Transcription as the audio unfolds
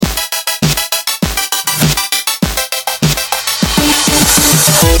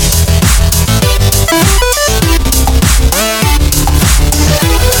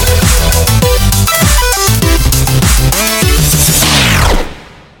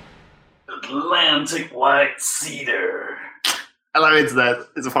romantic white cedar. Hello, Internet.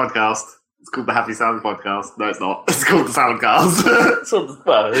 It's a podcast. It's called the Happy Salad Podcast. No, it's not. It's called the Saladcast. So,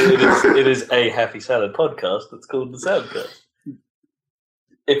 well, it is a Happy Salad podcast that's called the Saladcast.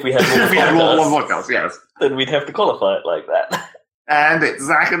 If we had more one podcast, yes. Then we'd have to qualify it like that. And it's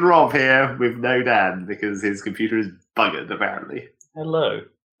Zach and Rob here with no Dan because his computer is buggered, apparently. Hello.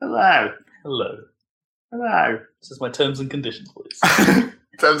 Hello. Hello. Hello. This is my terms and conditions, please.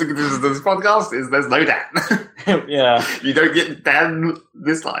 Terms and conditions of this podcast is there's no Dan. Yeah. You don't get Dan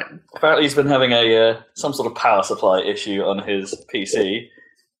this time. Apparently he's been having some sort of power supply issue on his PC,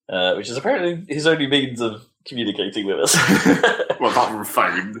 which is apparently his only means of communicating with us. Well, apart from a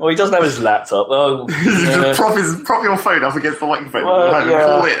phone. Well, he doesn't have his laptop. Oh, just prop your phone up against the microphone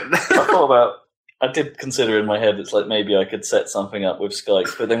and call in. I did consider in my head, it's like maybe I could set something up with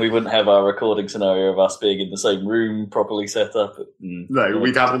Skype, but then we wouldn't have our recording scenario of us being in the same room properly set up. No,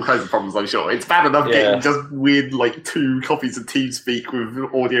 we'd have all kinds of problems, I'm sure. It's bad enough getting just weird, 2 copies of TeamSpeak with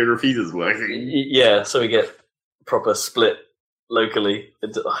audio repeaters working. Yeah, so we get proper split locally.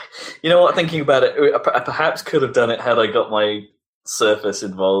 You know what, thinking about it, I perhaps could have done it had I got my Surface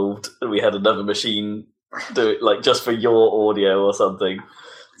involved and we had another machine do it, just for your audio or something.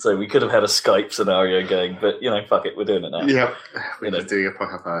 So we could have had a Skype scenario going, but fuck it, we're doing it now. Yeah, we're just doing a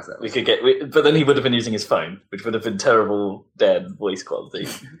podcast ourselves. We could but then he would have been using his phone, which would have been terrible dead voice quality.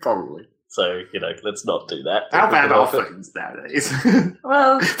 Probably. So let's not do that. How bad are phones nowadays?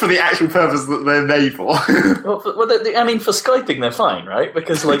 Well, for the actual purpose that they're made for. For Skyping they're fine, right?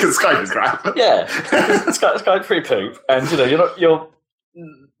 Because Skype is crap. Yeah, Skype's pretty poop, and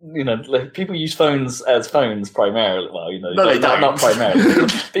people use phones as phones primarily. Well, no, they don't. Not primarily.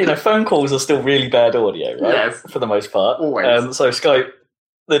 But phone calls are still really bad audio, right? Yes. For the most part. Always. So Skype,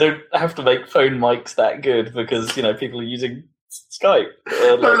 they don't have to make phone mics that good because, people are using Skype.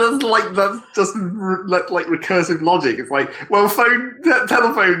 That's just recursive logic. It's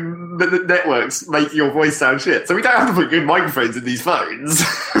telephone networks make your voice sound shit, so we don't have to put good microphones in these phones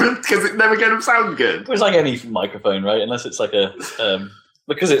because it's never going to sound good. It's like any microphone, right? Unless it's like a...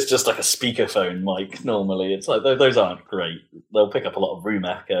 because it's just like a speakerphone mic normally, it's like those aren't great. They'll pick up a lot of room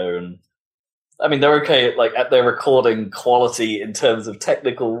echo, and they're okay at their recording quality in terms of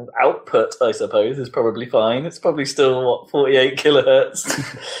technical output. I suppose is probably fine. It's probably still 48 kilohertz,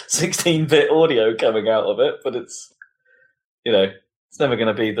 16-bit audio coming out of it, but it's it's never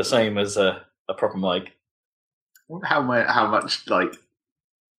going to be the same as a proper mic. How much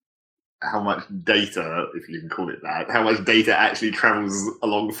data, if you can call it that, how much data actually travels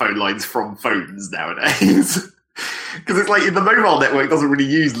along phone lines from phones nowadays? Because it's the mobile network doesn't really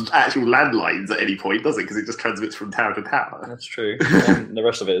use actual landlines at any point, does it? Because it just transmits from tower to tower. That's true. And the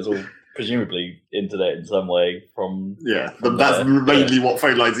rest of it is all presumably internet in some way from... Yeah, that's mainly what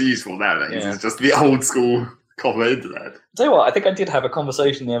phone lines are used for nowadays. Yeah. It's just the old school copper internet. I'll tell you what, I think I did have a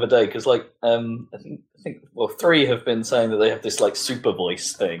conversation the other day, because I think 3 have been saying that they have this super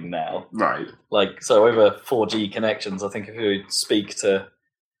voice thing now. Right. So over 4G connections, I think if you speak to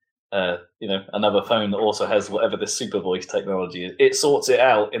another phone that also has whatever this super voice technology is, it sorts it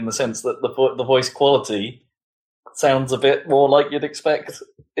out in the sense that the voice quality sounds a bit more like you'd expect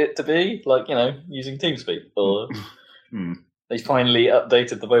it to be, using TeamSpeak, or they finally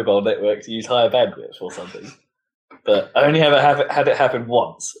updated the mobile network to use higher bandwidth or something. But I only ever had it happen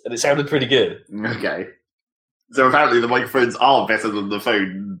once, and it sounded pretty good. Okay. So apparently the microphones are better than the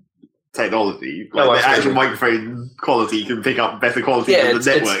phone technology. The actual microphone quality can pick up better quality than the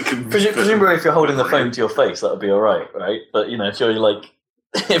network can. Presumably if you're holding the phone to your face, that would be alright, right? But, if you're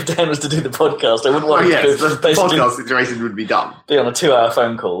if Dan was to do the podcast, I wouldn't want the podcast situation would be done. Be on a 2-hour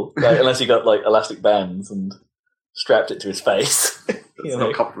phone call, unless you got, elastic bands and strapped it to his face. That's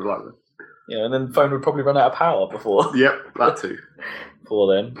not comfortable either. Yeah, and then the phone would probably run out of power before. Yep, that too.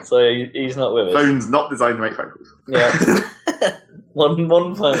 Before then. So he's not with us. Phone's not designed to make phone calls. Yeah. one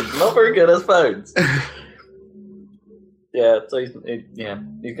phone. Not very good as phones. Yeah, so he's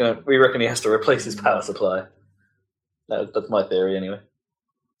gonna... We reckon he has to replace his power supply. That's my theory, anyway.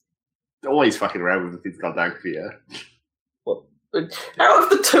 Always fucking around with his goddamn computer. What? Out of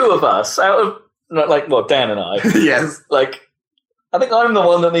the 2 of us, Dan and I... Yes. I think I'm the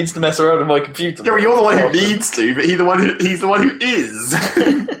one that needs to mess around with my computer. Yeah, well, you're the one who needs to, but he's the one who is.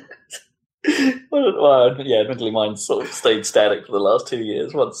 Admittedly, mine sort of stayed static for the last 2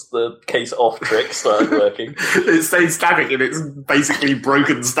 years once the case off trick started working. It stayed static in its basically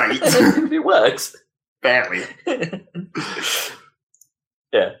broken state. It works. Barely.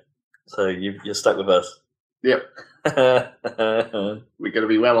 Yeah. So you're stuck with us. Yep. We're going to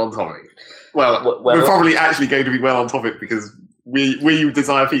be well on topic. Well, we're probably actually going to be well on topic because We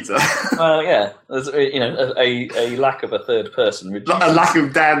desire pizza. Well, yeah, there's a lack of a third person. A lack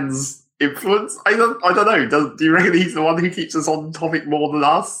of Dan's influence. I don't know. Do you reckon he's the one who keeps us on topic more than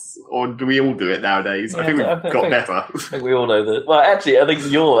us, or do we all do it nowadays? Yeah, I think we've got better. I think we all know that. Well, actually, I think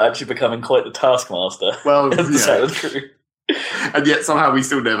you're actually becoming quite the taskmaster. Well, that's true. And yet somehow we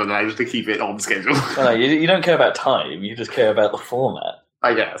still never manage to keep it on schedule. No, you don't care about time. You just care about the format.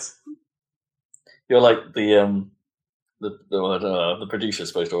 I guess you're like the producer's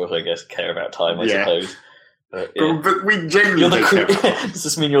supposed to also, I guess, care about time. I suppose. But we genuinely don't care. Does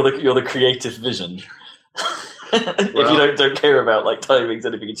this mean you're the creative vision? If you don't care about like timings,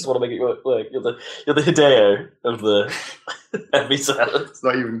 anything, you just want to make it work. You're the Hideo of the heavy salad. It's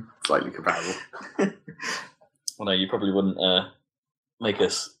not even slightly comparable. Well, no, you probably wouldn't make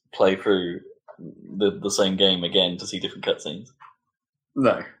us play through the same game again to see different cutscenes.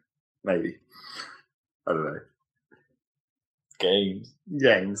 No, maybe. I don't know. Games.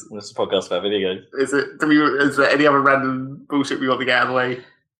 What's the podcast about video games? Is there any other random bullshit we want to get out of the way?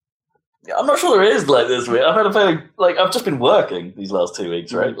 Yeah, I'm not sure there is like this week. I've had a feeling like I've just been working these last 2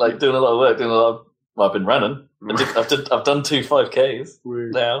 weeks, right? Like doing a lot of work, I've been running. I've done 2 5Ks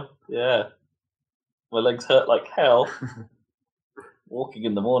now. Yeah. My legs hurt like hell. Walking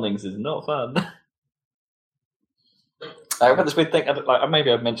in the mornings is not fun. I've got this weird thing.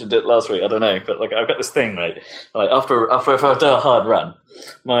 Maybe I mentioned it last week. I don't know, but like I've got this thing, right? Like after if I've done a hard run,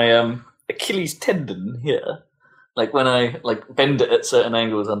 my Achilles tendon here, like when I like bend it at certain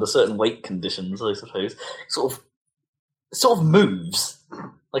angles under certain weight conditions, I suppose, sort of moves.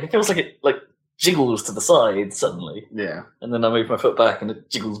 Like it feels like it like jiggles to the side suddenly. Yeah. And then I move my foot back and it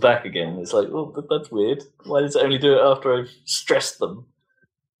jiggles back again. It's like, oh, that's weird. Why does it only do it after I've stressed them?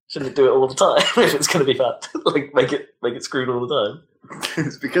 Shouldn't it do it all the time if it's going to be fat? Like make it screwed all the time.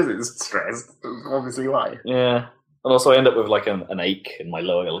 It's because it's stressed. That's obviously why. Yeah. And also I end up with like an ache in my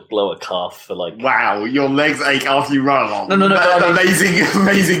lower calf for like... Wow, your legs ache after you run along. No.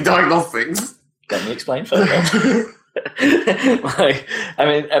 Amazing diagnostics. Let me explain further. But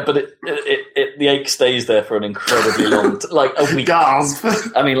the ache stays there for an incredibly long like a week. Gasp.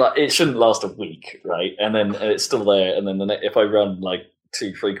 I mean, like it shouldn't last a week, right? And then it's still there, and then if I run like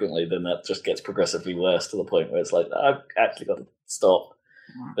too frequently, then that just gets progressively worse to the point where it's like I've actually got to stop.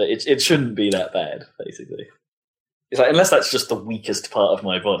 But it shouldn't be that bad, basically. It's like unless that's just the weakest part of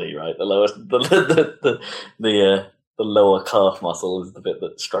my body, right? The lowest, the lower calf muscle is the bit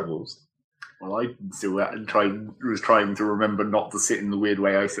that struggles. Well, I still was trying to remember not to sit in the weird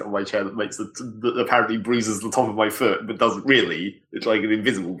way I sit on my chair that makes that apparently bruises the top of my foot, but doesn't really. It's like an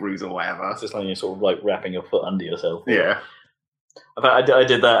invisible bruise or whatever. It's just like you're sort of like wrapping your foot under yourself. Yeah. I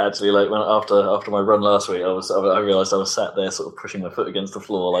did that actually. Like after my run last week, I realised I was sat there sort of pushing my foot against the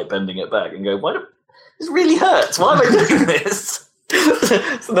floor, like bending it back, and going, this really hurts. Why am I doing this?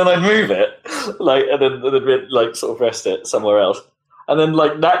 So then I'd move it, like, and then like sort of rest it somewhere else. And then,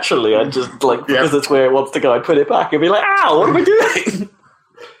 like, naturally, I'd just, like, because it's where it wants to go, I'd put it back and be like, ow, what am I doing?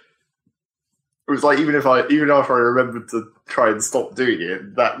 It was like, even after I remembered to try and stop doing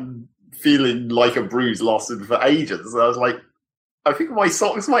it, that feeling like a bruise lasted for ages. And I was like, I think my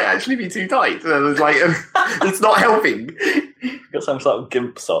socks might actually be too tight. And I was like, it's not helping. You've got some sort of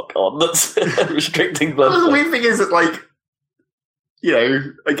gimp sock on that's restricting blood flow. The weird thing is that, like, you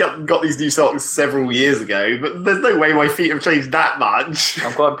know, I got these new socks several years ago, but there's no way my feet have changed that much.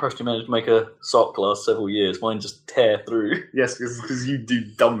 I'm quite impressed you managed to make a sock last several years. Mine just tear through. Yes, because you do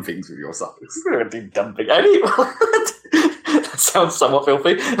dumb things with your socks. I don't do dumb things. That sounds somewhat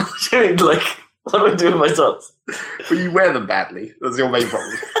filthy. Like, what do I do with my socks? Well, you wear them badly. That's your main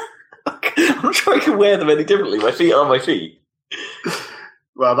problem. I'm not sure I can wear them any differently. My feet are my feet.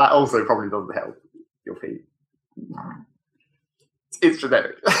 Well, that also probably doesn't help your feet. It's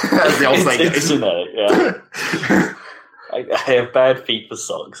genetic, as the old saying goes. It's genetic, yeah. I have bad feet for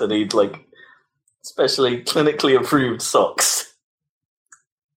socks. I need, like, especially clinically approved socks.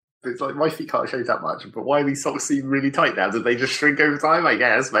 It's like, my feet can't change that much, but why do these socks seem really tight now? Did they just shrink over time? I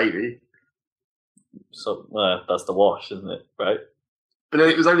guess, maybe. So, that's the wash, isn't it? Right? But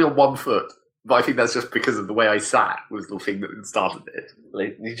it was only on one foot. But I think that's just because of the way I sat was the thing that started it.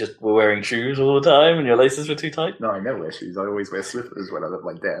 Like, you just were wearing shoes all the time and your laces were too tight? No, I never wear shoes. I always wear slippers when I'm at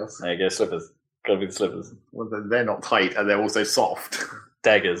my desk. There you go, slippers. Gotta be the slippers. Well, they're not tight and they're also soft.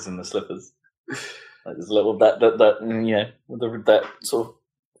 Daggers in the slippers. Like there's a little that sort of,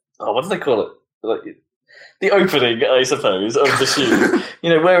 what do they call it? Like the opening, I suppose, of the shoe. You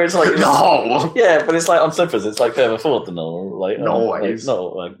know, where it's like no, yeah, but it's like on slippers, it's like further forward than normal. Like not always,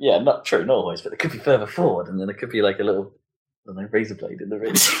 like, yeah, not true, not always, but it could be further forward, and then it could be like a little, I don't know, razor blade in the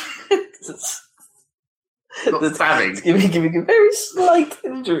ridge. Not stabbing. It's giving you very slight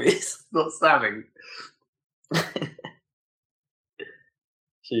injuries. Not stabbing.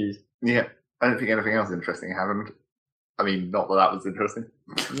 Jeez. Yeah, I don't think anything else interesting happened. I mean, not that was interesting.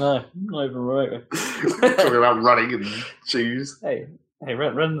 No, not even remotely. Talking about running and shoes. Hey,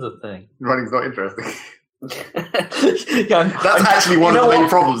 run's a thing. Running's not interesting. Yeah, That's actually one of the main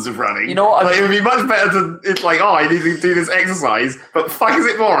problems of running. You know what? Like, it would be much better to. It's like, oh, I need to do this exercise, but fuck, is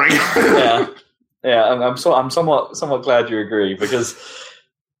it boring? Yeah. I'm somewhat glad you agree, because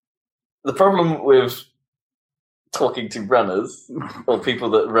the problem with talking to runners or people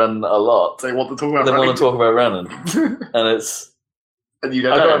that run a lot, They want to talk about they running. want to talk about running, and And you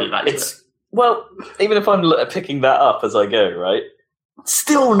don't know any of that. well, even if I'm picking that up as I go, right?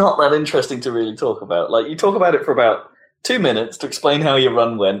 Still not that interesting to really talk about. Like, you talk about it for about 2 minutes to explain how your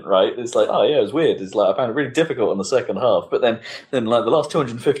run went, right? It's like, oh yeah, it was weird. It's like, I found it really difficult on the second half, but then like the last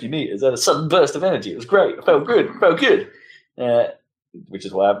 250 meters, I had a sudden burst of energy. It was great. It felt good. Which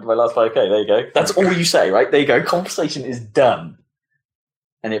is what happened to my last 5K. There you go. That's all you say, right? There you go. Conversation is done.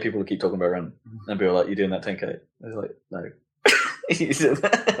 And yet people will keep talking about running. And people are like, you doing that 10K? I was like, no.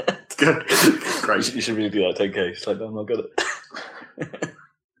 Great. You should really do that 10K. It's like, no, I'm not good at it.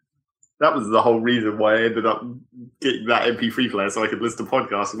 That was the whole reason why I ended up getting that MP3 player so I could listen to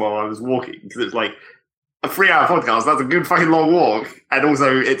podcasts while I was walking. Because it's like a 3-hour podcast, that's a good fucking long walk. And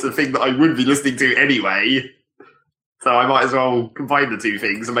also, it's a thing that I would be listening to anyway. So I might as well combine the two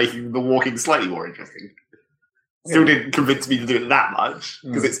things and making the walking slightly more interesting. Still didn't convince me to do it that much,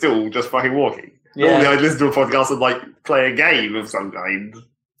 because it's still just fucking walking. Yeah. Normally I'd listen to a podcast and like play a game of some kind.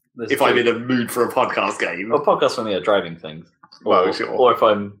 That's if true. I'm in a mood for a podcast game. Well, podcasts for me are driving things. Well, sure. Or if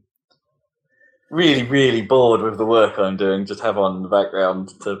I'm really, really bored with the work I'm doing, just have on in the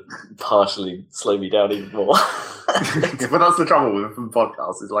background to partially slow me down even more. But that's the trouble with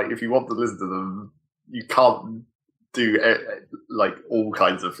podcasts. Is like, if you want to listen to them, you can't do like all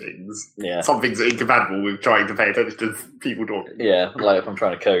kinds of things. Yeah. Some things are incompatible with trying to pay attention to people talking. Yeah, like if I'm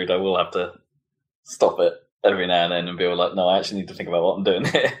trying to code, I will have to stop it every now and then and be like, no, I actually need to think about what I'm doing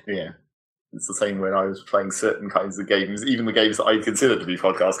here. Yeah. It's the same when I was playing certain kinds of games, even the games that I consider to be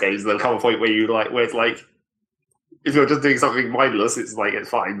podcast games. There'll come a point where it's like, if you're just doing something mindless, it's like, it's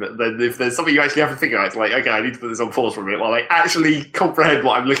fine. But then if there's something you actually have to think about, it's like, okay, I need to put this on pause for a minute while I actually comprehend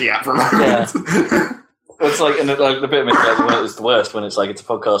what I'm looking at for a moment. Yeah. Well, it's like, and the bit of me is the worst when it's like it's a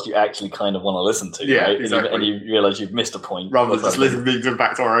podcast you actually kind of want to listen to, Yeah, right? exactly. And you realise you've missed a point. Rather than just listening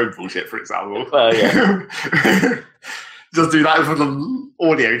back to our own bullshit, for example. Well, yeah. Just do that for the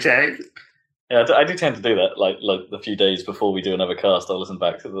audio check. Yeah, I do tend to do that. Like the few days before we do another cast, I'll listen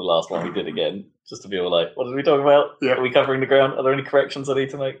back to the last one we did again, just to be all like, what did we talk about? Yeah. Are we covering the ground? Are there any corrections I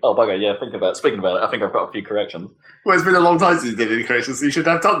need to make? Oh, bugger, yeah, speaking about it, I think I've got a few corrections. Well, it's been a long time since you did any corrections, so you should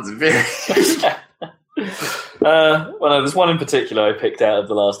have tons of it. Well, no, there's one in particular I picked out of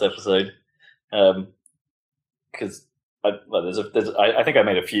the last episode, because I think I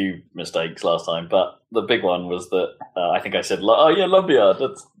made a few mistakes last time, but the big one was that I think I said, oh yeah, Lumberyard,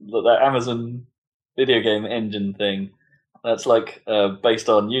 that's that Amazon video game engine thing. That's like based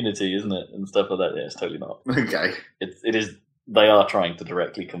on Unity, isn't it, and stuff like that. Yeah, it's totally not. Okay. It is. They are trying to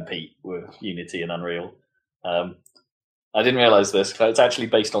directly compete with Unity and Unreal. I didn't realize this. It's actually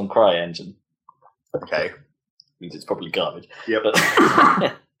based on CryEngine. Okay. Means it's probably garbage. Yep. But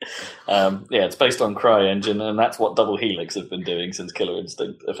yeah, it's based on CryEngine, and that's what Double Helix have been doing since Killer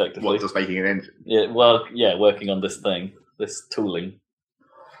Instinct, effectively. What, just making an engine? Yeah, well, yeah, working on this thing, this tooling.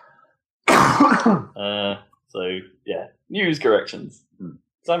 So yeah, news corrections.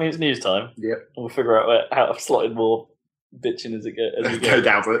 So I mean, it's news time. Yep. We'll figure out how to slot in more bitching as we Go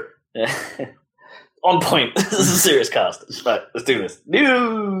down to it. Yeah. On point. This is a serious cast. Right, let's do this. News.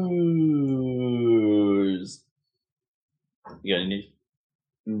 You got any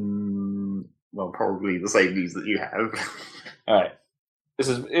news? Well, probably the same news that you have. All right. This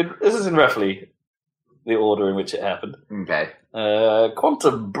is in roughly the order in which it happened. Okay.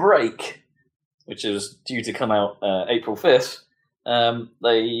 Quantum Break, which is due to come out April 5th,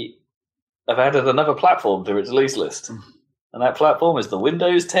 they have added another platform to its release list. And that platform is the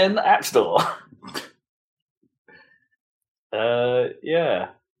Windows 10 App Store. Yeah.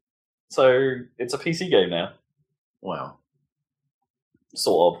 So it's a PC game now. Well,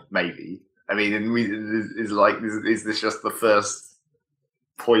 sort of. maybe. I mean, is this just the first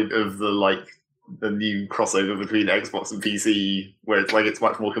point of the new crossover between Xbox and PC, where it's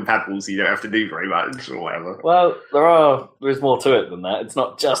much more compatible, so you don't have to do very much or whatever? Well, there's more to it than that. It's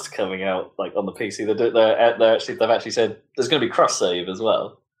not just coming out on the PC. They've actually said there's going to be cross save as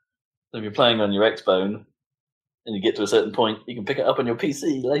well. So if you're playing on your Xbone and you get to a certain point, you can pick it up on your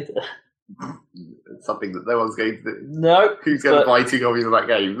PC later. It's something that no one's going to do. No. Who's going to buy 2 copies of that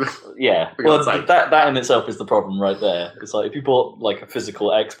game? Yeah. For Well, God's sake. that in itself is the problem right there. It's like if you bought like a physical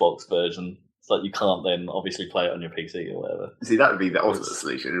Xbox version, it's like you can't then obviously play it on your PC or whatever. See, that would be the ultimate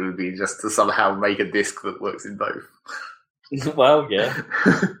solution. It would be just to somehow make a disc that works in both. Well, yeah.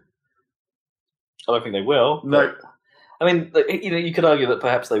 I don't think they will. No. I mean, you could argue that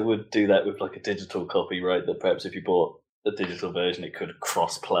perhaps they would do that with like a digital copy, right? That perhaps if you bought a digital version, it could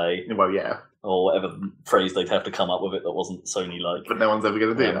cross-play. Well, yeah. Or whatever phrase they'd have to come up with it that wasn't Sony-like. But no one's ever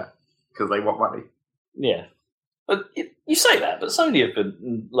going to do that because they want money. Yeah. But you say that, but Sony have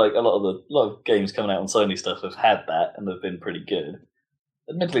been, like, a lot of games coming out on Sony stuff have had that and have been pretty good.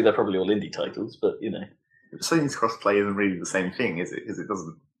 Admittedly, they're probably all indie titles, but, you know. Sony's cross-play isn't really the same thing, is it? Because it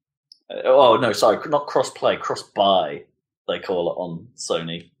doesn't... oh, no, sorry, not cross-play, cross-buy, they call it on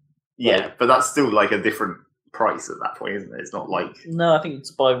Sony. Yeah, but that's still, like, a different price at that point, isn't it? It's not like... No, I think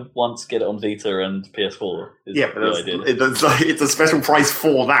it's buy once, get it on Vita and PS4. Yeah, but it's a special price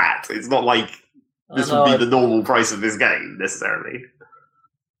for that. It's not like this would be the normal price of this game, necessarily.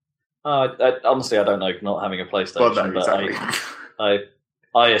 Honestly, I don't know, not having a PlayStation, Well, no, exactly. but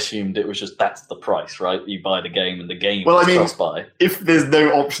I assumed it was just that's the price, right? You buy the game and the game Well, is I mean, cross-buy. If there's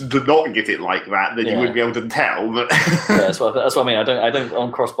no option to not get it like that, then you wouldn't be able to tell. But Yeah, that's what I mean. I don't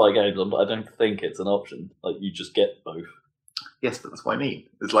on cross-buy games, but I don't think it's an option. Like you just get both. Yes, but that's what I mean.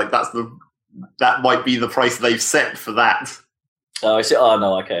 It's like that might be the price they've set for that. Oh, I see. Oh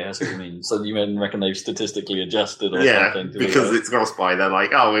no, okay, I see what you mean. So you reckon they've statistically adjusted or something? Because it's cross-buy. They're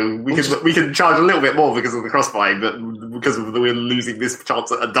like, oh, we can charge a little bit more because of the cross-buy, but because we're losing this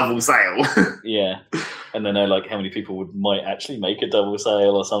chance at a double sale. Yeah, and then they're like, how many people might actually make a double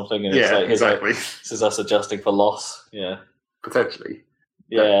sale or something? And it's like, exactly. This is us adjusting for loss. Yeah, potentially.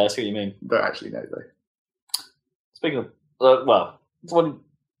 Yeah, I see what you mean. Don't actually know though. Speaking of,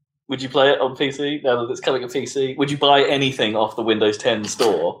 would you play it on PC now that it's coming to PC? Would you buy anything off the Windows 10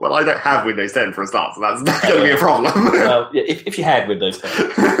 store? Well, I don't have Windows 10 for a start, so that's not going to be a problem. Well, yeah, if you had Windows 10,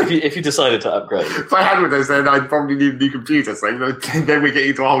 if you decided to upgrade. If I had Windows 10, I'd probably need a new computer, so then we get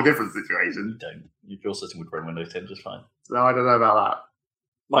into a whole different situation. You don't. Your system would run Windows 10 just fine. No, I don't know about that.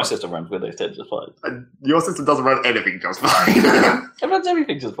 My system runs Windows 10 just fine. And your system doesn't run anything just fine. It runs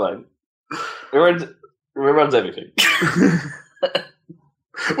everything just fine. It runs everything.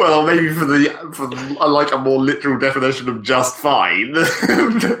 Well, maybe for like a more literal definition of just fine,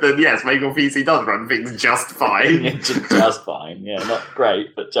 then yes, maybe your PC does run things just fine. Just fine, yeah, not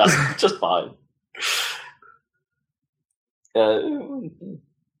great, but just fine. It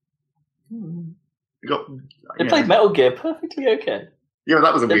played Metal Gear perfectly okay. Yeah, but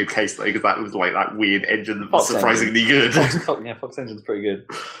that was a weird case though, because that was like that weird engine that was surprisingly good. Fox Engine's pretty good.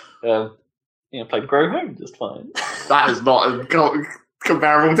 Played Grow Home just fine. That is not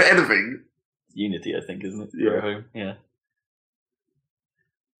comparable to anything. Unity, I think, isn't it? Yeah. Grow Home, yeah.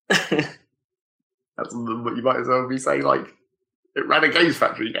 That's what you might as well be saying, like, it ran a Games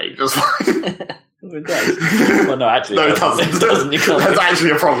Factory game just fine. It does. Well, no, actually, no, it doesn't. It doesn't. That's actually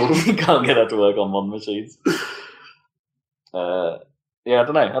a problem. You can't get that to work on modern machines. Yeah, I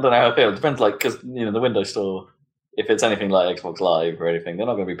don't know how I feel. It depends, like, because, the Windows Store, if it's anything like Xbox Live or anything, they're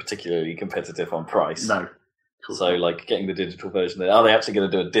not going to be particularly competitive on price. No. So, like, getting the digital version, are they actually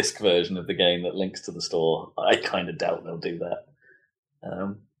going to do a disc version of the game that links to the store? I kind of doubt they'll do that.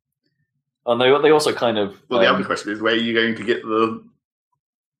 And they also kind of... Well, the other question is, where are you going to get the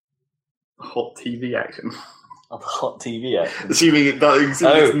hot TV action? The hot TV action? Assuming it's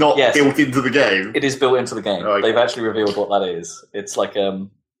not built into the game. It is built into the game. Oh, okay. They've actually revealed what that is. It's like,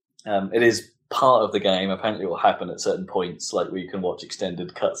 it is part of the game. Apparently it will happen at certain points, like where you can watch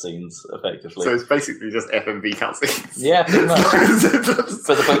extended cutscenes, effectively. So it's basically just FMV cutscenes. Yeah, pretty much. That's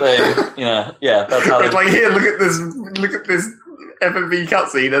how it's like, here, look at this FMV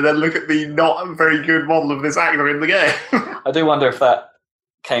cutscene, and then look at the not very good model of this actor in the game. I do wonder if that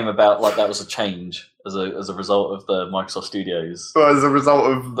came about, like that was a change as a result of the Microsoft Studios. Well, as a result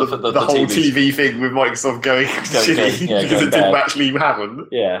of the whole TV thing with Microsoft going shitty, because it didn't actually happen.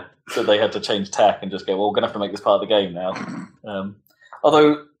 Yeah, so they had to change tack and just go, well, we're going to have to make this part of the game now.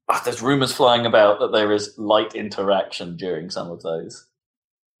 Although, there's rumours flying about that there is light interaction during some of those.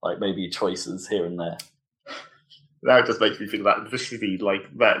 Like, maybe choices here and there. Now it just makes me think that shitty, like,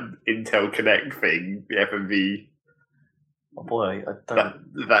 that Intel Connect thing, the FMV... Oh boy, I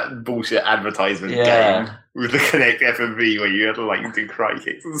don't... That bullshit advertisement game with the Connect FMV where you had to, like, do karate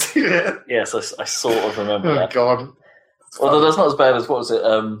kicks and shit. Yes, I sort of remember that. Oh, God. Although that's not as bad as, what was it,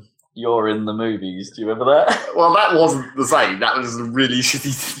 You're in the Movies. Do you remember that? Well, that wasn't the same. That was really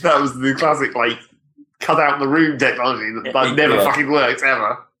shitty. That was the classic, like, cut out the room technology that never fucking worked,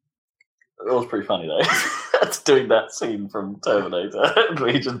 ever. It was pretty funny though. That's doing that scene from Terminator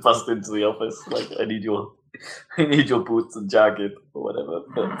where he just busts into the office like, I need your boots and jacket or whatever.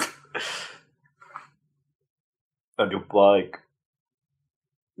 And your bike.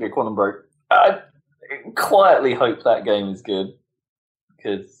 Yeah, Quantum Bro. I quietly hope that game is good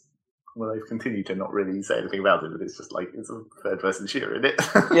because Well, they've continued to not really say anything about it, but it's just like it's a third-person shooter, isn't it?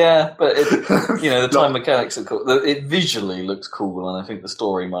 yeah, but the time mechanics are cool. It visually looks cool, and I think the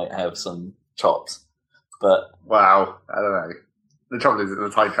story might have some chops. But wow, I don't know. The trouble is, it's a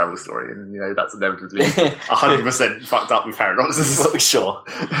time travel story, and that's inevitably 100% fucked up with paradoxes. Well, sure,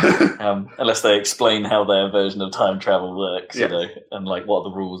 unless they explain how their version of time travel works, and like what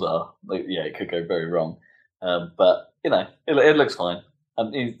the rules are. Like, yeah, it could go very wrong. But it looks fine.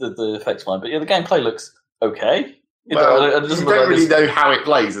 And the effect's fine, but the gameplay looks okay. You don't really know how it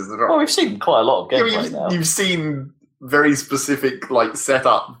plays, is the problem. Well, we've seen quite a lot of gameplay now. You've seen very specific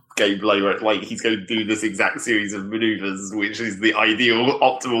setup gameplay where it's he's going to do this exact series of maneuvers, which is the ideal,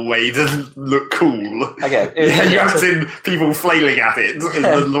 optimal way to look cool. Okay, you haven't seen people flailing at it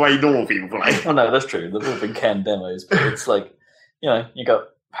in the way normal people play. Well, no, that's true. There've all been canned demos, but it's you got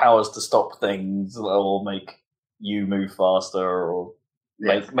powers to stop things or make you move faster or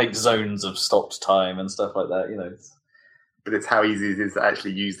make zones of stopped time and stuff like that, But it's how easy it is to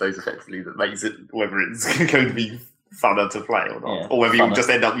actually use those effectively that makes it whether it's going to be funner to play or not. Or whether you just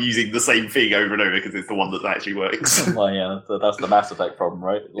end up using the same thing over and over because it's the one that actually works. Well, yeah, that's the Mass Effect problem,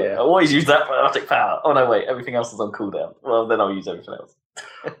 right? I always use that biotic power. Oh, no, wait, everything else is on cooldown. Well, then I'll use everything else.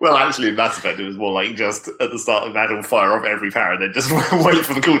 Well, actually, in Mass Effect, it was more just at the start of battle, fire off every power and then just wait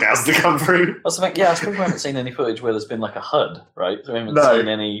for the cooldowns to come through. I suppose we haven't seen any footage where there's been a HUD, right? So we haven't seen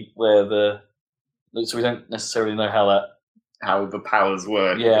any where so we don't necessarily know how the powers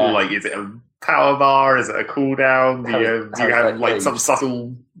work. Yeah. Is it a power bar? Is it a cooldown? Do you have some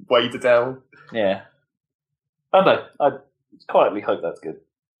subtle way to tell? Yeah. I don't know. I quietly hope that's good.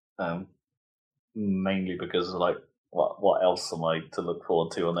 Mainly because what else am I to look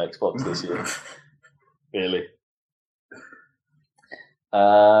forward to on the Xbox this year? Really?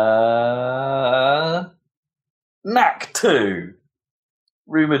 Knack 2.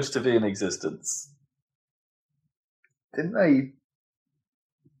 Rumoured to be in existence. Didn't they?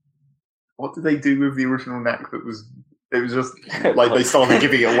 What did they do with the original Knack that was... It was just they started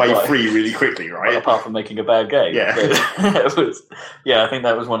giving it away free really quickly, right? Apart from making a bad game. Yeah. I think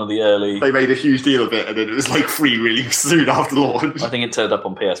that was one of the early... They made a huge deal of it and then it was free really soon after launch. I think it turned up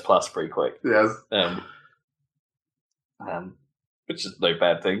on PS Plus pretty quick. Yes. Which is no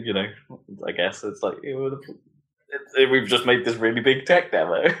bad thing, I guess. It's we've just made this really big tech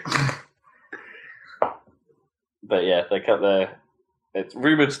demo. But yeah, they cut their... It's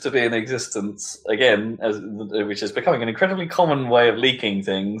rumoured to be in existence again, which is becoming an incredibly common way of leaking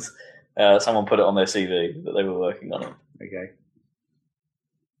things. Someone put it on their CV that they were working on it. Okay.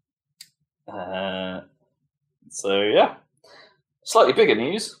 So yeah, slightly bigger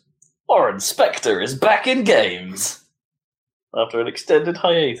news: Warren Spector is back in games after an extended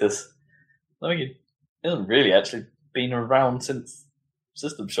hiatus. I mean, he hasn't really actually been around since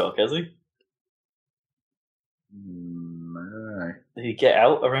System Shock, has he? Did he get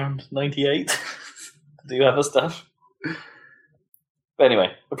out around 98 to do other stuff? But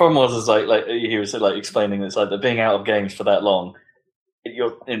anyway, the problem was he was explaining it's that being out of games for that long, he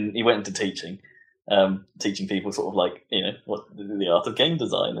went into teaching people sort of what the art of game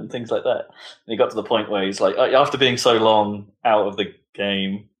design and things like that. And he got to the point where he's after being so long out of the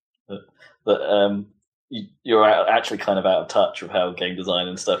game that you're actually kind of out of touch with how game design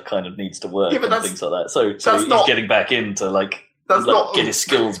and stuff kind of needs to work and things like that. So he's getting back into get his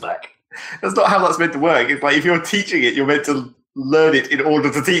skills back. That's not how that's meant to work. It's if you're teaching it, you're meant to learn it in order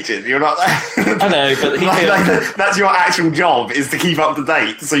to teach it. You're not. I know, but that's your actual job is to keep up to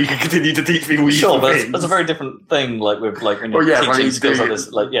date, so you can continue to teach people. Sure, but that's a very different thing. When you're teaching skills like this,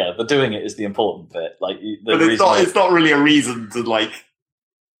 the doing it is the important bit. But it's not really a reason to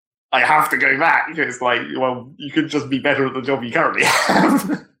I have to go back. It's you could just be better at the job you currently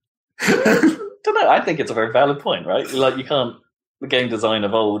have. Don't know. I think it's a very valid point, right? You can't. The game design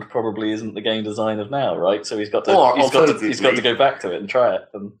of old probably isn't the game design of now, right? So he's got to go back to it and try it.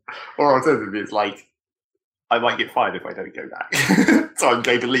 Or alternatively, it's I might get fired if I don't go back, so I'm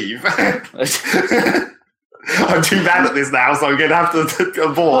going to leave. I'm too bad at this now, so I'm going to have to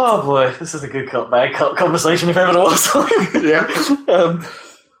abort. Oh boy, this is a good bad conversation if ever there was. Yeah.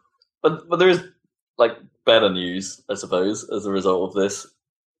 But there is better news, I suppose, as a result of this.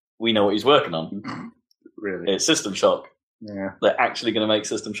 We know what he's working on. Really? It's System Shock. Yeah. They're actually going to make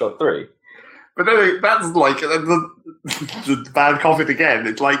System Shock 3. But then that's like the bad comment again.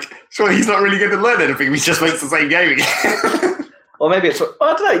 It's like, surely he's not really going to learn anything. He just makes the same game again. Or maybe it's. Well,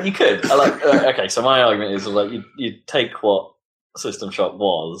 I don't know. You could. Okay, so my argument is like you take what System Shock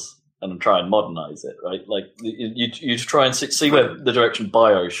was and try and modernize it, right? Like you try and see where the direction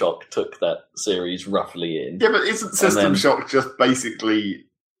BioShock took that series roughly in. Yeah, but isn't System Shock just basically,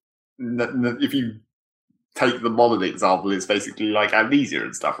 if you take the modern example, it's basically like Amnesia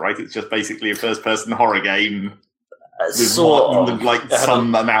and stuff, right? It's just basically a first-person horror game with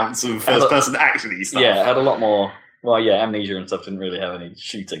some amounts of first-person action-y stuff. Yeah, it had a lot more. Well, yeah, Amnesia and stuff didn't really have any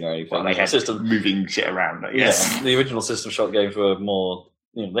shooting or anything. Well, they had moving shit around, I guess. Yeah, the original System Shock games were more.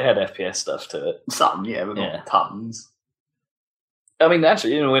 They had FPS stuff to it. Some, yeah, but not tons. I mean,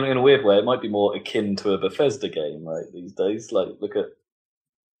 actually, in a weird way, it might be more akin to a Bethesda game, right? These days, like look at.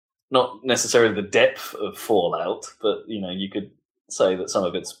 Not necessarily the depth of Fallout, but you could say that some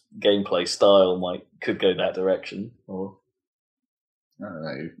of its gameplay style could go that direction. Or I don't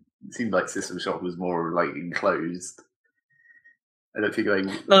know. It seemed like System Shock was more like enclosed. I don't think they.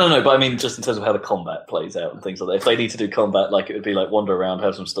 No. But I mean, just in terms of how the combat plays out and things like that. If they need to do combat, like it would be like wander around,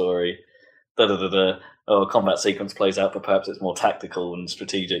 have some story, a combat sequence plays out, but perhaps it's more tactical and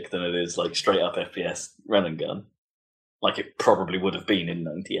strategic than it is like straight up FPS run and gun. Like it probably would have been in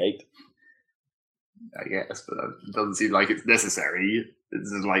 '98. I guess, but it doesn't seem like it's necessary.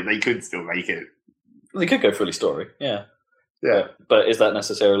 It's just like they could still make it. They could go fully story, yeah. But is that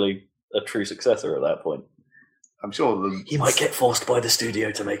necessarily a true successor at that point? I'm sure he might get forced by the studio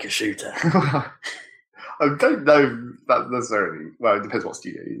to make a shooter. I don't know that necessarily. Well, it depends what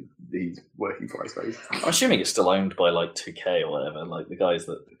studio he's working for, I suppose. I'm assuming it's still owned by like 2K or whatever, like the guys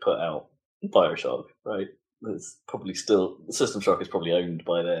that put out BioShock, right? There's probably still System Shock is probably owned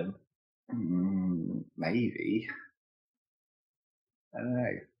by them. Maybe. I don't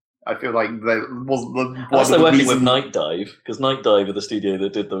know. I feel like there was unless they're working with Night Dive, because Night Dive are the studio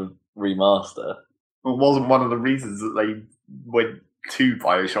that did the remaster. It wasn't one of the reasons that they went to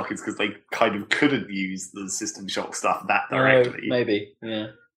BioShock is because they kind of couldn't use the System Shock stuff that directly. Maybe, yeah.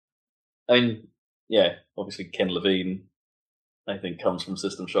 I mean, yeah, obviously Ken Levine, I think, comes from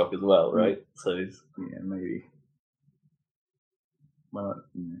System Shock as well, right? So yeah, maybe. Well,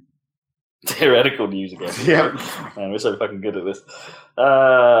 theoretical news again. Yeah, man, we're so fucking good at this.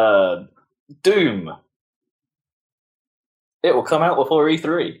 Doom. It will come out before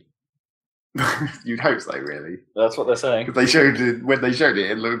E3. You'd hope so, really. That's what they're saying. Because they showed it when they showed it,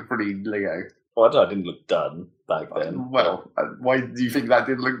 it looked pretty Lego. Well, I didn't look done back then. Well, why do you think that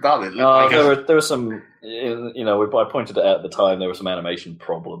didn't look done? It looked there were some. I pointed it out at the time. There were some animation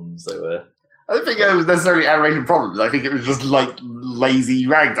problems. There were. I don't think it was necessarily animation problems. I think it was just like lazy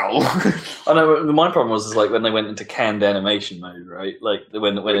ragdoll. I know. My problem was like when they went into canned animation mode, right? Like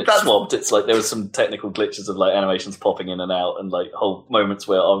when it swapped, it's like there was some technical glitches of like animations popping in and out, and like whole moments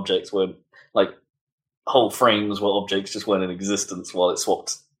where objects weren't like whole frames where objects just weren't in existence while it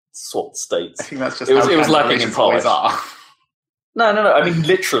swapped states. I think that's just it was lacking in polish. No. I mean,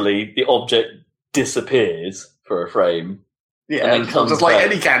 literally, the object disappears for a frame. Yeah, and then comes just like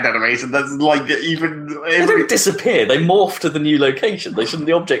any canned animation. That's like even they don't disappear. They morph to the new location.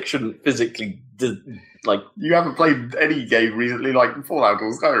 The object shouldn't physically like. You haven't played any game recently, like Fallout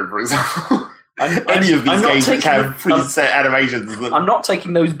or Skyrim, for example. Any of these games that have preset animations. I'm not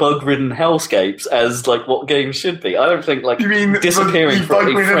taking those bug-ridden hellscapes as like what games should be. I don't think like you mean disappearing the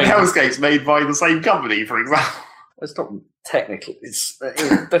bug-ridden hellscapes made by the same company, for example. It's not technically.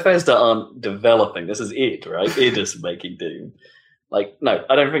 Bethesda aren't developing. This is id, right? Id is making Doom. Like, no,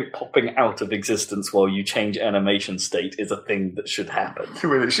 I don't think popping out of existence while you change animation state is a thing that should happen.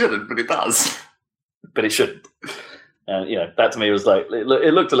 Well, it shouldn't, but it does. But it shouldn't. And, that to me was like,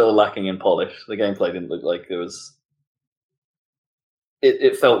 it looked a little lacking in polish. The gameplay didn't look like there was...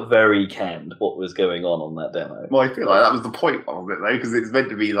 It felt very canned, what was going on that demo. Well, I feel like that was the point of it, though, because it's meant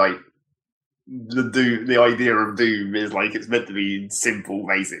to be like, the idea of Doom is like, it's meant to be simple,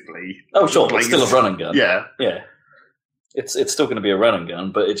 basically. Oh, sure, like, it's still a run and gun. Yeah. Yeah. It's still going to be a run and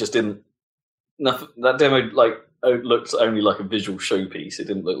gun, but it just didn't... That demo, like, looked only like a visual showpiece. It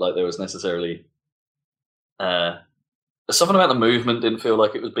didn't look like there was necessarily... something about the movement didn't feel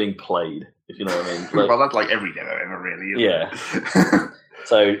like it was being played, if you know what I mean. Like, well, that's like every demo ever, really. Yeah.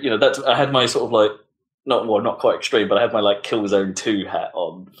 So, I had my sort of like, not quite extreme, but I had my like Killzone 2 hat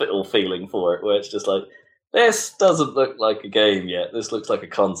on, or feeling for it, where it's just like, this doesn't look like a game yet. This looks like a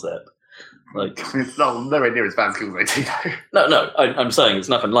concept. Like, it's not nowhere near as bad as Killzone 2, though. No, I'm saying it's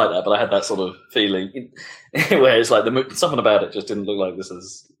nothing like that, but I had that sort of feeling where it's like something about it just didn't look like this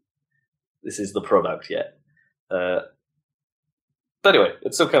is the product yet. But anyway,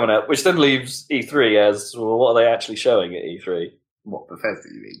 it's still coming out, which then leaves E3 as, well, what are they actually showing at E3? What, Bethesda,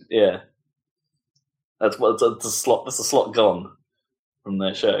 you mean? Yeah. That's a slot gone from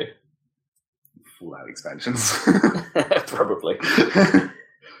their show. Fallout expansions. Probably.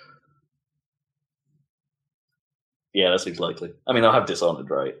 Yeah, that seems likely. I mean, they'll have Dishonored,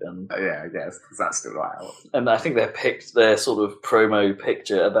 right? And yeah, I guess, because that's still not out. And I think their sort of promo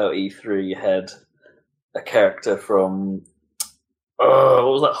picture about E3 had a character from what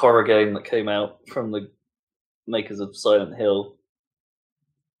was that horror game that came out from the makers of Silent Hill,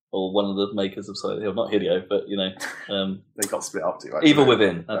 or one of the makers of Silent Hill, not Hideo, but they got split up too. Evil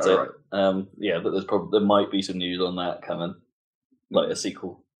Within. That's it. Right. Yeah, but there might be some news on that coming, like a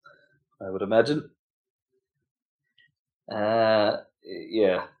sequel, I would imagine.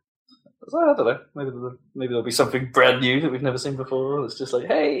 Yeah. So, I don't know. Maybe there'll be something brand new that we've never seen before. It's just like,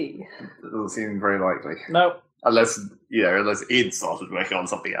 hey, it doesn't seem very likely. No, unless id started working on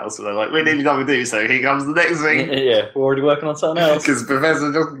something else, so they're like, we're nearly done with do, so here comes the next thing. Yeah, we're already working on something else because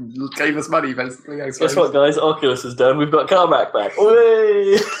Bethesda just gave us money, basically. Guess what, guys? Oculus is done. We've got Carmack back.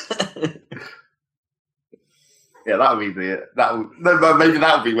 Way! Yeah, that would be maybe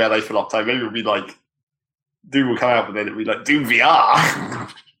that would be where they fill up time. Maybe it would be like Doom will come out, but then it would be like Doom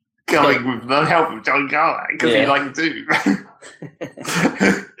VR coming with the help of John Carmack because he likes Doom.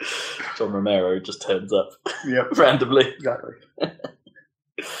 John Romero just turns up randomly. Exactly.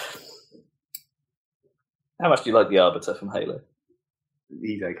 How much do you like the Arbiter from Halo?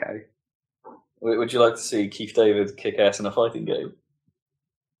 He's okay. Would you like to see Keith David kick ass in a fighting game?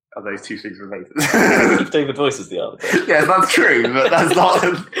 Are those two things related? Keith David voices the Arbiter. Yeah, that's true, but that's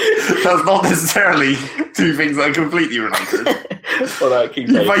not necessarily two things that are completely related. Well, Keith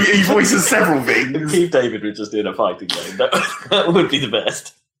David. He voices several things. If Keith David was just doing a fighting game, that would be the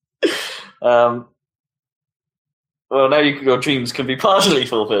best. Well, now your dreams can be partially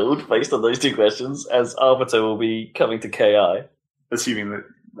fulfilled based on those two questions, as Arbiter will be coming to KI. Assuming that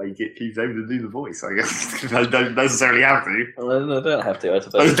they get Keith David to do the voice, I guess. They don't necessarily have to. Well, they don't have to, I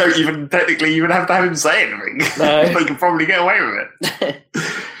suppose. They don't even technically have to have him say anything. No. They can probably get away with it.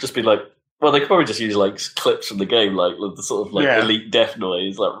 Just be like, well, they could probably just use like clips from the game, like the sort of like elite death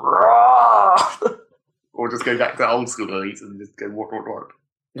noise, like Rah! Or just go back to old school elite and just go what.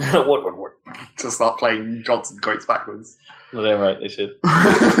 What? To start playing Johnson quotes backwards. Well, they're right, they should.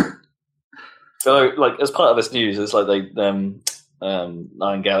 So, like, as part of this news, it's like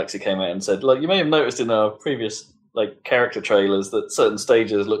Nine Galaxy came out and said, like, you may have noticed in our previous like character trailers that certain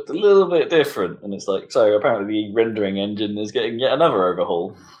stages looked a little bit different, and it's like, so apparently the rendering engine is getting yet another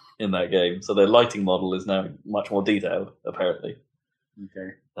overhaul in that game. So their lighting model is now much more detailed, apparently.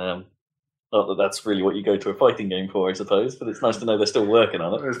 Okay. Not that that's really what you go to a fighting game for, I suppose, but it's nice to know they're still working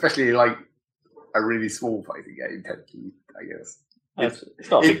on it. Especially like a really small fighting game, technically, I guess. It's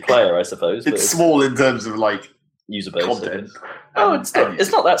not a big player, I suppose. It's small in terms of like user base content.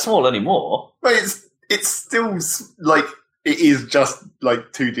 It's not that small anymore. But it's still like it is just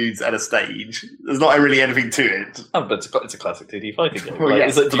like two dudes at a stage. There's not really anything to it. Oh, but it's a classic 2D fighting game. Well,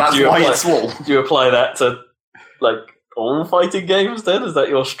 yes, that's why it's small. Do you apply that to like all fighting games then? Is that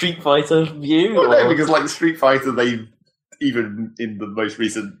your Street Fighter view? Well, no, because like Street Fighter, they even in the most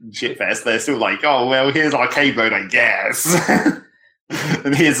recent shitfest, they're still like, oh well, here's arcade mode, I guess,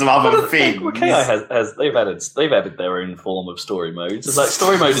 and here's some other things. Well, KI has they've added their own form of story modes. It's like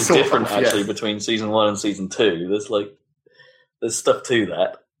story mode is different actually between season 1 and season 2. There's stuff to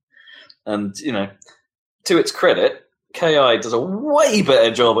that, and to its credit, KI does a way better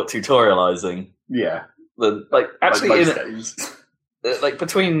job at tutorializing. Yeah. Like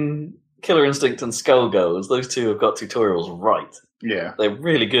between Killer Instinct and Skullgirls, those two have got tutorials right. Yeah, they're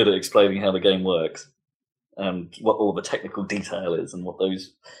really good at explaining how the game works and what all the technical detail is, and what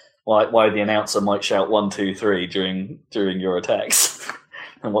those why the announcer might shout 1, 2, 3 during your attacks,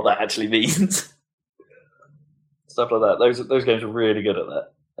 and what that actually means. Stuff like that. Those games are really good at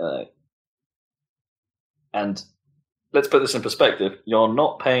that. And let's put this in perspective. You're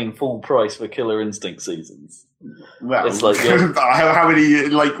not paying full price for Killer Instinct seasons. Well, it's like how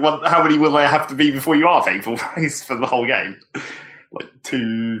many will there have to be before you are paying full price for the whole game? Like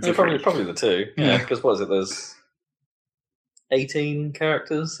 2 to 3. Probably the 2. Yeah, because what is it? There's 18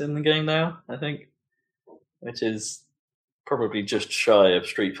 characters in the game now, I think, which is probably just shy of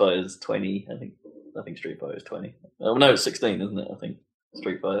Street Fighter's 20. I think Street Fighter's 20. Oh no, it's 16, isn't it? I think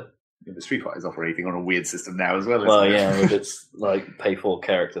Street Fighter. Yeah, but Street Fighter's operating on a weird system now as well. Well, yeah, with its like pay for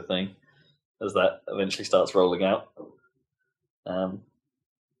character thing, as that eventually starts rolling out. I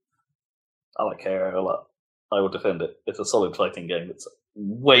like KO a lot. I will defend it. It's a solid fighting game. It's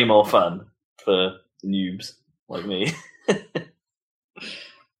way more fun for noobs like me.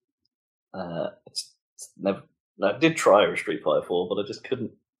 It's never. I did try a Street Fighter 4, but I just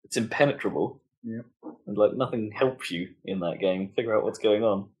couldn't. It's impenetrable. Yeah. And like nothing helps you in that game figure out what's going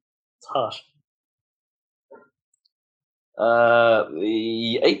on. It's harsh.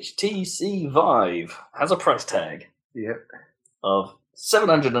 The HTC Vive has a price tag. Yep. Of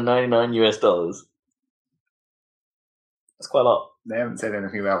 $799. That's quite a lot. They haven't said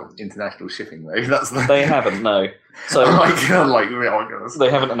anything about international shipping though. They haven't, no. So they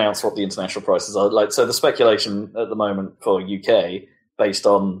haven't announced what the international prices are. Like, so the speculation at the moment for UK, based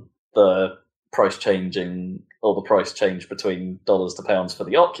on the price changing or the price change between dollars to pounds for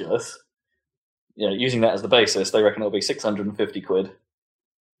the Oculus, using that as the basis, they reckon it'll be 650 quid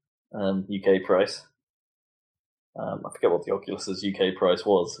UK price. I forget what the Oculus's UK price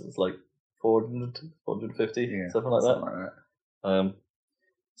was. It was like 400, 450, something like that.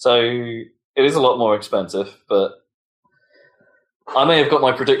 So it is a lot more expensive, but I may have got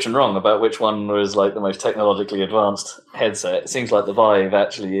my prediction wrong about which one was like the most technologically advanced headset. It seems like the Vive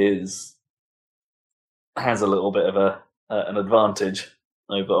actually has a little bit of an advantage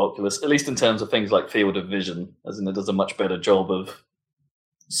over Oculus, at least in terms of things like field of vision, as in it does a much better job of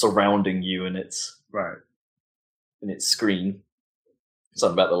surrounding you in its screen.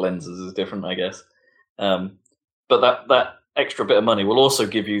 Something about the lenses is different, I guess. But that extra bit of money will also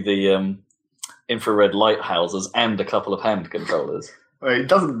give you the infrared light houses and a couple of hand controllers. Well, it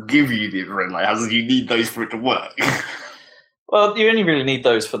doesn't give you the infrared light houses. You need those for it to work. Well, you only really need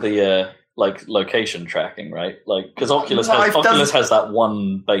those for the location tracking, right? Like, because Oculus has that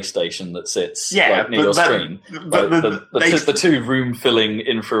one base station that sits near your screen. But the two room-filling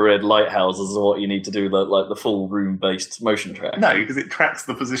infrared lighthouses are what you need to do the full room-based motion track. No, because it tracks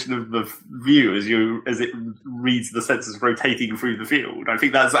the position of the view as it reads the sensors rotating through the field. I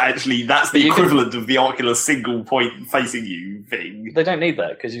think that's the equivalent of the Oculus single point facing you thing. They don't need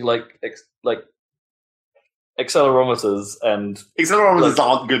that because you accelerometers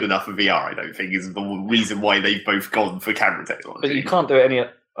aren't good enough for VR, I don't think, is the reason why they've both gone for camera technology. But you can't do it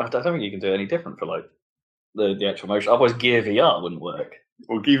I don't think you can do it any different for like the actual motion. Otherwise Gear VR wouldn't work.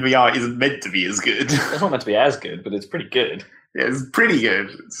 Well, Gear VR isn't meant to be as good. It's not meant to be as good, but it's pretty good. Yeah, it's pretty good.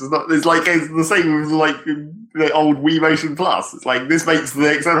 It's the same with like the old Wii Motion Plus. It's like this makes the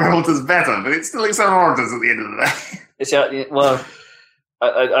accelerometers better, but it's still accelerometers at the end of the day.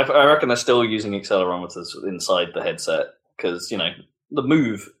 I reckon they're still using accelerometers inside the headset because, the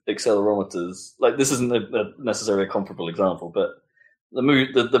Move accelerometers, like this isn't necessarily a comparable example, but the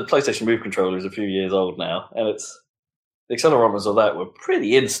PlayStation Move controller is a few years old now, and the accelerometers of that were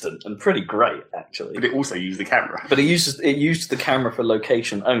pretty instant and pretty great, actually. But it also used the camera. But it used the camera for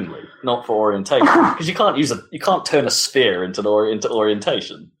location only, not for orientation, because you can't turn a sphere into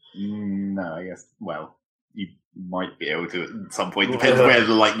orientation. No, I guess. Well, you might be able to at some point. Depends where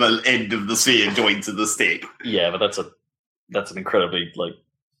the end of the sphere joins to the stick. Yeah, but that's an incredibly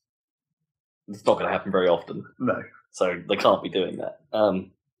it's not going to happen very often. No, so they can't be doing that.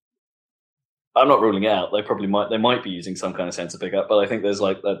 I'm not ruling it out. They might be using some kind of sensor pickup, but I think there's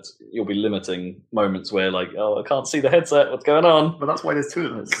that you'll be limiting moments where I can't see the headset. What's going on? But that's why there's two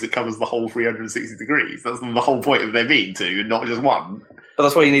of them, because it covers the whole 360 degrees. That's the whole point of there being two, and not just one. But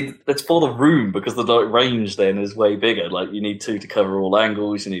that's why you need. That's for the room, because the range then is way bigger. Like you need two to cover all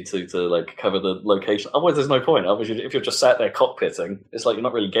angles. You need two to cover the location. Otherwise, there's no point. Otherwise, if you're just sat there cockpitting, it's like you're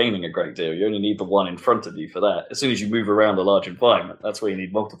not really gaining a great deal. You only need the one in front of you for that. As soon as you move around a large environment, that's where you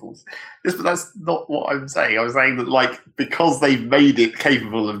need multiples. Yes, but that's not what I'm saying. I was saying that because they've made it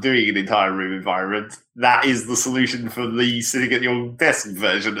capable of doing an entire room environment, that is the solution for the sitting at your desk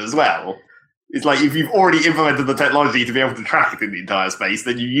version as well. It's like if you've already implemented the technology to be able to track it in the entire space,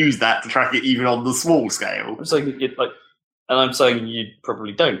 then you use that to track it even on the small scale. I'm saying you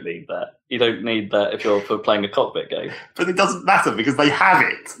probably don't need that. You don't need that if you're playing a cockpit game. But it doesn't matter because they have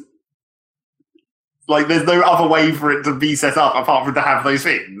it. There's no other way for it to be set up apart from to have those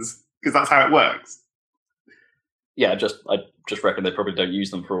things, because that's how it works. Yeah, I just reckon they probably don't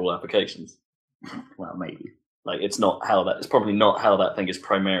use them for all applications. Well, maybe. It's probably not how that thing is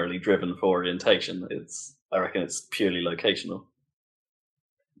primarily driven for orientation. I reckon it's purely locational.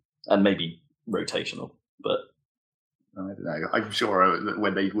 And maybe rotational, but I don't know. I'm sure that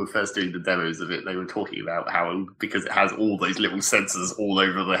when they were first doing the demos of it, they were talking about how, because it has all those little sensors all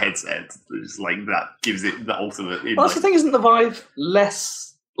over the headset, it's that gives it the ultimate... Well, that's the thing, isn't the Vive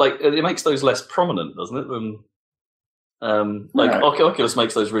less... it makes those less prominent, doesn't it? Than, Oculus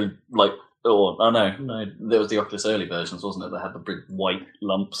makes those really, no, there was the Oculus early versions, wasn't it? That had the big white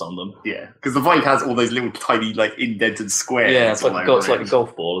lumps on them. Yeah, because the Vive has all those little tiny, indented squares. Yeah, it's like a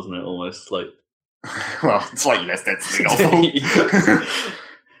golf ball, isn't it? Almost well, slightly less dense than a golf ball.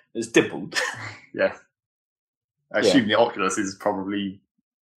 It's dimpled. Yeah. I assume the Oculus is probably,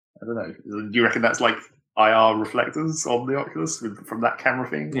 I don't know. Do you reckon that's like IR reflectors on the Oculus from that camera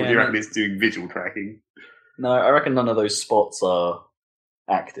thing? Or do you reckon it's doing visual tracking? No, I reckon none of those spots are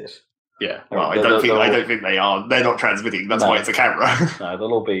active. Yeah, well, I don't think they are. They're not transmitting. That's why it's a camera. No,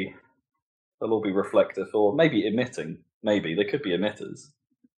 they'll all be reflective, or maybe emitting. Maybe they could be emitters.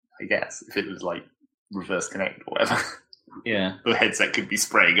 I guess if it was like reverse connect or whatever. Yeah, the headset could be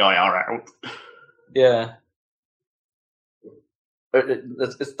spraying IR out. Yeah,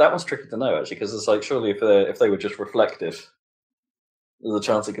 that one's tricky to know actually, because it's like surely if they were just reflective, there's a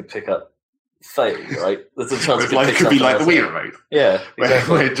chance it could pick up fail, right? There's a chance it could be like the Wii remote. Yeah,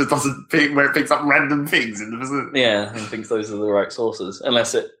 exactly. where it just doesn't pick, where it picks up random things in the vicinity. Yeah, and thinks those are the right sources.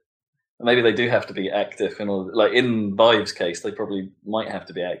 Unless maybe they do have to be active in order. Like in Vive's case, they probably might have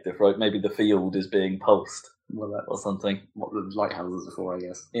to be active, right? Maybe the field is being pulsed, or something. What the lighthouses are for, I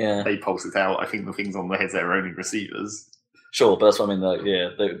guess. Yeah, they pulse it out. I think the things on the headset are only receivers. Sure, but that's what I mean. Like, yeah,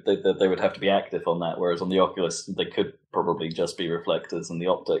 they would have to be active on that. Whereas on the Oculus, they could probably just be reflectors, and the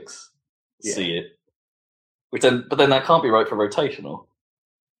optics see it. But then that can't be right for rotational,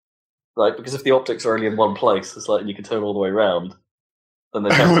 right? Because if the optics are only in one place, it's like and you can turn all the way around. Then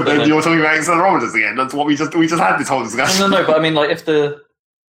you're talking about accelerometers again. That's what we just had this whole discussion. No, but I mean, like if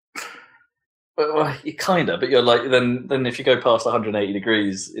well, you kinda, but you're like then if you go past 180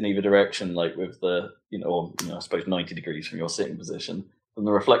 degrees in either direction, like with the I suppose 90 degrees from your sitting position, then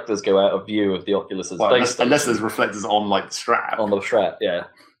the reflectors go out of view of the Oculus's base. Unless there's reflectors on like the strap. On the strap, yeah.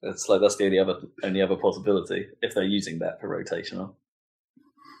 It's like that's the only other possibility if they're using that for rotational.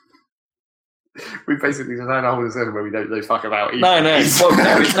 We basically just had a whole discussion where we don't know fuck about either.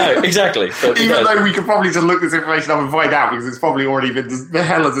 No, exactly. But, even though we could probably just look this information up and find out because it's probably already been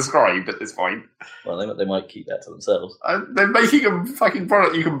hella described at this point. Well, they might keep that to themselves. They're making a fucking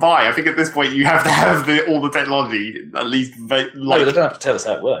product you can buy. I think at this point you have to have all the technology, at least. No, they don't have to tell us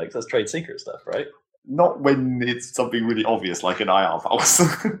how it works. That's trade secret stuff, right? Not when it's something really obvious like an IR pulse.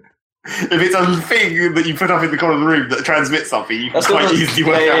 If it's a thing that you put up in the corner of the room that transmits something, you can quite easily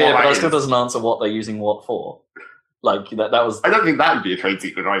work out what but that still doesn't answer what they're using what for. Like that was. I don't think that would be a trade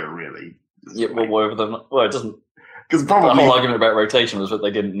secret either, really. Yeah, well, it doesn't. Because probably the whole argument about rotation was that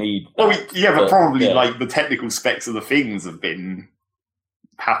they didn't need. But probably like the technical specs of the things have been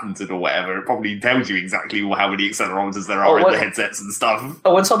patented or whatever. It probably tells you exactly how many accelerometers there are in the headsets and stuff.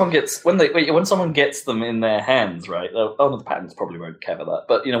 Oh, when someone gets them in their hands, right? Oh, the patents probably won't cover that.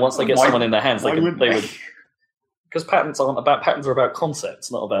 But once they get someone in their hands, they would. Because patents are about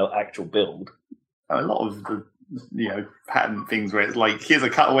concepts, not about actual build. A lot of the patent things where it's like here's a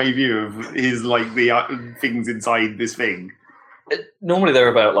cutaway view of the things inside this thing. Normally they're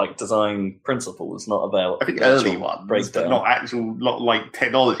about like design principles, not about. I think early ones, but not actual, like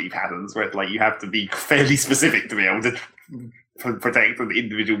technology patterns where it's like you have to be fairly specific to be able to protect an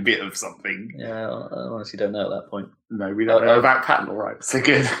individual bit of something. Yeah, I honestly don't know at that point. No, we don't know about patent all right. So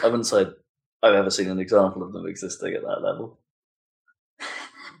good. I wouldn't say I've ever seen an example of them existing at that level.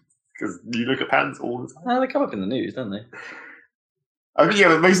 Because you look at patents all the time. They come up in the news, don't they? I mean,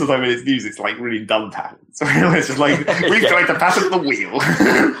 but most of the time when it's news, it's like really dumb patents. It's just like, we've tried to patent the wheel.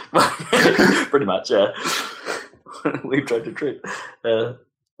 Pretty much, yeah. We've tried to trick.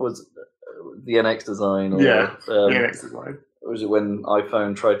 Was the NX design? Or, the NX design. Was it when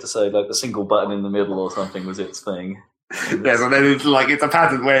iPhone tried to say like the single button in the middle or something was its thing? Yes, and then it's a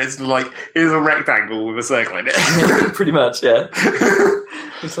patent where it's like, here's a rectangle with a circle in it. Pretty much, yeah.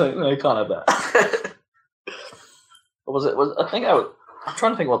 It's like, no, you can't have that. I'm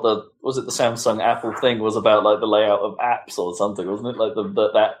trying to think what the Samsung Apple thing was about, like the layout of apps or something, wasn't it? Like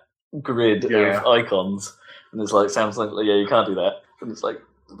that grid of icons, and it's like Samsung, you can't do that, and it's like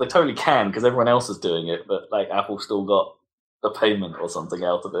they totally can because everyone else is doing it, but like Apple still got a payment or something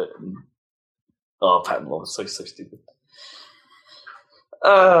out of it. And, patent law is so stupid.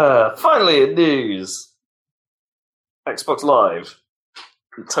 Finally, in news, Xbox Live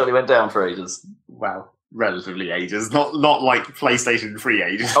totally went down for ages. Wow. Relatively ages, not like PlayStation 3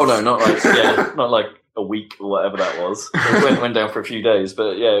 ages. Oh no, not like a week or whatever that was. It went down for a few days,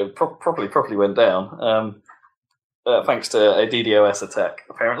 but yeah, properly went down. Thanks to a DDoS attack,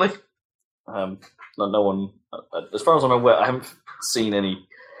 apparently. No one, as far as I'm aware, I haven't seen any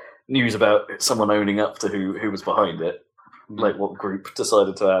news about someone owning up to who was behind it. Like what group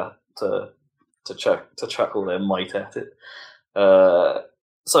decided to chuck all their might at it.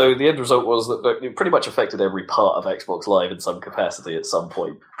 So the end result was that it pretty much affected every part of Xbox Live in some capacity at some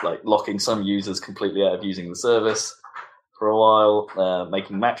point, like locking some users completely out of using the service for a while,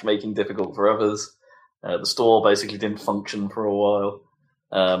 making matchmaking difficult for others. The store basically didn't function for a while.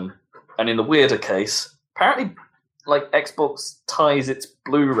 And in the weirder case, apparently, like Xbox ties its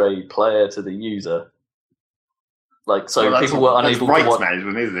Blu-ray player to the user. Like, so people were unable to watch.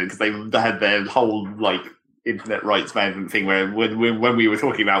 Management, isn't it? Because they had their whole like internet rights management thing where when we were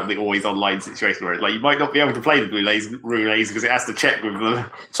talking about the always online situation where it's like you might not be able to play the Blu-rays because it has to check with them.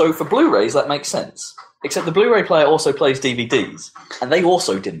 So for Blu-rays, that makes sense. Except the Blu-ray player also plays DVDs, and they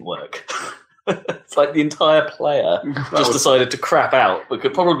also didn't work. It's like the entire player just decided to crap out.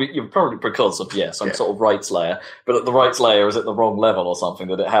 Probably because of some sort of rights layer, but the rights layer is at the wrong level or something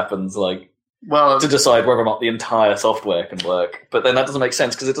that it happens to decide whether or not the entire software can work. But then that doesn't make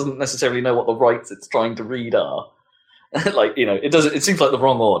sense because it doesn't necessarily know what the rights it's trying to read are. It seems like the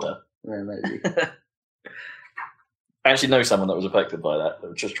wrong order. Yeah, maybe. I actually know someone that was affected by that. They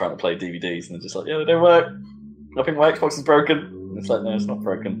were just trying to play DVDs and they're just like, they don't work. I think my Xbox is broken. And it's like, no, it's not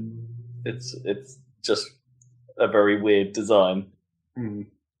broken. It's just a very weird design. Mm.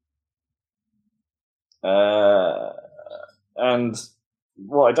 And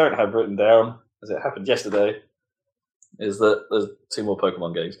what I don't have written down, as it happened yesterday, is that there's 2 more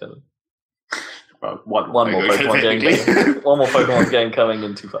Pokemon games coming. Well, one more Pokemon game. One more Pokemon game coming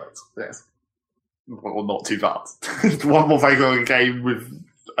in 2 parts. Yes. Or not 2 parts. One more Pokemon game with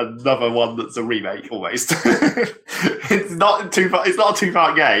another one that's a remake, almost. It's not a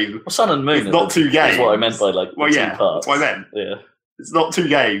 2-part game. Well, Sun and Moon. It's not 2 games. That's what I meant by 2 parts. That's what I meant. Yeah. It's not 2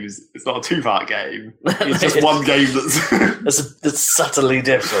 games. It's not a 2-part game. It's just one game that's subtly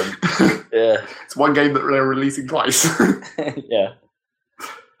different. Yeah. It's one game that they're releasing twice. Yeah.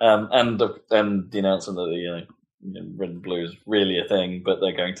 And the announcement that Red and Blue is really a thing, but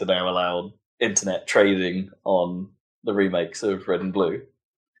they're going to now allow internet trading on the remakes of Red and Blue.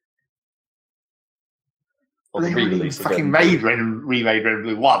 Or they remade Red and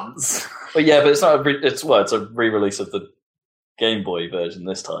Blue once. Well, yeah, but it's not. It's a re-release of the Game Boy version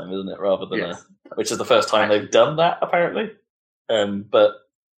this time, isn't it? Rather than which is the first time they've done that, apparently.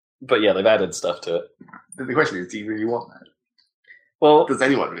 But yeah, they've added stuff to it. The question is, do you really want that? Well, does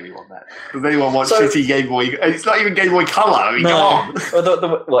anyone really want that? Does anyone want shitty Game Boy? It's not even Game Boy Color. I mean, no. Come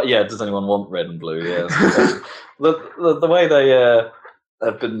on. Does anyone want Red and Blue? Yeah. The way they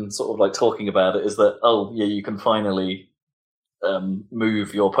have been sort of talking about it is that you can finally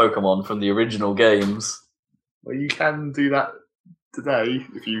move your Pokemon from the original games. Well, you can do that today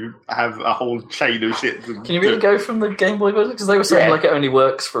if you have a whole chain of shit. Can you really go from the Game Boy version? Because they were saying it only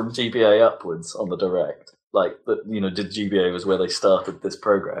works from GBA upwards on the Direct. Did GBA was where they started this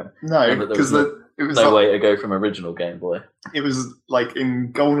program? No, because it was no way to go from original Game Boy. It was like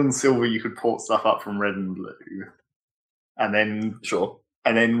in Gold and Silver, you could port stuff up from Red and Blue, and then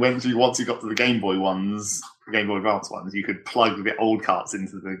and then once you got to the Game Boy ones, Game Boy Advance ones, you could plug the old carts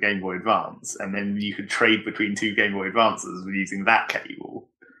into the Game Boy Advance, and then you could trade between 2 Game Boy Advances using that cable.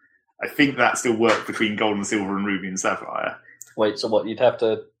 I think that still worked between Gold and Silver and Ruby and Sapphire. Wait, so what? You'd have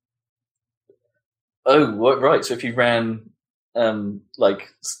to. Oh, right. So if you ran Gold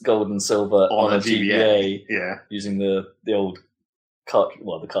and Silver on a GBA, using the old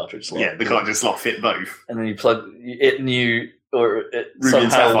the cartridge slot. Yeah, the cartridge slot fit both. And then you plug it or it Ruby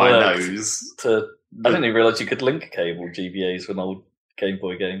and Sapphire knows to. I didn't even realise you could link cable GBAs with old Game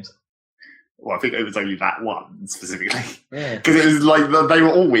Boy games. Well, I think it was only that one specifically. Yeah. Because it was they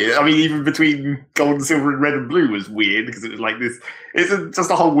were all weird. I mean, even between Gold and Silver and Red and Blue was weird because it was this. It's just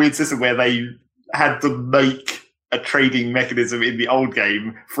a whole weird system where they had to make a trading mechanism in the old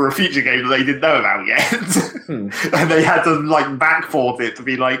game for a future game that they didn't know about yet. And they had to backport it to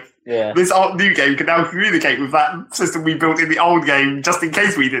be this new game can now communicate with that system we built in the old game just in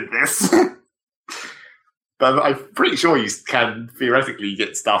case we did this. But I'm pretty sure you can theoretically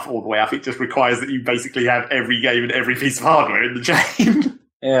get stuff all the way up. It just requires that you basically have every game and every piece of hardware in the chain.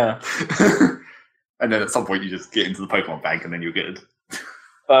 Yeah. And then at some point you just get into the Pokemon bank and then you're good.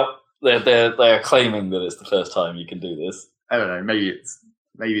 But they're claiming that it's the first time you can do this. I don't know. Maybe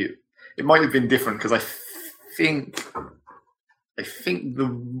it might have been different because I think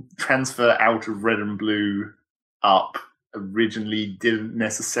the transfer out of Red and Blue up originally didn't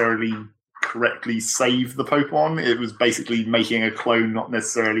necessarily correctly save the Pokemon. It was basically making a clone, not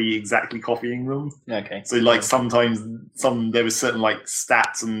necessarily exactly copying them. Okay. So sometimes there was certain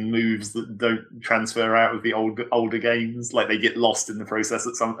stats and moves that don't transfer out of the older games. They get lost in the process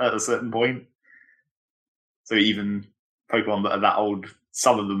at a certain point. So even Pokemon that are that old,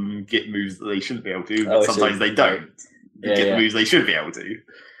 some of them get moves that they shouldn't be able to, but sometimes they don't. They get moves they should be able to.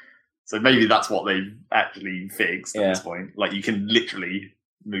 So maybe that's what they've actually fixed at this point. You can literally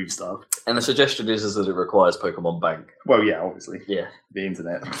move stuff. And the suggestion is that it requires Pokemon Bank. Well, yeah, obviously. Yeah. The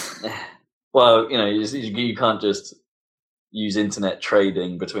internet. Well, you can't just use internet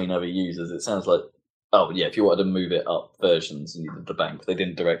trading between other users. It sounds like, if you wanted to move it up versions and you did the bank, they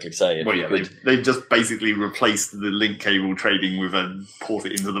didn't directly say it. Well, yeah, they've just basically replaced the link cable trading with a port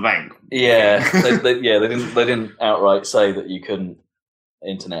it into the bank. Yeah, they didn't outright say that you couldn't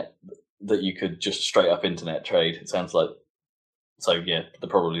that you could just straight up internet trade. It sounds like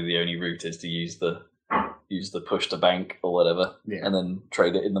probably the only route is to use the push to bank or whatever, and then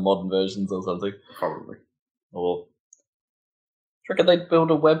trade it in the modern versions or something. Probably. Or do you reckon they'd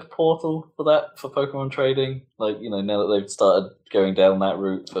build a web portal for that, for Pokemon trading? Like, now that they've started going down that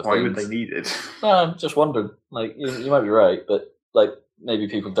route for Why things. would they need it? No, I'm just wondering. Like, you might be right, but like maybe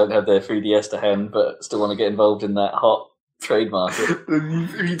people don't have their 3DS to hand, but still want to get involved in that hot trade market.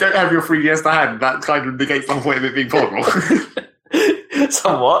 If you don't have your 3DS to hand, that kind of negates the whole point of it being portable.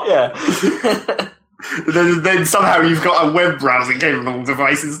 Somewhat, yeah. then somehow you've got a web browsing capable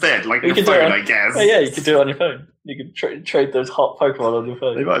device instead, like your phone, I guess. Oh, yeah, you could do it on your phone. You could trade those hot Pokemon on your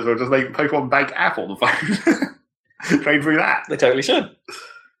phone. They might as well just make Pokemon Bank app on the phone. Trade through that. They totally should.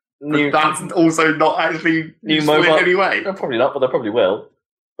 That's also not actually new mobile in any way. Probably not, but they probably will,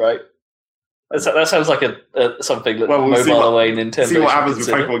 right? That sounds like something that we'll mobile away Nintendo. See what happens with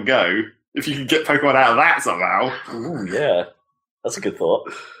Pokemon Go. If you can get Pokemon out of that somehow. Ooh, yeah. That's a good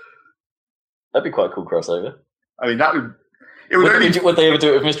thought. That'd be quite a cool crossover. I mean, that would... Would they ever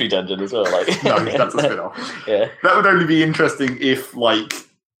do it with Mystery Dungeon as well? Like, no, that's a spin-off. Yeah. That would only be interesting if Red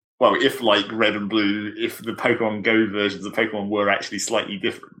and Blue, if the Pokemon Go versions of Pokemon were actually slightly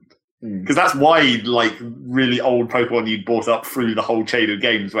different. Because that's why, really old Pokemon you'd bought up through the whole chain of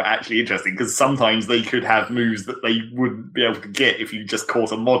games were actually interesting, because sometimes they could have moves that they wouldn't be able to get if you just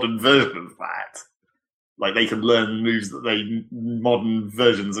caught a modern version of that. Like, they can learn moves that modern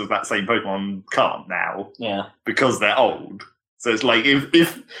versions of that same Pokemon can't now. Yeah. Because they're old. So it's like, if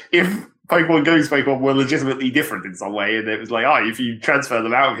Pokemon Go's Pokemon were legitimately different in some way, and it was like, if you transfer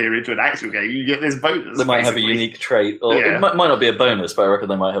them out of here into an actual game, you get this bonus. They might have a unique trait, or it might not be a bonus, but I reckon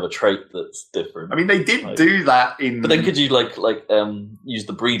they might have a trait that's different. I mean, they did do that in... But then could you, use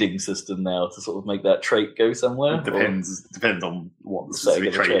the breeding system now to sort of make that trait go somewhere? It depends on what the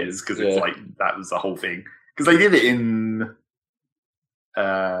specific trait is, because it's like, that was the whole thing. Because they did it in...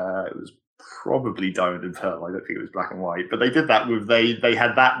 it was probably Diamond and Pearl. I don't think it was Black and White, but they did that with they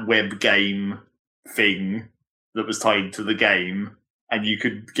had that web game thing that was tied to the game, and you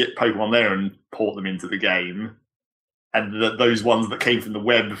could get Pokemon there and port them into the game, and those ones that came from the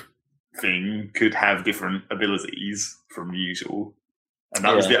web thing could have different abilities from usual, and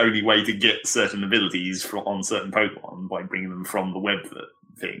that was the only way to get certain abilities on certain Pokemon, by bringing them from the web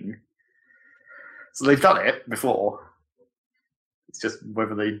thing. So they've done it before. It's just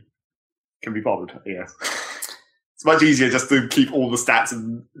whether they can be bothered, I guess. It's much easier just to keep all the stats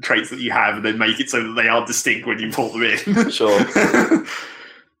and traits that you have and then make it so that they are distinct when you port them in. Sure. Depends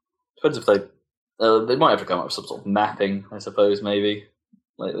if they might have to come up with some sort of mapping, I suppose, maybe.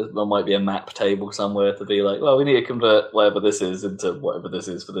 Like, there might be a map table somewhere to be like, well, we need to convert whatever this is into whatever this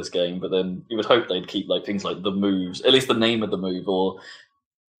is for this game, but then you would hope they'd keep things like the moves, at least the name of the move, or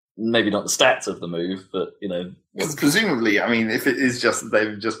maybe not the stats of the move, but, Because presumably, I mean, if it is just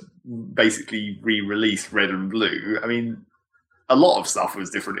they've just basically re-released Red and Blue, I mean, a lot of stuff was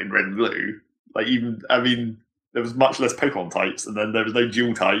different in Red and Blue. There was much less Pokemon types, and then there was no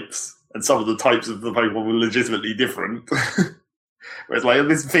dual types, and some of the types of the Pokemon were legitimately different. Whereas,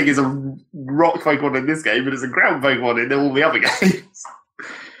 this thing is a rock Pokemon in this game, but it's a ground Pokemon in all the other games.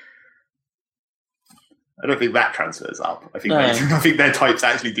 I don't think that transfers up. I think their types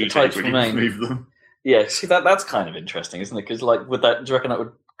actually do change when you move them. Yeah, see, that's kind of interesting, isn't it? Because, would that? Do you reckon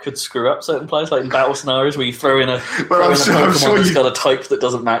that could screw up certain players, like in battle scenarios where you throw in a Pokemon that's got a type that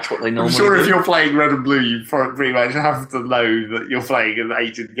doesn't match what they normally do? If you're playing Red and Blue, you pretty much have to know that you're playing an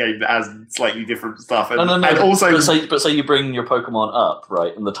ancient game that has slightly different stuff. And, no. And also, but say you bring your Pokemon up,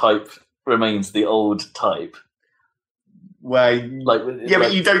 right, and the type remains the old type. But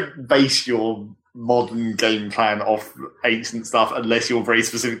you don't base your modern game plan off ancient stuff unless you're very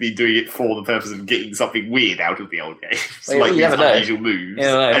specifically doing it for the purpose of getting something weird out of the old games, these unusual moves.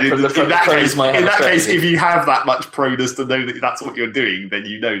 And in that case, if you have that much proness to know that that's what you're doing, then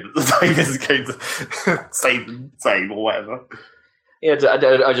you know that the time isn't going to stay the same or whatever. Yeah,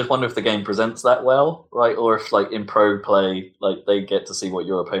 I just wonder if the game presents that well, right? Or if, in pro play, they get to see what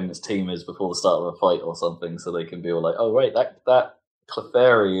your opponent's team is before the start of a fight or something, so they can be all like, "Oh, right, that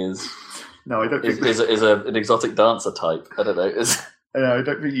Clefairy is." No, I don't think is an exotic dancer type. I don't know. No, I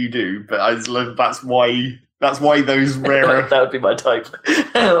don't think you do, but that's why those rarer... that would be my type.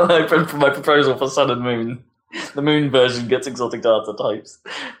 For my proposal for Sun and Moon. The Moon version gets exotic dancer types.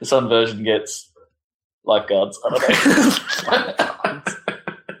 The Sun version gets lifeguards. I don't know.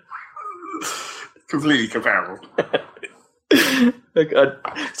 Completely comparable. For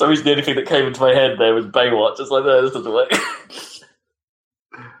some reason, the only thing that came into my head there was Baywatch. It's like, no, this doesn't work.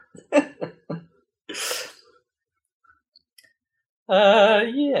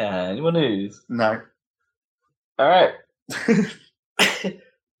 Yeah. Anyone who's? No. All right. I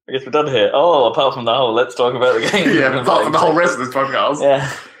guess we're done here. Oh, apart from the whole, let's talk about the game. Yeah, apart from the whole rest of this podcast.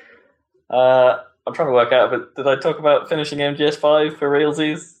 Yeah. I'm trying to work out, but did I talk about finishing MGS5 for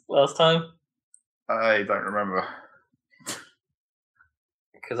realsies last time? I don't remember.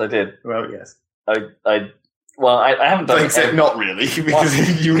 Because I did. Well, yes. I haven't done it. Except not really,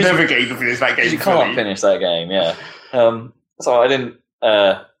 because you never get to finish that game. You can't finish that game, yeah. So I didn't.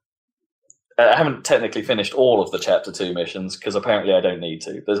 I haven't technically finished all of the Chapter 2 missions, because apparently I don't need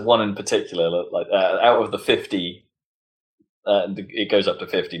to. There's one in particular, like out of the 50, it goes up to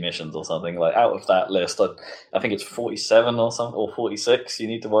 50 missions or something. Like out of that list, I think it's 47 or something, or 46 you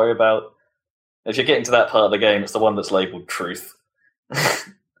need to worry about. If you're getting to that part of the game, it's the one that's labelled Truth.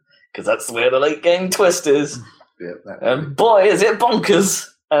 Because that's where the late game twist is. Yeah, and boy, is it bonkers!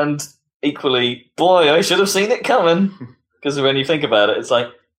 And equally, boy, I should have seen it coming. Because when you think about it, it's like,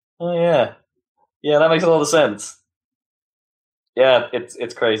 oh yeah. Yeah, that makes a lot of sense. Yeah,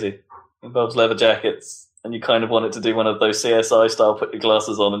 it's crazy. It involves leather jackets, and you kind of want it to do one of those CSI style put your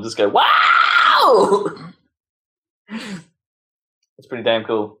glasses on and just go, wow! It's pretty damn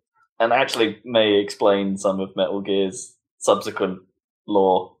cool. And actually may explain some of Metal Gear's subsequent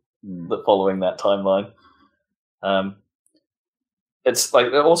lore that following that timeline. It's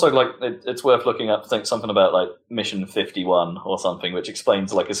like also like it's worth looking up. Think something about like Mission 51 or something, which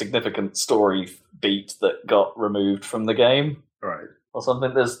explains like a significant story beat that got removed from the game, right? Or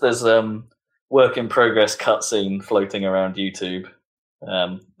something. There's work in progress cutscene floating around YouTube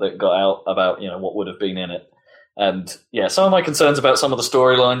that got out about what would have been in it. And yeah, some of my concerns about some of the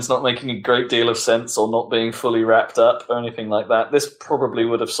storylines not making a great deal of sense or not being fully wrapped up or anything like that, this probably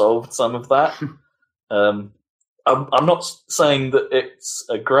would have solved some of that. I'm not saying that it's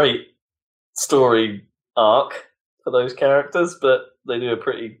a great story arc for those characters, but they do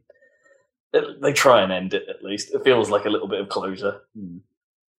they try and end it at least. It feels like a little bit of closure.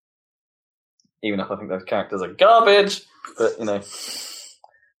 Even if I think those characters are garbage, but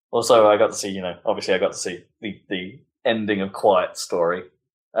Also, I got to see, obviously I got to see the ending of Quiet's story.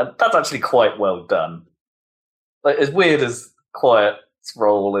 And that's actually quite well done. Like, as weird as Quiet's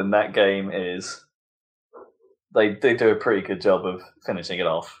role in that game is, they do a pretty good job of finishing it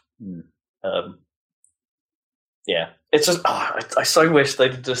off. Yeah. It's just, I so wish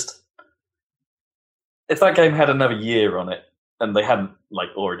they'd just... If that game had another year on it, and they hadn't,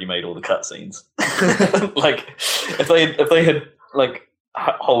 already made all the cutscenes. If they had,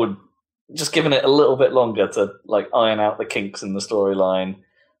 just given it a little bit longer to iron out the kinks in the storyline,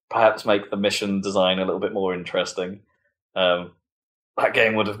 perhaps make the mission design a little bit more interesting. That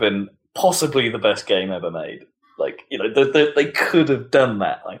game would have been possibly the best game ever made. They could have done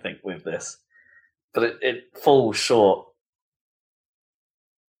that, I think, with this, but it falls short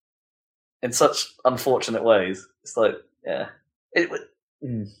in such unfortunate ways. It's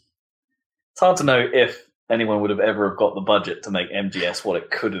it's hard to know if anyone would have ever got the budget to make MGS what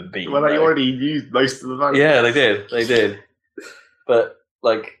it could have been. Well, they already used most of the money. Yeah, they did. But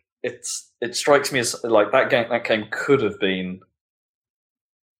it strikes me as that game could have been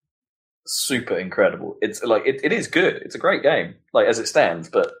super incredible. It's it is good. It's a great game, as it stands.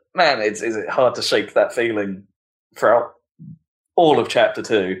 But man, is it hard to shake that feeling throughout all of Chapter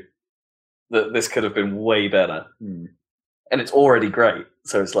 2 that this could have been way better. And it's already great.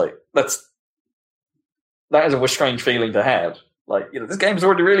 So it's that is a strange feeling to have. This game's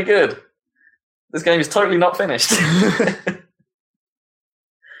already really good. This game is totally not finished. It's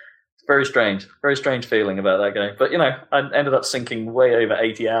very strange feeling about that game. But, I ended up sinking way over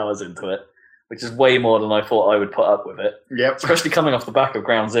 80 hours into it, which is way more than I thought I would put up with it. Yep. Especially coming off the back of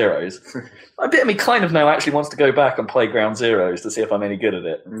Ground Zeroes. A bit of me kind of now actually wants to go back and play Ground Zeroes to see if I'm any good at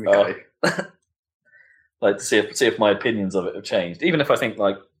it. Okay. To see if my opinions of it have changed. Even if I think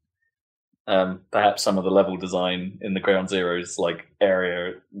perhaps some of the level design in the Ground Zeroes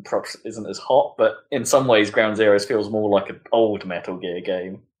area isn't as hot, but in some ways Ground Zeroes feels more like an old Metal Gear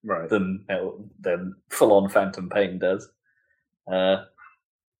game, right, than full on Phantom Pain does. I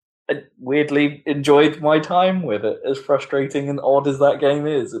weirdly enjoyed my time with it, as frustrating and odd as that game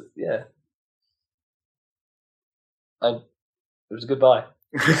is. It was a good buy.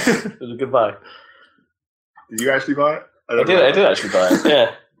 It was a good buy. Did you actually buy it? I did actually buy it.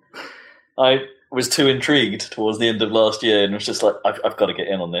 Yeah. I was too intrigued towards the end of last year and was just I've got to get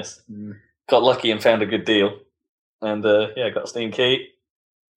in on this. got lucky and found a good deal, and got a Steam key.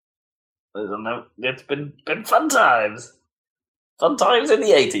 I don't know. It's been fun times. Fun times in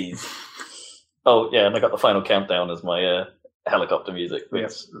the 80s. Oh, yeah, and I got the final countdown as my helicopter music.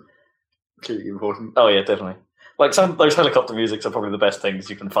 Yes. Clearly important. Oh, yeah, definitely. Like, some of those helicopter musics are probably the best things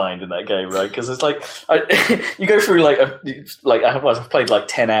you can find in that game, right? Because it's like, you go through, I've played like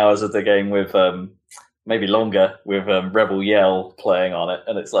 10 hours of the game with, maybe longer, with Rebel Yell playing on it,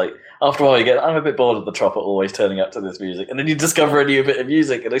 and it's like, after a while you get, I'm a bit bored of the Tropper always turning up to this music, and then you discover a new bit of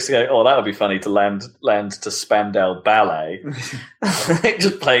music, and it's go, oh, that would be funny to land to Spandau Ballet,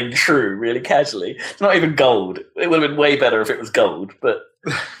 just playing True really casually. It's not even gold. It would have been way better if it was gold, but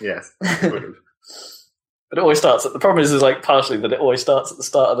yes, it would have. But it always starts at the problem is like partially that it always starts at the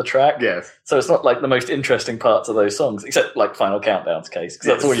start of the track. Yes. So it's not like the most interesting parts of those songs, except like Final Countdown's case, because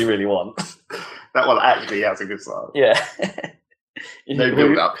that's all you really want. That one actually has a good start. Yeah. No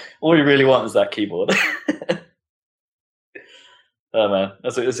build up. All you really want is that keyboard. Oh man,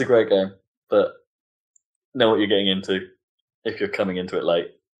 it's a great game, but know what you're getting into if you're coming into it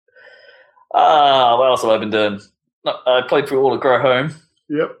late. What else have I been doing? No, I played through all of Grow Home.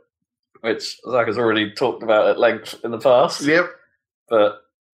 Yep. Which Zach has already talked about at length in the past. Yep. But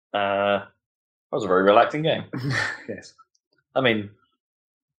that was a very relaxing game. Yes. I mean,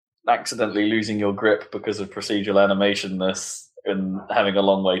 accidentally losing your grip because of procedural animationness and having a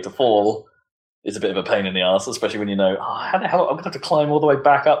long way to fall is a bit of a pain in the arse, especially when you know, how the hell I'm going to have to climb all the way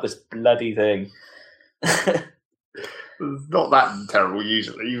back up this bloody thing. It's not that terrible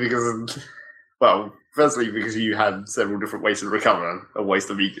usually because, well, firstly because you have several different ways to recover and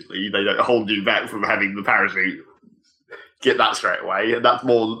waste immediately. They don't hold you back from having the parachute. Get that straight away, and that's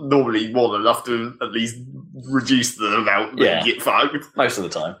normally more than enough to at least reduce the amount that you get fucked. Most of the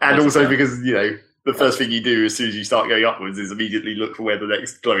time. And also because, the first thing you do as soon as you start going upwards is immediately look for where the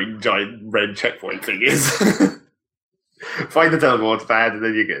next glowing giant red checkpoint thing is. Find the teleport pad and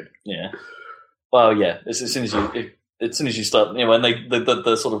then you're good. Yeah. Well, yeah. As soon as you start, when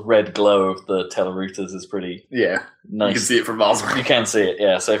the sort of red glow of the telerouters is pretty nice. You can see it from miles away. You can see it,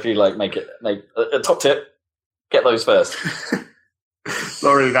 yeah. So if you make a top tip, get those first.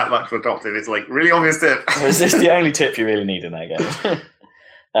 Not really that much for a top tip. It's like really obvious tip. Is this the only tip you really need in that game?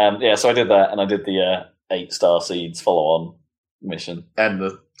 So I did that, and I did the 8 Star Seeds follow-on mission.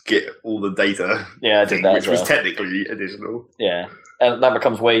 And get all the data. Yeah, I did that which was technically additional. Yeah. And that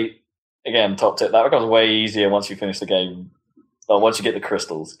becomes top tip, that becomes way easier once you finish the game. Or once you get the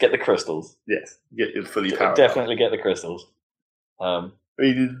crystals. Get the crystals. Yes, get your fully powered Definitely get the crystals. I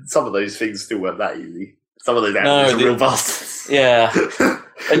mean, some of those things still weren't that easy. Some of those animals are real bastards. Yeah.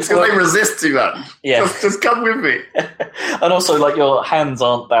 It's because they resist too much. Yeah. Just come with me. And also, your hands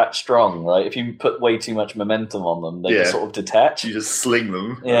aren't that strong, right? If you put way too much momentum on them, they just sort of detach. You just sling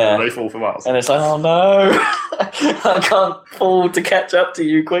them, and they fall for miles. And it's like, oh no, I can't fall to catch up to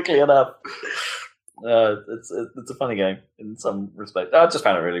you quickly enough. It's a funny game in some respect. I just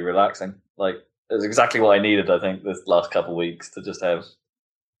found it really relaxing. It's exactly what I needed, I think, this last couple of weeks to just have,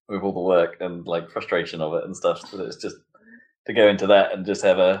 with all the work and frustration of it and stuff. So it's just to go into that and just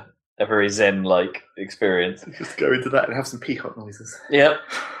have a very zen-like experience. Just go into that and have some peacock noises. Yep.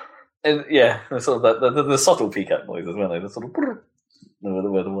 And the sort of the subtle peacock noises, weren't they? The sort of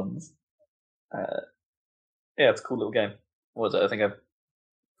were the ones. It's a cool little game. What was it? I think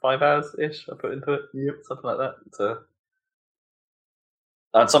 5 hours-ish I put into it. Yep. Something like that.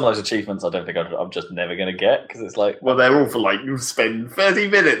 And some of those achievements I don't think I'm just never going to get, because it's like... Well, they're all for, you spend 30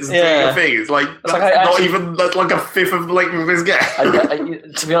 minutes doing a thing. It's that's like a fifth of the length of this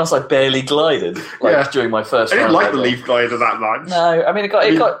game. To be honest, I barely glided during my first round. I didn't like the leaf glider that much. No, I mean,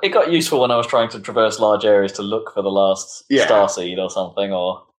 it got useful when I was trying to traverse large areas to look for the last starseed or something,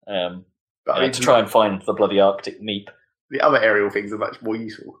 or to try and find the bloody Arctic meep. The other aerial things are much more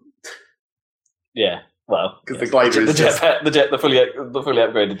useful. Yeah. Well, because the glider is the fully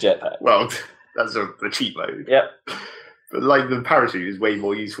upgraded jetpack. Well, that's the cheap mode. Yep. But the parachute is way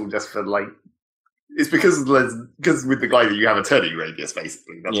more useful just for it's because with the glider you have a turning radius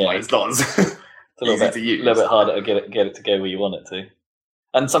basically. That's why it's not as easy to use. A little bit harder to get it to go where you want it to,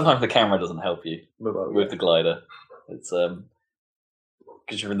 and sometimes the camera doesn't help you with the glider. It's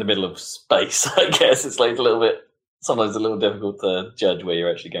because you're in the middle of space. I guess it's sometimes a little difficult to judge where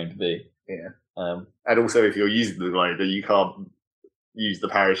you're actually going to be. Yeah. And also, if you're using the glider, you can't use the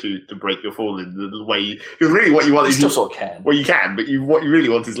parachute to break your fall in the way. Because really, what you want is still sort of can. Well, you can, but what you really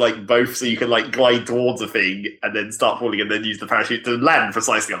want is both, so you can glide towards a thing and then start falling, and then use the parachute to land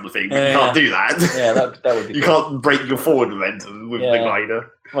precisely on the thing. But you can't do that. Yeah, that would be. You can't break your forward momentum with the glider.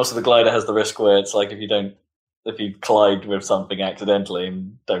 Also, the glider has the risk where it's if you don't if you collide with something accidentally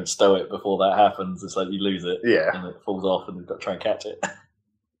and don't stow it before that happens, it's like you lose it. Yeah. And it falls off and you've got to try and catch it.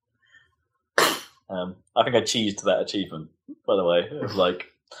 I think I cheesed that achievement, by the way. It was like,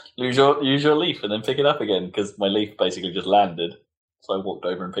 use your leaf and then pick it up again, because my leaf basically just landed. So I walked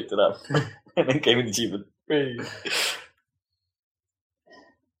over and picked it up. And then gave me the achievement.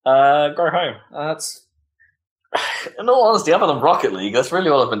 Go home. That's... In all honesty, other than Rocket League, that's really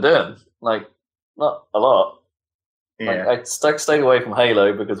all I've been doing. Like, not a lot. Yeah. Like, I stayed away from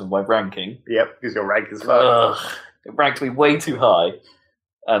Halo because of my ranking. Yep, because your rank is low. It ranked me way too high,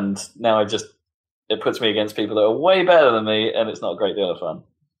 and now it puts me against people that are way better than me, and it's not a great deal of fun.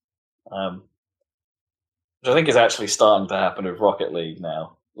 Which I think is actually starting to happen with Rocket League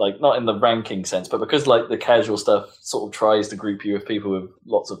now. Like, not in the ranking sense, but because like the casual stuff sort of tries to group you with people with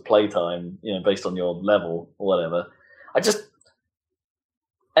lots of playtime, based on your level or whatever. I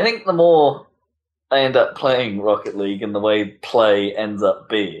think the more I end up playing Rocket League and the way play ends up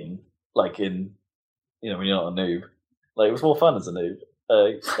being, like when you're not a noob, like it was more fun as a noob.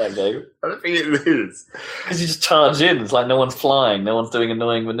 That game. I don't think it is. Because you just charge in. It's like no one's flying, no one's doing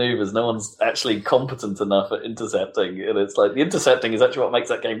annoying maneuvers, no one's actually competent enough at intercepting. And it's like the intercepting is actually what makes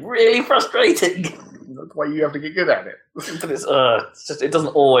that game really frustrating. That's why you have to get good at it. But it's just, it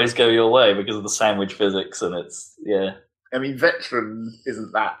doesn't always go your way because of the sandwich physics, and it's, yeah. I mean, Veteran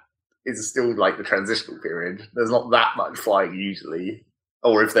is still like the transitional period. There's not that much flying usually.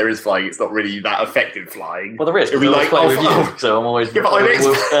 Or if there is flying, it's not really that effective flying. Well, there is. It'll be like, play with you, so I'm always... Yeah, but I'm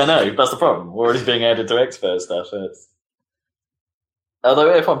expert. No, that's the problem. We're already being added to expert stuff. So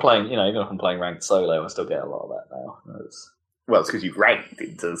although if I'm playing, even if I'm playing ranked solo, I still get a lot of that now. Well, it's because you've ranked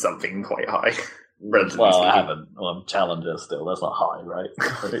into something quite high. Well, I haven't. Well, I'm challenger still. That's not high, right?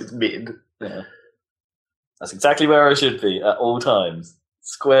 It's mid. Yeah. That's exactly where I should be at all times.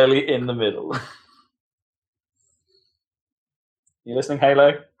 Squarely in the middle. You listening,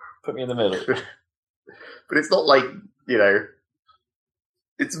 Halo? Put me in the middle. But it's not like,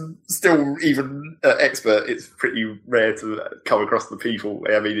 it's still, even expert, it's pretty rare to come across the people.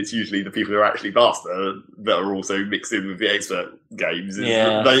 I mean, it's usually the people who are actually master that are also mixed in with the expert games.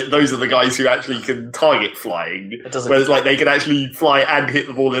 Yeah. Those are the guys who actually can target flying. Whereas, like, they can actually fly and hit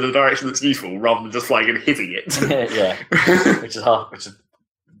the ball in a direction that's useful rather than just flying and hitting it. Yeah. Which is a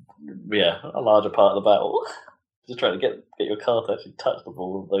larger part of the battle. Just trying to get your car to actually touch the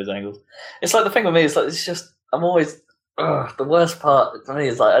ball at those angles. It's like the thing with me is like I'm always the worst part for me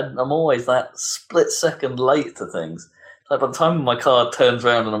is like I'm always that split second late to things. Like by the time my car turns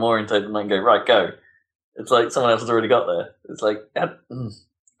around and I'm orientated and I can go right go, it's like someone else has already got there. It's like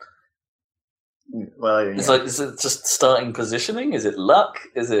well, yeah. It's like, is it just starting positioning? Is it luck?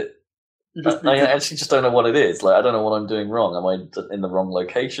 Is it? I actually just don't know what it is. Like I don't know what I'm doing wrong. Am I in the wrong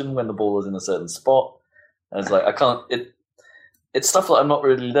location when the ball is in a certain spot? And it's like I can't. It's stuff that I'm not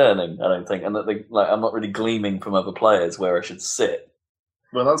really learning. I don't think, and that I'm not really gleaming from other players where I should sit.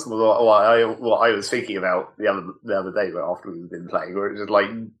 Well, that's what I was thinking about the other day, but after we've been playing, where it's just like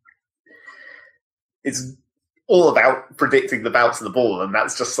it's all about predicting the bounce of the ball, and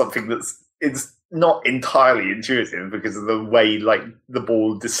that's just something it's not entirely intuitive because of the way like the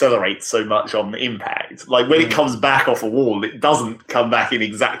ball decelerates so much on impact. Like when it comes back off a wall, it doesn't come back in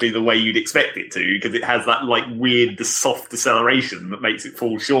exactly the way you'd expect it to because it has that like weird soft deceleration that makes it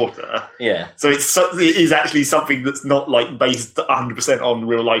fall shorter. Yeah. So it is actually something that's not like based 100% on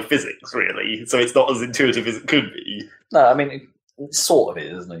real life physics, really. So it's not as intuitive as it could be. No, I mean it sort of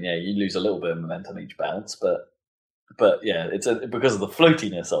is, isn't it? Yeah, you lose a little bit of momentum each bounce, but yeah, it's because of the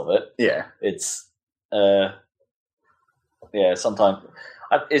floatiness of it. Yeah, it's sometimes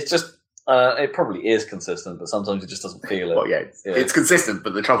it's just it probably is consistent, but sometimes it just doesn't feel it. Well, yeah, it's consistent,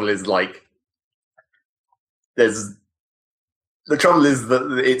 but the trouble is like the trouble is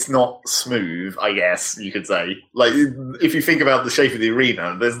that it's not smooth, I guess you could say. Like, if you think about the shape of the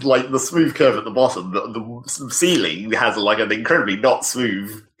arena, there's like the smooth curve at the bottom. The ceiling has like an incredibly not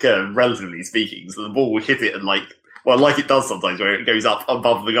smooth curve, relatively speaking. So the ball will hit it and like it does sometimes, where it goes up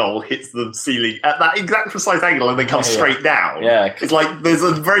above the goal, hits the ceiling at that exact precise angle, and then comes straight down. Yeah, it's like there's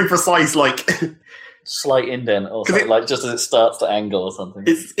a very precise like slight indent, or something, like just as it starts to angle or something.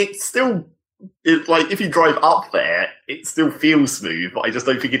 It's still. It's like if you drive up there, it still feels smooth, but I just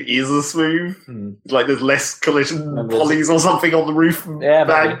don't think it is as smooth. Like there's less collision polys or something on the roof. Yeah,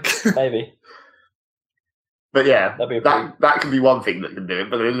 maybe. But yeah, that can be one thing that can do it.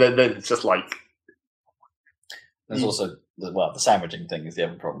 But then it's just like there's also the sandwiching thing is the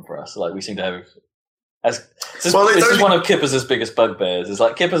other problem for us. Like we seem to have this is one of Kipper's biggest bugbears. Is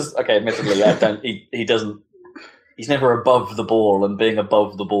like Kipper's okay. Admittedly, he he's never above the ball, and being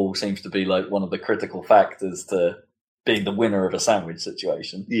above the ball seems to be like one of the critical factors to being the winner of a sandwich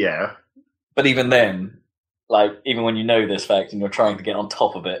situation. Yeah. But even then, like, even when you know this fact and you're trying to get on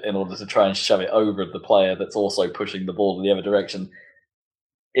top of it in order to try and shove it over the player that's also pushing the ball in the other direction,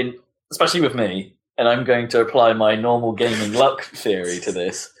 especially with me, and I'm going to apply my normal gaming luck theory to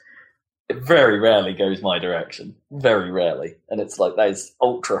this, it very rarely goes my direction. Very rarely. And it's like, that is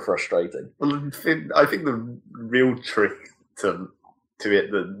ultra frustrating. Well, I think the real trick to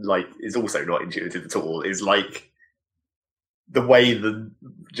it that, like, is also not intuitive at all is, like, the way the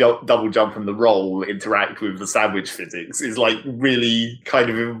double jump and the roll interact with the sandwich physics is, like, really kind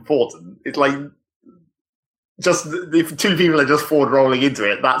of important. It's like, just if two people are just forward rolling into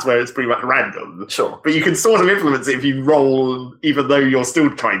it, that's where it's pretty much random. Sure. But you can sort of influence it if you roll, even though you're still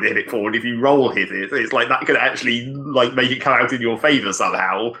trying to hit it forward. If you roll hit it, it's like that could actually, like, make it come out in your favour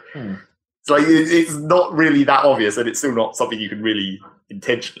somehow. It's like, it's not really that obvious, and it's still not something you can really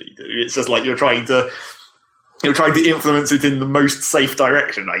intentionally do. It's just like you're trying to influence it in the most safe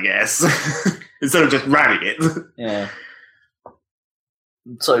direction, I guess, instead of just ramming it. Yeah.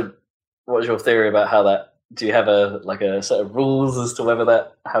 So, what's your theory about how that? Do you have a set of rules as to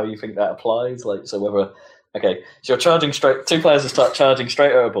how you think that applies? Like, so so you're charging straight. Two players will start charging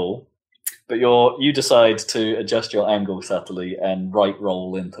straight at a ball, but you decide to adjust your angle subtly and right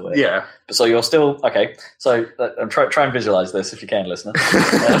roll into it. Yeah. So you're still okay. So I'm try and visualize this if you can, listener.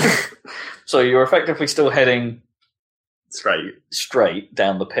 So you're effectively still heading straight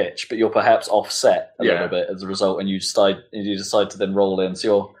down the pitch, but you're perhaps offset a little bit as a result, and you decide to then roll in. So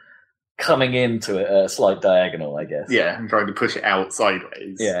you're coming into it at a slight diagonal, I guess. Yeah, and trying to push it out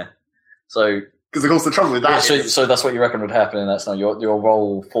sideways. Yeah. So, because of course the trouble with that so that's what you reckon would happen in that scenario. Your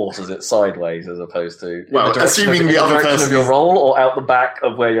roll forces it sideways as opposed to assuming the other person of your roll or out the back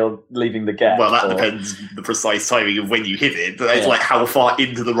of where you're leaving the gap. Well, that depends the precise timing of when you hit it. It's like how far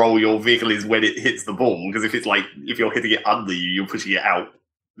into the roll your vehicle is when it hits the ball. Because if you're hitting it under you, you're pushing it out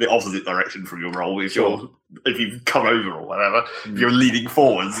the opposite direction from your roll. If you've come over or whatever, if you're leaning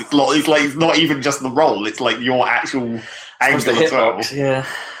forwards, it's not even just the roll. It's like your actual angle as well. Yeah.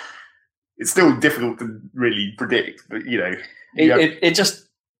 It's still difficult to really predict, but it just,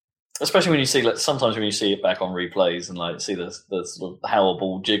 especially when you see, sometimes when you see it back on replays and like see the sort of how a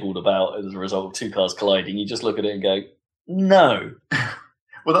ball jiggled about as a result of two cars colliding, you just look at it and go, no.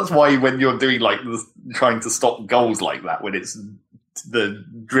 Well, that's why when you're doing trying to stop goals like that, when it's the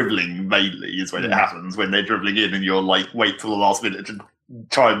dribbling mainly is when it happens, when they're dribbling in and you're like, wait till the last minute to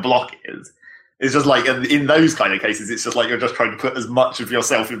try and block it. It's just like, in those kind of cases, it's just like you're just trying to put as much of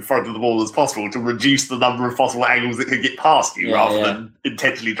yourself in front of the ball as possible to reduce the number of possible angles that could get past you rather than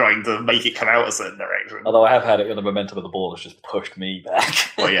intentionally trying to make it come out a certain direction. Although I have had it when the momentum of the ball has just pushed me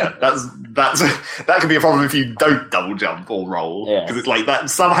back. Well, yeah, that can be a problem if you don't double jump or roll. Because it's like that,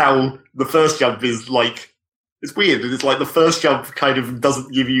 somehow the first jump is like, it's weird. It's like the first jump kind of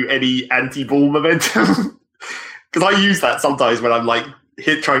doesn't give you any anti-ball momentum. Because I use that sometimes when I'm like,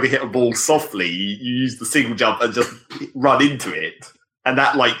 trying to hit a ball softly, you use the single jump and just run into it. And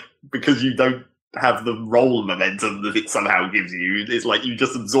that, like, because you don't have the roll momentum that it somehow gives you, it's like you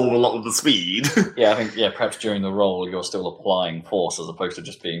just absorb a lot of the speed. Yeah, I think, perhaps during the roll, you're still applying force as opposed to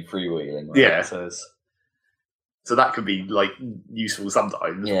just being freewheeling. Right? Yeah. So that could be, like, useful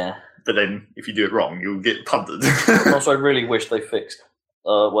sometimes. Yeah. But then, if you do it wrong, you'll get punted. Also, I really wish they fixed...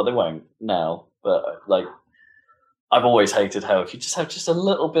 well, they won't now, but, like... I've always hated how if you just have just a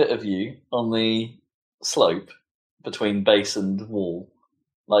little bit of you on the slope between base and wall,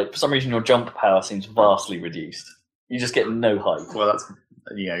 like for some reason your jump power seems vastly reduced. You just get no height. Well,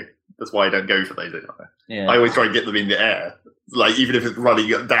 that's why I don't go for those. Yeah. I always try and get them in the air. Like even if it's running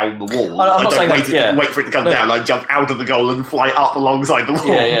down the wall, I don't wait for it to come down. I jump out of the goal and fly up alongside the wall.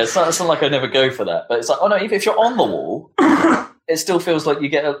 Yeah. It's not like I never go for that, but it's like if you're on the wall, it still feels like you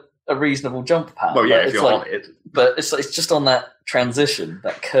get a reasonable jump power. Well, yeah, if you're on it. But it's just on that transition,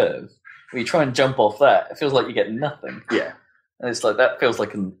 that curve. When you try and jump off that, it feels like you get nothing. Yeah. And it's like, that feels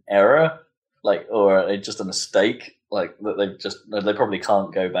like an error, or just a mistake, that they probably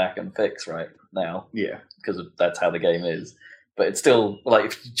can't go back and fix right now. Yeah. Because that's how the game is. But it's still, like,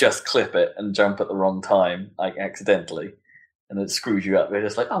 if you just clip it and jump at the wrong time, like, accidentally, and it screws you up, they're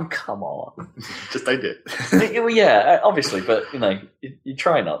just like, oh, come on. Just don't do it. Well, yeah, obviously, but, you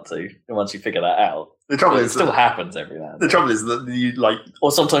try not to once you figure that out. The trouble is, it still happens every now and then. The trouble is that you, like...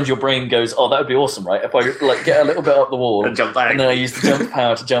 Or sometimes your brain goes, oh, that would be awesome, right? If I, get a little bit up the wall... and jump diagonally. And then I use the jump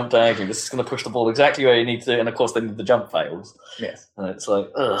power to jump diagonally. This is going to push the ball exactly where you need to, and of course then the jump fails. Yes. And it's like,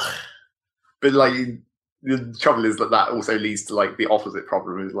 ugh. But, like, the trouble is that also leads to, like, the opposite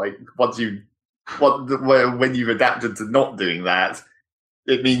problem is, like, once you when you've adapted to not doing that,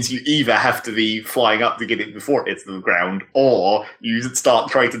 it means you either have to be flying up to get it before it hits the ground, or you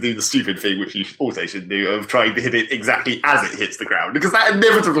start trying to do the stupid thing, which you also should do, of trying to hit it exactly as it hits the ground. Because that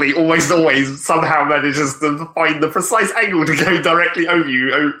inevitably always somehow manages to find the precise angle to go directly over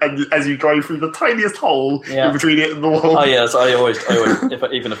you as you drive through the tiniest hole in between it and the wall. Oh, yes, I always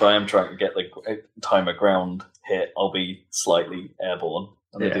even if I am trying to get the time a ground hit, I'll be slightly airborne.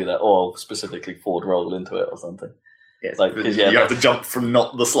 And I do that, or specifically forward roll into it or something. Yeah, like, you have to jump from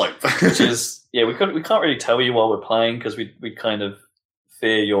not the slope. Which is, we can't really tell you while we're playing because we kind of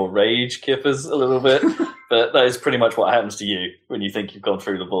fear your rage, Kippers, a little bit. But that is pretty much what happens to you when you think you've gone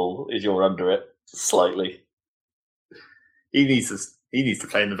through the ball, is you're under it slightly. He needs to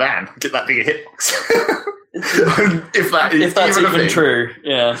play in the van. Get that bigger hitbox. if that's even true,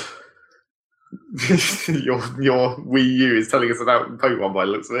 yeah. your Wii U is telling us about Pokemon by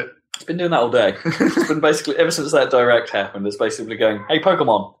the looks of it. It's been doing that all day. It's been basically, ever since that Direct happened, it's basically going, hey,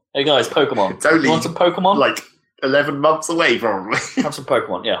 Pokemon. Hey, guys, Pokemon. It's only, you want some Pokemon? Like 11 months away, probably. Have some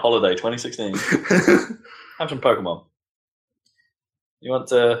Pokemon. Yeah, holiday 2016. Have some Pokemon. You want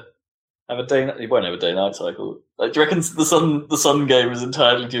to have a day... You won't have a day-night cycle. Like, do you reckon the Sun game is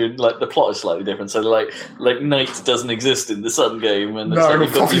entirely doing... Like, the plot is slightly different. So, like night doesn't exist in the Sun game. And no,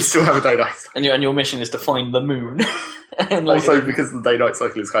 we'll probably still have a day-night cycle. And your mission is to find the moon. And also, because the day-night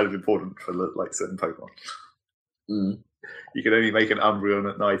cycle is kind of important for like certain Pokemon. Mm. You can only make an Umbreon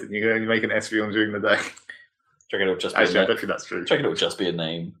at night, and you can only make an Espeon during the day. Do you reckon it'll just be I don't think that's true. Do you reckon it'll just be a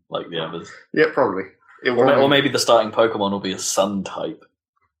name like the others? Yeah, probably. Or maybe the starting Pokemon will be a Sun type.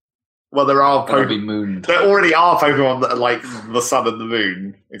 Well, there are Pokemon. Moon. There already are Pokemon that are like the Sun and the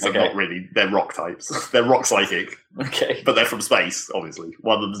Moon, except not really. They're rock types. They're rock psychic. Okay, but they're from space, obviously.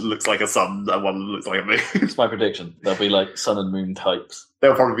 One of them looks like a sun, and one of them looks like a moon. It's my prediction. They'll be like Sun and Moon types.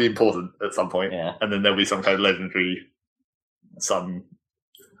 They'll probably be important at some point. Yeah, and then there'll be some kind of legendary Sun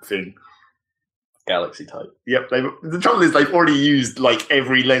thing. Galaxy type. Yep. The trouble is they've already used like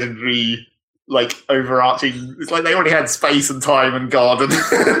every legendary. Like overarching, it's like they already had space and time and garden,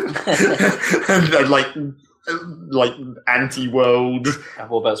 and like anti-world. And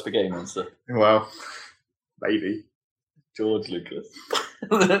what about Spaghetti Monster? Well, maybe George Lucas,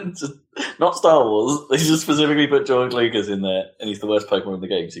 not Star Wars. They just specifically put George Lucas in there, and he's the worst Pokemon in the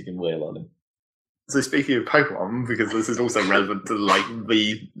game, so you can wail on him. So speaking of Pokemon, because this is also relevant to like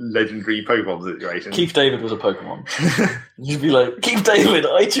the legendary Pokemon situation. Keith David was a Pokemon. You'd be like, Keith David,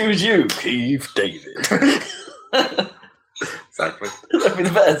 I choose you, Keith David. Exactly. That'd be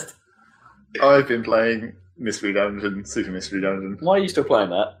the best. I've been playing Mystery Dungeon, Super Mystery Dungeon. Why are you still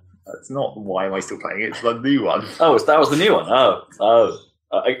playing that? It's not why am I still playing it, it's the new one. Oh, that was the new one. Oh.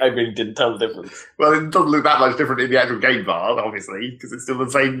 I really didn't tell the difference. Well, it doesn't look that much different in the actual game bar, obviously, because it's still the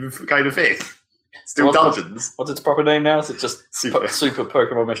same kind of thing. Still dungeons. What's its proper name now? Is it just Super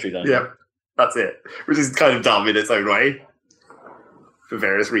Pokemon Mystery Dungeon? Yeah, that's it. Which is kind of dumb in its own way, for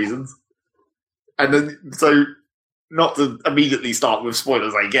various reasons. And then, so, not to immediately start with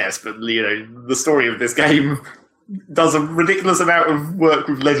spoilers, I guess, but, you know, the story of this game does a ridiculous amount of work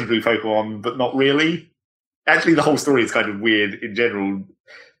with legendary Pokemon, but not really. Actually, the whole story is kind of weird in general.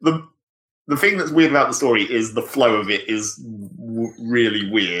 The thing that's weird about the story is the flow of it is really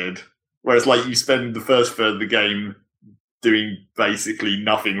weird. Whereas, like, you spend the first third of the game doing basically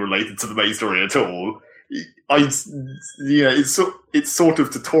nothing related to the main story at all. It's sort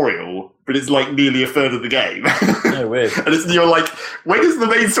of tutorial, but it's like nearly a third of the game. Oh, weird. And you're like, when is the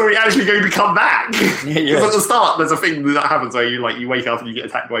main story actually going to come back? Because at the start, there's a thing that happens where you wake up and you get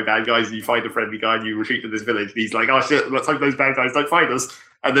attacked by bad guys, and you find a friendly guy and you retreat to this village, and he's like, oh shit, let's hope those bad guys don't find us.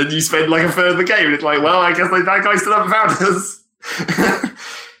 And then you spend like a third of the game, and it's like, well, I guess those bad guys still haven't found us.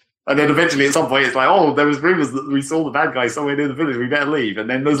 And then eventually at some point it's like, oh, there was rumours that we saw the bad guys somewhere near the village, we better leave. And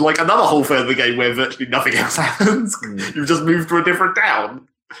then there's like another whole third of the game where virtually nothing else happens. You've just moved to a different town.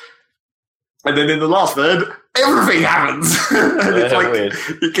 And then in the last third, everything happens. And it's like, weird.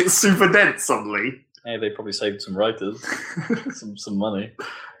 It gets super dense suddenly. Hey, they probably saved some writers. some money.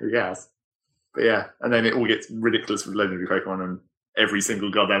 Yes. But yeah, and then it all gets ridiculous with legendary Pokemon, and every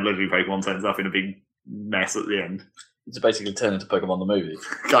single goddamn legendary Pokemon turns up in a big mess at the end. It's basically turned into Pokemon the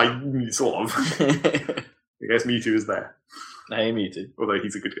movie. Sort of. I guess Mewtwo is there. Hey, Mewtwo. Although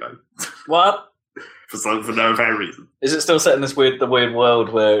he's a good guy. What? For no apparent reason. Is it still set in this weird world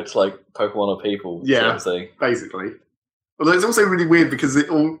where it's like Pokemon are people? Yeah, sort of thing? Basically. Although it's also really weird because it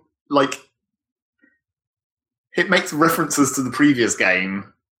all, like, it makes references to the previous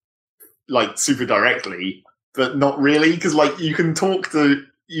game, like, super directly, but not really, because, like, you can talk to...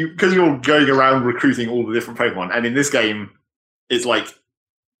 Because you're going around recruiting all the different Pokemon, and in this game, it's like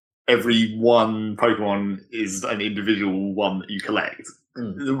every one Pokemon is an individual one that you collect.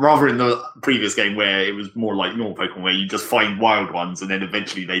 Rather in the previous game where it was more like normal Pokemon, where you just find wild ones and then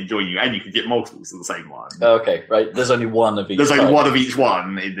eventually they join you, and you could get multiples of the same one. Oh, okay, right. There's only one of each. There's only one of each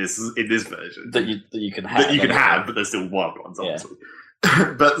one in this version that you can have. That you can have, but there's still wild ones, obviously.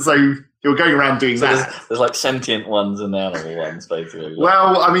 Yeah. But so you're going around doing that. There's like sentient ones and animal ones, basically.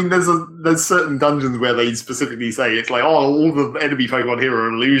 Well, I mean, there's certain dungeons where they specifically say it's like, oh, all the enemy Pokemon here are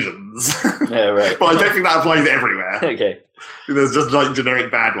illusions. Yeah, right. But I don't think that applies everywhere. Okay. There's just like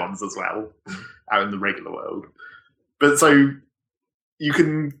generic bad ones as well out in the regular world. But so you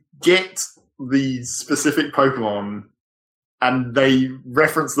can get the specific Pokemon, and they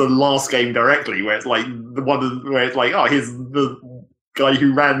reference the last game directly, where it's like the one where it's like, oh, here's the guy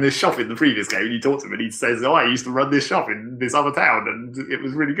who ran this shop in the previous game, and you talk to him and he says, oh, I used to run this shop in this other town and it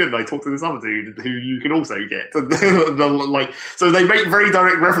was really good, and I talked to this other dude who you can also get. Like, so they make very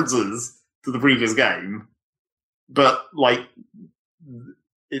direct references to the previous game, but like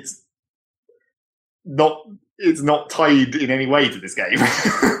it's not tied in any way to this game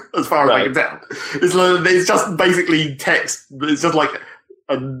as far as I can tell. It's just basically text. It's just like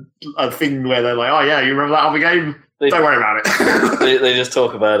a thing where they're like, oh yeah, you remember that other game? Don't worry about it. they just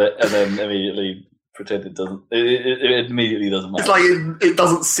talk about it and then immediately pretend it doesn't. It immediately doesn't matter. It's like it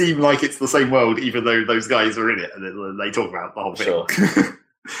doesn't seem like it's the same world, even though those guys are in it, and they talk about the whole thing. Sure.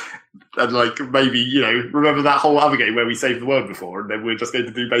 And like maybe remember that whole other game where we saved the world before, and then we're just going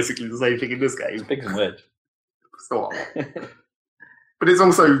to do basically the same thing in this game. Big and wedge. Sort of. But it's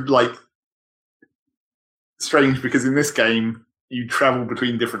also like strange because in this game you travel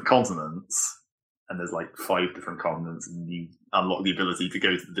between different continents. And there's like 5 different continents, and you unlock the ability to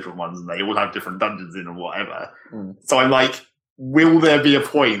go to the different ones, and they all have different dungeons in and whatever. So I'm like, will there be a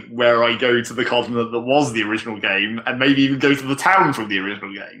point where I go to the continent that was the original game, and maybe even go to the town from the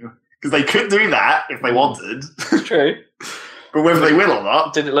original game? Because they could do that if they wanted. It's true. But whether they will or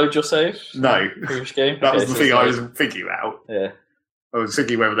not... Did it load your save? No. Previous game? That was the thing I was thinking about. Yeah. I was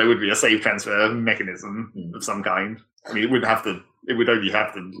thinking whether there would be a save transfer mechanism of some kind. I mean, it would only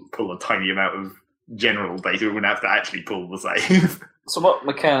have to pull a tiny amount of general data. It wouldn't have to actually pull the save. So what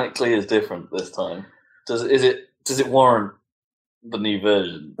mechanically is different this time? Does it warrant the new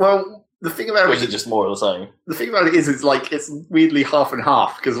version? Well, the thing about or is it just more of the same? The thing about it is it's weirdly half and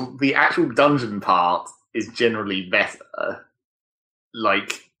half, because the actual dungeon part is generally better.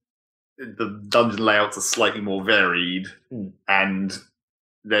 Like, the dungeon layouts are slightly more varied, and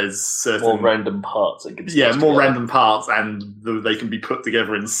there's certain... More random parts. Random parts, and they can be put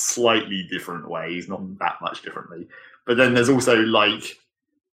together in slightly different ways, not that much differently. But then there's also, like,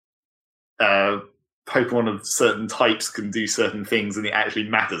 Pokemon of certain types can do certain things, and it actually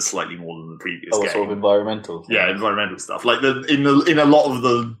matters slightly more than the previous game. Sort of environmental. Yeah, environmental stuff. Like, in a lot of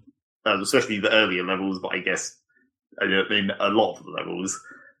the... especially the earlier levels, but I guess in a lot of the levels...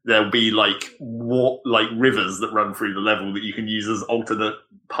 There'll be like rivers that run through the level that you can use as alternate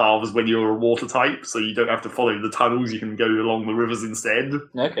paths when you're a water type, so you don't have to follow the tunnels. You can go along the rivers instead.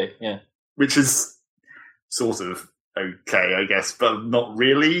 Okay, yeah. Which is sort of okay, I guess, but not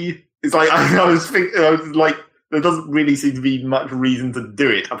really. It's like I was like, there doesn't really seem to be much reason to do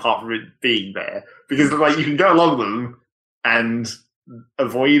it apart from it being there, because like you can go along them and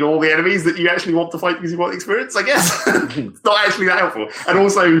avoid all the enemies that you actually want to fight because you want experience, I guess. It's not actually that helpful. And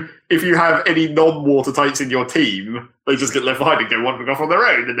also, if you have any non-water types in your team, they just get left behind and go wandering off on their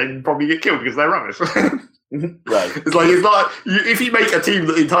own, and then probably get killed because they're rubbish. Right. It's not... If you make a team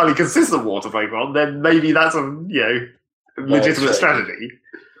that entirely consists of water Pokemon, then maybe that's a, legitimate strategy.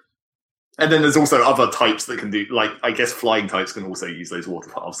 And then there's also other types that can do, like, I guess flying types can also use those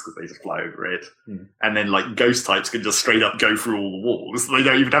water paths because they just fly over it. And then, like, ghost types can just straight up go through all the walls. They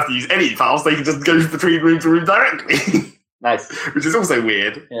don't even have to use any paths, they can just go between room to room directly. Nice. Which is also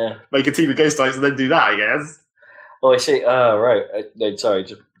weird. Yeah. Make a team of ghost types and then do that, I guess. Oh, I see. Right. Sorry,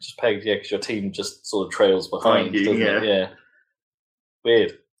 just pegged, because your team just sort of trails behind you, doesn't it? Yeah.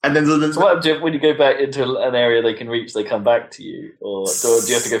 Weird. And then so what happens when you go back into an area they can reach, they come back to you? Or do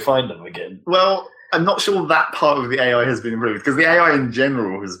you have to go find them again? Well, I'm not sure that part of the AI has been improved, because the AI in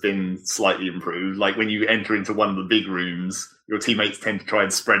general has been slightly improved. Like, when you enter into one of the big rooms, your teammates tend to try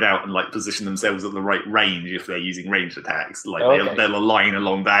and spread out and, like, position themselves at the right range if they're using ranged attacks. Like, they'll align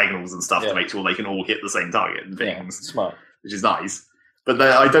along diagonals and stuff to make sure they can all hit the same target and things. Yeah, smart. Which is nice. But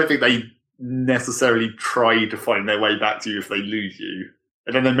I don't think they necessarily try to find their way back to you if they lose you.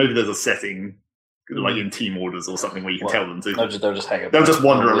 And then maybe there's a setting, like in team orders or something, where you can tell them to... They'll just hang up. They'll just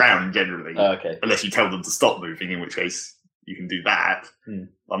wander around, generally. Oh, okay. Unless you tell them to stop moving, in which case you can do that. Hmm.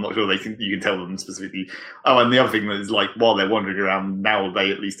 I'm not sure you can tell them specifically. Oh, and the other thing is, like, while they're wandering around, now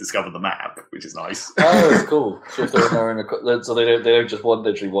they at least discover the map, which is nice. Oh, it's cool. So if they're in so they don't just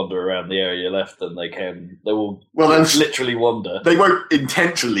literally wander around the area left, and they will literally wander. They won't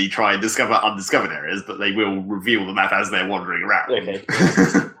intentionally try and discover undiscovered areas, but they will reveal the map as they're wandering around. Okay.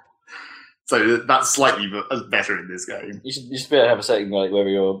 So that's slightly better in this game. You should be able to have a setting like where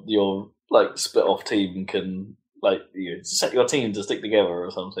your like split off team can like set your team to stick together or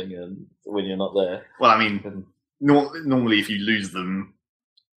something, and when you're not there. Well, I mean, normally if you lose them,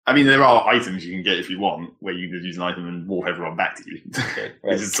 I mean, there are items you can get if you want, where you could use an item and warp everyone back to you. Okay,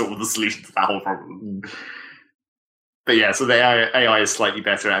 right. Which is sort of the solution to that whole problem. But yeah, so the AI is slightly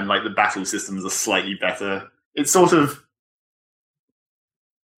better, and like the battle systems are slightly better. It's sort of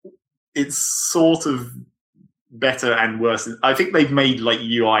better and worse. I think they've made like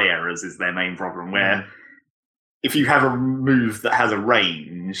UI errors is their main problem, where if you have a move that has a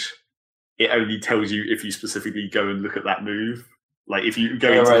range, it only tells you if you specifically go and look at that move. Like if you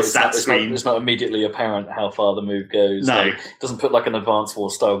go into the stat screen, it's not immediately apparent how far the move goes. No, like, it doesn't put like an Advanced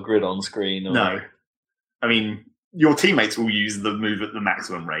Wars style grid on screen. Or... No, I mean your teammates will use the move at the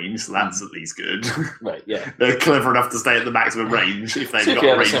maximum range, so that's at least good. Right? Yeah, they're clever enough to stay at the maximum range if they've got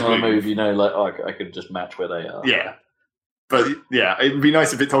a range similar move. You know, like I could just match where they are. Yeah. But yeah, it'd be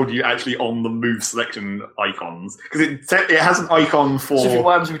nice if it told you actually on the move selection icons, because it has an icon for. So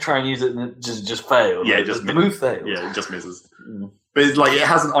what happens if we try and use it and it just fails? Yeah, like, the move fails. Yeah, it just misses. But it's like it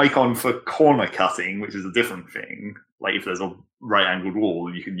has an icon for corner cutting, which is a different thing. Like if there's a right-angled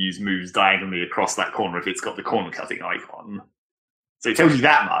wall, you can use moves diagonally across that corner if it's got the corner cutting icon. So it tells you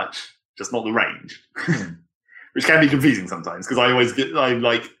that much, just not the range, which can be confusing sometimes. Because I'm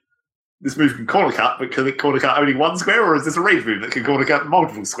like. This move can corner cut, but can it corner cut only one square, or is this a range move that can corner cut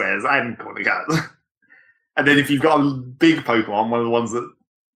multiple squares and corner cut? And then if you've got a big Pokemon, one of the ones that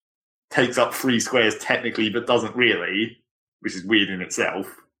takes up 3 squares technically, but doesn't really, which is weird in itself,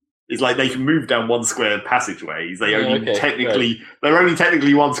 is like they can move down 1 square passageways. They're only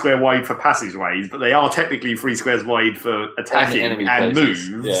technically 1 square wide for passageways, but they are technically 3 squares wide for attacking and moves.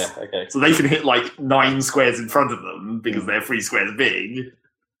 Yeah, okay. So they can hit like 9 squares in front of them because they're 3 squares big.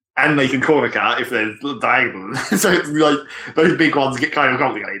 And they can corner cut if they're diagonal. So it's like those big ones get kind of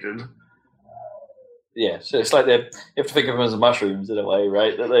complicated. Yeah, so it's like you have to think of them as mushrooms in a way,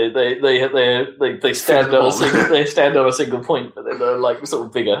 right? That they stand on a single point, but then they're like sort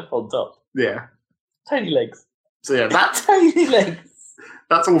of bigger on top. Yeah, tiny legs. So yeah, tiny legs.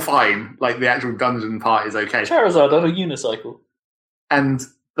 That's all fine. Like the actual dungeon part is okay. Charizard on a unicycle, and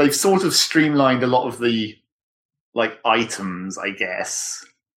they've sort of streamlined a lot of the like items, I guess.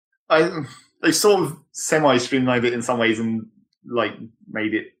 They sort of semi-streamlined it in some ways and like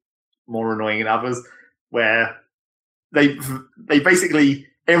made it more annoying in others, where they basically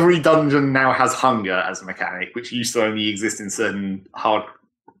every dungeon now has hunger as a mechanic, which used to only exist in certain hard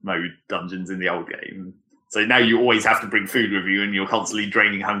mode dungeons in the old game. So now you always have to bring food with you, and you're constantly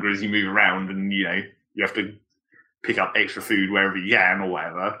draining hunger as you move around, and you have to pick up extra food wherever you can or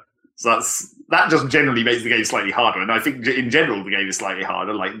whatever. So that just generally makes the game slightly harder, and I think in general the game is slightly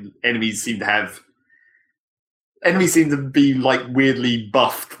harder. Like enemies seem to be like weirdly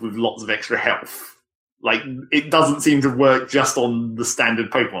buffed with lots of extra health. Like it doesn't seem to work just on the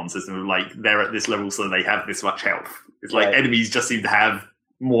standard Pokemon system of like they're at this level so they have this much health. It's like enemies just seem to have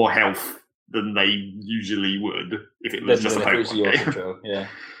more health than they usually would if it was just a Pokemon game. Control. Yeah.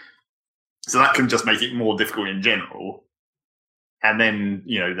 So that can just make it more difficult in general. And then,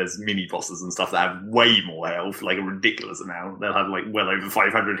 there's mini bosses and stuff that have way more health, like a ridiculous amount. They'll have like well over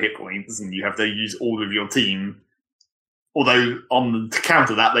 500 hit points, and you have to use all of your team. Although to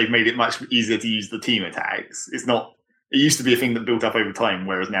counter that, they've made it much easier to use the team attacks. It used to be a thing that built up over time,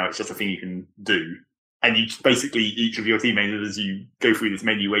 whereas now it's just a thing you can do. And you basically, each of your teammates, as you go through this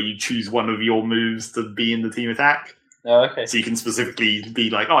menu where you choose one of your moves to be in the team attack. Oh, okay. So you can specifically be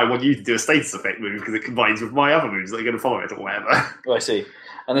like, I want you to do a status effect move because it combines with my other moves that are going to follow it or whatever. Oh, I see.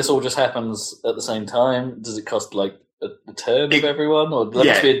 And this all just happens at the same time? Does it cost like a turn of everyone? Or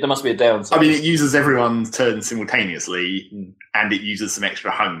there must be a downside? I mean, it uses everyone's turn simultaneously, and it uses some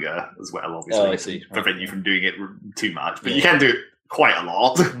extra hunger as well, obviously. Oh, I see. To prevent you from doing it too much. But you can do it quite a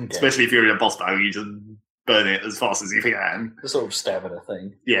lot, especially if you're in a boss battle. You just burn it as fast as you can. The sort of stamina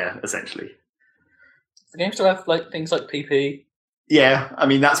thing. Yeah, essentially. The game still have like things like PP. Yeah, I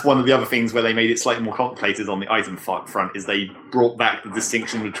mean that's one of the other things where they made it slightly more complicated on the item front is they brought back the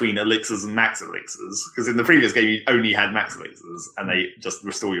distinction between elixirs and max elixirs, because in the previous game you only had max elixirs and they just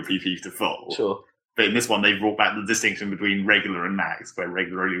restore your PP to full. Sure. But in this one they brought back the distinction between regular and max, where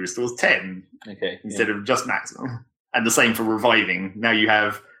regular only restores 10 instead of just maximum. And the same for reviving. Now you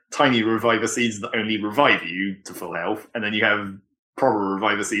have tiny reviver seeds that only revive you to full health, and then you have proper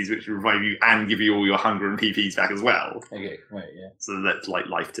reviver seeds which revive you and give you all your hunger and PPs back as well. Okay, right, yeah. So that's like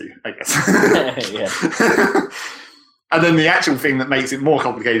life too, I guess. Yeah. And then the actual thing that makes it more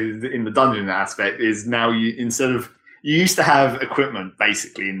complicated in the dungeon aspect is now you used to have equipment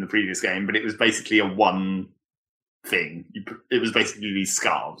basically in the previous game, but it was basically a one thing. It was basically these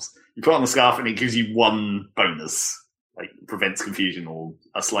scarves. You put on the scarf and it gives you one bonus, like prevents confusion or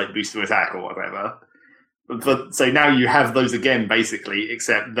a slight boost to attack or whatever. So now you have those again, basically,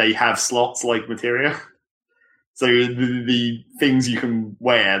 except they have slots like materia. So the things you can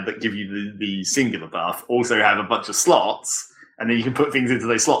wear that give you the singular buff also have a bunch of slots, and then you can put things into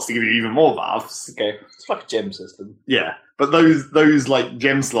those slots to give you even more buffs. Okay, it's like a gem system. Yeah, but those like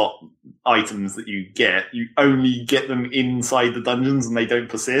gem slot items that you only get them inside the dungeons, and they don't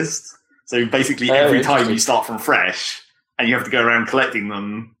persist. So basically, every time you start from fresh, and you have to go around collecting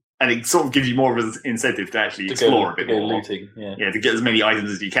them. And it sort of gives you more of an incentive to actually explore a bit more. Looting, yeah, to get as many items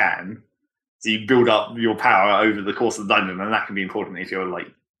as you can. So you build up your power over the course of the dungeon, and that can be important if you're like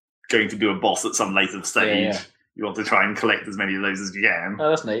going to do a boss at some later stage. Yeah. You want to try and collect as many of those as you can. Oh,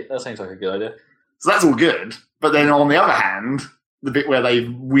 that's neat. That seems like a good idea. So that's all good. But then on the other hand, the bit where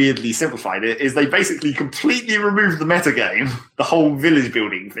they've weirdly simplified it is they basically completely removed the metagame, the whole village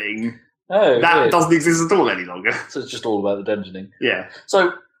building thing. Oh, that weird. Doesn't exist at all any longer. So it's just all about the dungeoning. Yeah.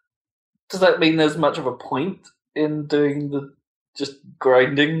 So does that mean there's much of a point in doing the just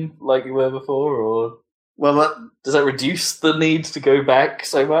grinding like you were before, or does that reduce the need to go back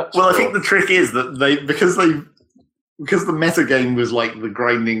so much? Well, I think the trick is that because the metagame was like the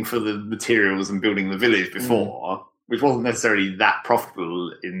grinding for the materials and building the village before, which wasn't necessarily that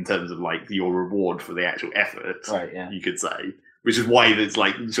profitable in terms of like your reward for the actual effort. Right, yeah. You could say, which is why it's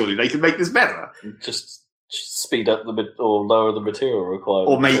like surely they can make this better. Just speed up or lower the material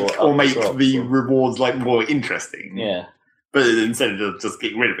requirement, or make the rewards like more interesting. Yeah, but instead of just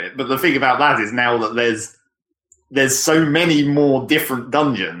getting rid of it. But the thing about that is now that there's so many more different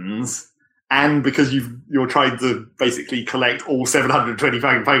dungeons, and because you're trying to basically collect all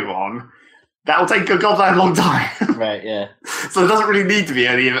 725 Pokemon, that'll take a goddamn long time. Right? Yeah. So it doesn't really need to be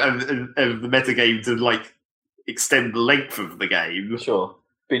any of the metagame to like extend the length of the game. Sure.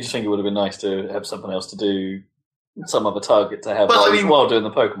 But you just think it would have been nice to have something else to do, some other target to have while doing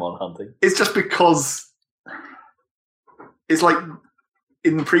the Pokemon hunting. It's just because it's like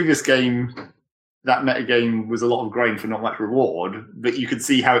in the previous game, that metagame was a lot of grind for not much reward, but you could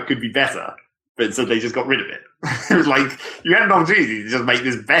see how it could be better. But so they just got rid of it. It was like you had an opportunity to just make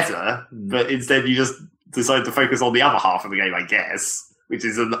this better, but instead you just decided to focus on the other half of the game, I guess, which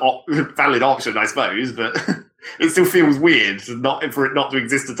is a valid option, I suppose, but it still feels weird for it not to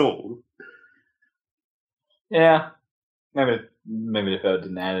exist at all. Yeah. Maybe if I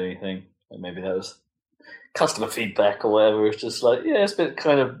didn't add anything, maybe that was customer feedback or whatever. It's just like, yeah, this bit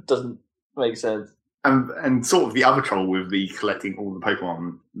kind of doesn't make sense. And sort of the other trouble with the collecting all the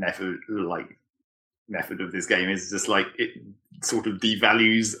Pokemon method of this game is just like it sort of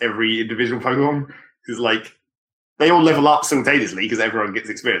devalues every individual Pokemon, because like they all level up simultaneously because everyone gets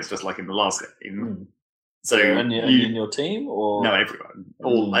experience, just like in the last game. So and in your team, or no, everyone,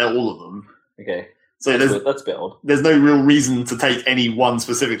 all of them. Okay. So that's a bit odd. There's no real reason to take any one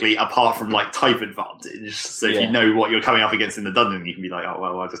specifically apart from like type advantage. So if you know what you're coming up against in the dungeon, you can be like, oh,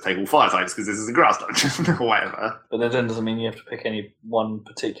 well, I'll just take all fire types because this is a grass dungeon or whatever. But that then doesn't mean you have to pick any one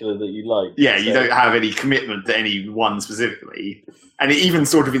particular that you like. Yeah, you don't have any commitment to any one specifically. And it even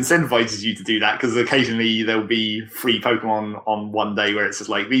sort of incentivizes you to do that because occasionally there'll be free Pokemon on one day where it's just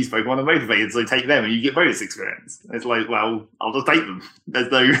like, these Pokemon are motivated, so take them and you get bonus experience. It's like, well, I'll just take them.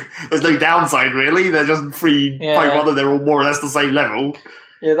 There's no downside really. They're just free Pokemon and they're all more or less the same level.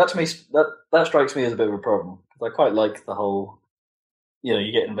 Yeah, that to me, that strikes me as a bit of a problem. Because I quite like the whole,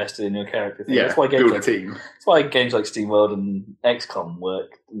 you get invested in your character thing. Yeah, that's why build a team. That's why games like SteamWorld and XCOM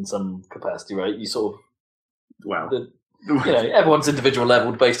work in some capacity, right? You sort of, everyone's individual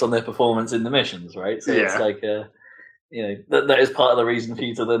leveled based on their performance in the missions, right? So it's like, that is part of the reason for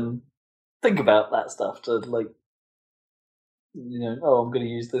you to then think about that stuff. To like, I'm going to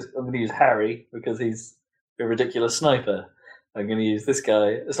use this. I'm going to use Harry because he's a ridiculous sniper. I'm going to use this guy.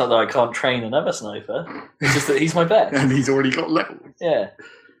 It's not that I can't train another sniper. It's just that he's my best. And he's already got levels. Yeah.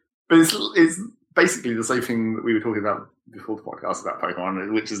 But it's basically the same thing that we were talking about before the podcast about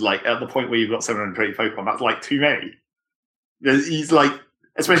Pokemon, which is like at the point where you've got 720 Pokemon, that's like too many. He's like,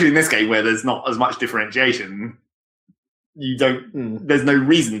 especially in this game where there's not as much differentiation, there's no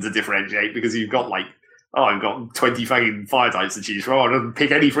reason to differentiate because you've got like oh, I've got 20 fucking fire types to choose from. I don't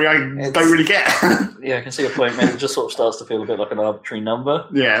pick any three I don't really get. Yeah, I can see a point. Maybe it just sort of starts to feel a bit like an arbitrary number.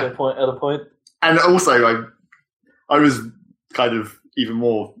 Yeah. To a point. And also, I was kind of even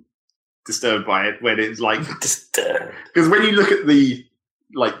more disturbed by it when it's like Disturbed. because when you look at the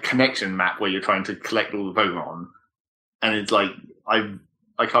like connection map where you're trying to collect all the Pokemon, and it's like I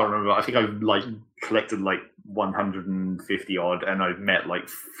can't remember. I think I've like collected like 150 odd, and I've met like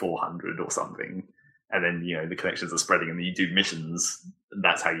 400 or something. And then the connections are spreading, and then you do missions. And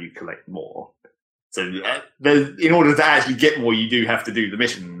that's how you collect more. So in order to actually get more, you do have to do the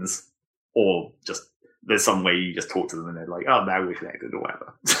missions, or just there's some way you just talk to them and they're like, oh, now we're connected or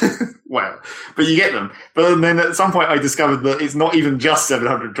whatever. Well, but you get them. But then at some point I discovered that it's not even just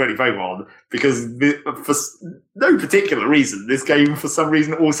 720 Pokemon, because for no particular reason, this game for some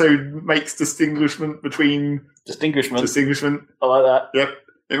reason also makes distinguishment between... Distinguishment. I like that. Yep.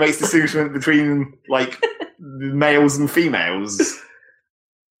 It makes distinguishment between, like, males and females.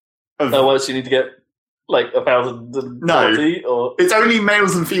 Otherwise you need to get, like, 1,040? No. Or... It's only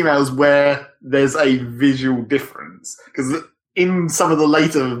males and females where there's a visual difference. Because in some of the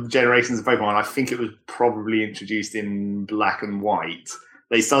later generations of Pokemon, I think it was probably introduced in Black and White,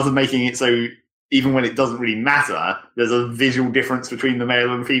 they started making it so even when it doesn't really matter, there's a visual difference between the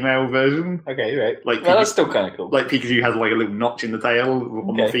male and female version. Okay, right. Like that's still kind of cool. Like Pikachu has like a little notch in the tail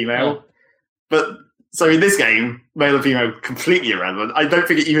on the female. Yeah. But so in this game, male and female completely irrelevant. I don't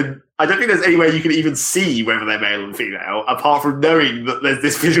think there's any way you can even see whether they're male and female, apart from knowing that there's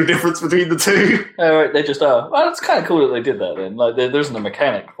this visual difference between the two. Oh, right, they just are. Well, it's kind of cool that they did that then. Like, there isn't a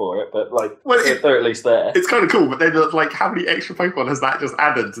mechanic for it, but like, they're at least there. It's kind of cool, but then like, how many extra Pokemon has that just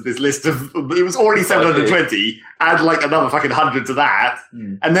added to this list of? It was already 720. Add like another fucking 100 to that,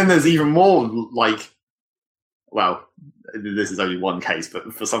 and then there's even more. Like, well, this is only one case,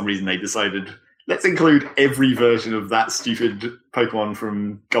 but for some reason they decided, let's include every version of that stupid Pokemon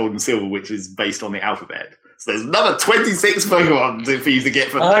from Gold and Silver, which is based on the alphabet. So there's another 26 Pokemon for you to get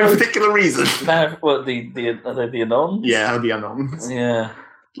for no particular reason. What, the Anons? Yeah, the Anons. Yeah.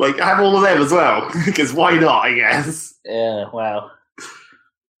 Like, have all of them as well, because why not, I guess. Yeah, wow.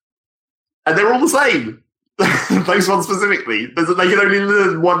 And they're all the same. Those ones specifically. They can only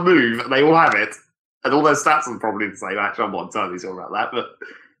learn one move, and they all have it. And all their stats are probably the same. Actually, I'm not entirely sure about that, but...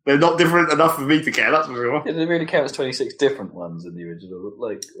 they're not different enough for me to care, that's for sure. Did it really count as 26 different ones in the original?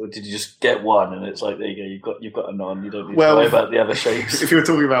 Like, or did you just get one and it's like, there you go, you've got a non, you don't need to worry about the other shapes? If you were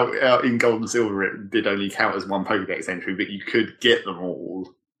talking about in Gold and Silver, it did only count as one Pokédex entry, but you could get them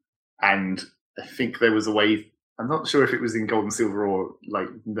all. And I think there was a way, I'm not sure if it was in Gold and Silver or like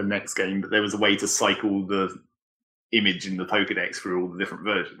the next game, but there was a way to cycle the image in the Pokédex through all the different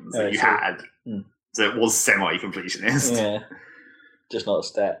versions that you had. So it was semi-completionist. Yeah. Just not a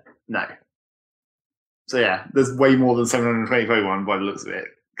stat. No. So yeah, there's way more than 720 Pokemon by the looks of it.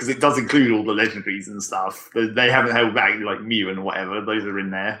 Because it does include all the legendaries and stuff. They haven't held back, like Mew and whatever. Those are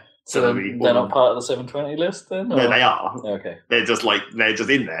in there. So they're not part of the 720 list then? Or? No, they are. Okay. They're just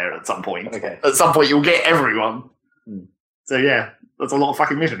in there at some point. Okay. At some point you'll get everyone. So yeah, that's a lot of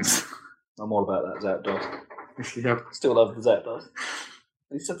fucking missions. I'm all about that Zapdos. Yep. Still love the Zapdos.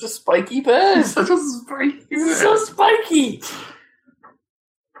 He's such a spiky bird. Such a spiky bird. So spiky.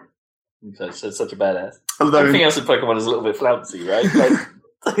 So it's such a badass. Although, everything else in Pokemon is a little bit flouncy, right? Like,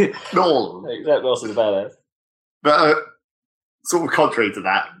 not all of them. Zapdos is a badass. But sort of contrary to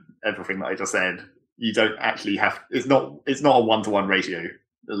that, everything that I just said, you don't actually have. It's not a 1-to-1 ratio.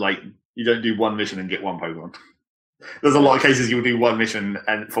 Like, you don't do one mission and get one Pokemon. There's a lot of cases you'll do one mission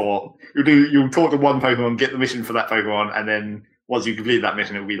and you'll talk to one Pokemon, get the mission for that Pokemon, and then once you complete that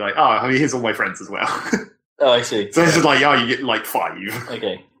mission, it'll be like, oh, here's all my friends as well. Oh, I see. So it's just like, oh, you get like 5.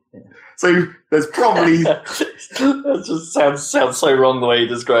 Okay. Yeah. So there's probably that just sounds so wrong the way you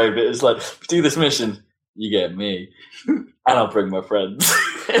describe it. It's like, do this mission, you get me, and I'll bring my friends.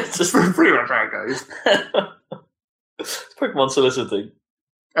 It's just pretty much how it goes. It's Pokemon soliciting.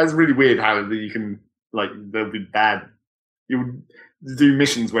 That's really weird how you can they'll be bad. You do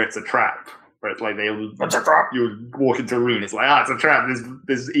missions where it's a trap. Where it's like it's a trap. You walk into a room, it's like, it's a trap.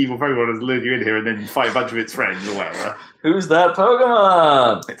 This evil Pokemon has lured you in here, and then fight a bunch of its friends or whatever. Who's that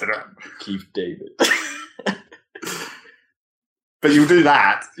Pokemon? It's a trap. Keith David. But you'll do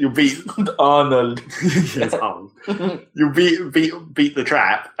that. You'll beat Arnold. Yes, Arnold. You'll beat the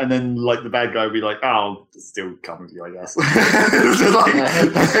trap, and then like the bad guy will be like, "Oh, it's still coming to you, I guess."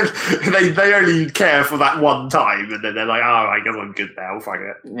 They only care for that one time, and then they're like, "Oh, I guess I'm good now. Fuck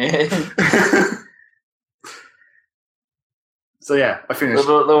it." So yeah, I finished.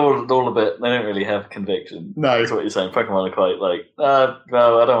 They're all a bit. They don't really have conviction. No, that's what you're saying. Pokemon are quite like,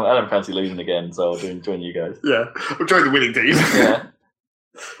 no, I don't fancy losing again, so I'll join you guys. Yeah, I'll join the winning team. Yeah.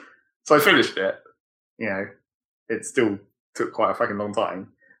 So I finished it. You know, it still took quite a fucking long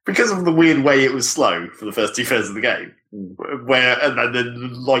time because of the weird way it was slow for the first 2 thirds of the game, where and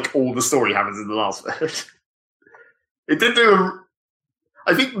then like all the story happens in the last third. It did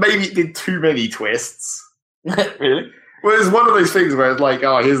I think maybe it did too many twists. Really? Well, it's one of those things where it's like,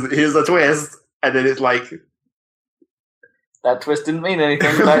 oh, here's a twist, and then it's like, that twist didn't mean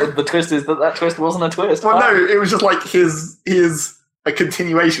anything. The twist is that twist wasn't a twist. Well, no, it was just like here's a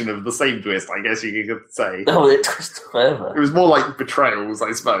continuation of the same twist, I guess you could say. Oh, it twisted forever. It was more like betrayals,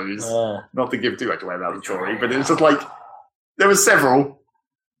 I suppose. Not to give too much away about the story, but it was just like there were several,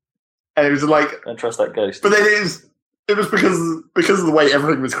 and it was just like, don't trust that ghost. But then it was because of the way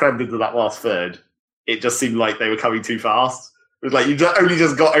everything was crammed into that last third. It just seemed like they were coming too fast. It was like you only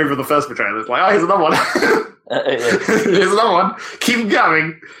just got over the first betrayal. It's like, oh, here's another one. Here's another one. Keep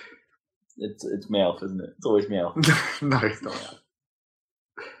going. It's Meowth, isn't it? It's always Meowth. No, it's not Meowth.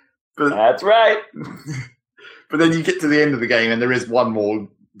 But, that's right. But then you get to the end of the game, and there is one more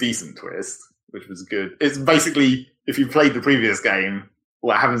decent twist, which was good. It's basically, if you played the previous game,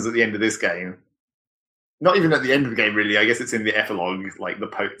 what happens at the end of this game. Not even at the end of the game, really. I guess it's in the epilogue, like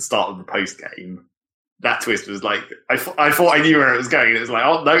the start of the post game. That twist was like, I thought I knew where it was going. And it was like,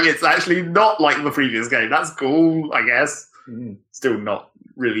 oh, no, it's actually not like the previous game. That's cool, I guess. Still not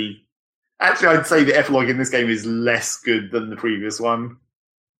really. Actually, I'd say the epilogue in this game is less good than the previous one.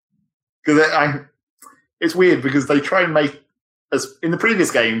 Because it's weird because they try and make, as in the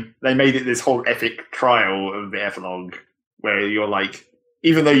previous game, they made it this whole epic trial of the epilogue where you're like,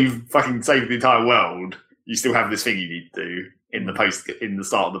 even though you've fucking saved the entire world, you still have this thing you need to do in the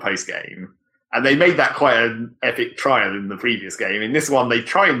start of the post game. And they made that quite an epic trial in the previous game. In this one, they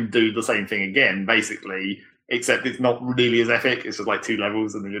try and do the same thing again, basically, except it's not really as epic. It's just like 2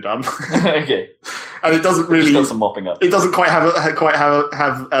 levels and then you're done. Okay. And it doesn't really. Just some mopping up. It doesn't quite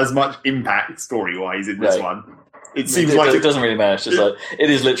have as much impact story wise in this one. It seems like it doesn't really matter. It's just like it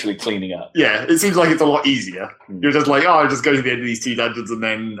is literally cleaning up. Yeah, it seems like it's a lot easier. You're just like, oh, I'll just go to the end of these 2 dungeons and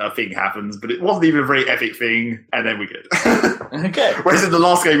then a thing happens. But it wasn't even a very epic thing, and then we're good. Okay. Whereas in the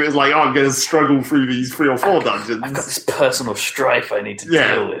last game, it was like, oh, I'm going to struggle through these 3 or 4 dungeons. I've got this personal strife I need to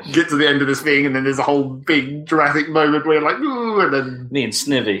deal with. Get to the end of this thing, and then there's a whole big dramatic moment where you're like, ooh, and then me and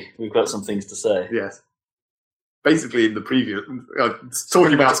Snivy, we've got some things to say. Yes. Basically, in the previous,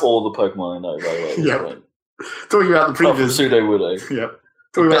 talking about that's all the Pokemon I know, by the way. Yeah. Talking about the previous Pseudo Widow. Yeah.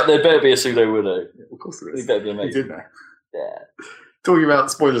 There better be a Pseudo Widow. Of course there is. They better be amazing. You did know. Yeah. Talking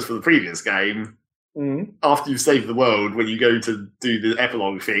about spoilers for the previous game, after you've saved the world, when you go to do the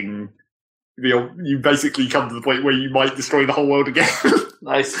epilogue thing, you basically come to the point where you might destroy the whole world again.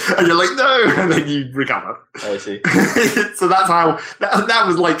 Nice. And you're like, no! And then you recover. I see. So that's how, that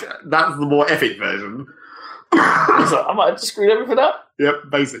was like, that's the more epic version. I might have just screwed everything up.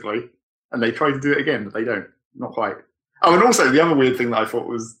 Yep, basically. And they try to do it again, but they don't. Not quite. Oh, and also the other weird thing that I thought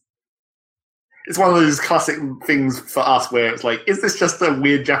was, it's one of those classic things for us where it's like, is this just a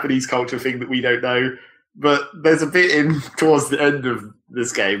weird Japanese culture thing that we don't know? But there's a bit in towards the end of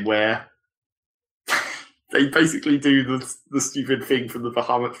this game where they basically do the stupid thing from the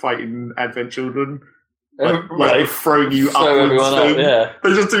Bahamut fighting Advent Children. Like throwing you upwards thing. Yeah.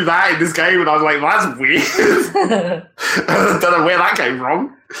 They just do that in this game, and I was like, well, that's weird. I don't know where that came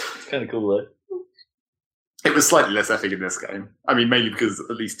from. It's kind of cool, though. It was slightly less epic in this game. I mean, mainly because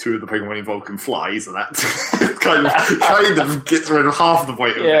at least 2 of the Pokemon involved can fly, so that kind of gets rid of half the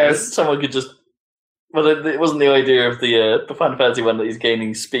point of this. Someone could just... Well, it wasn't the idea of the Final Fantasy one that he's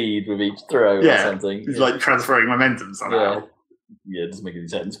gaining speed with each throw or something. He's like transferring momentum somehow. Yeah, it doesn't make any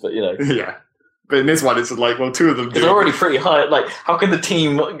sense, but you know. Yeah. But in this one, it's like, well, 2 of them do. They're already pretty high. Like, how did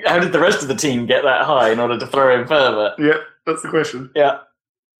the rest of the team get that high in order to throw him further? Yeah, that's the question. Yeah.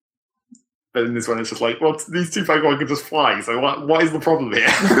 But in this one, it's just like, well, these 2 Pokemon can just fly, so what is the problem here?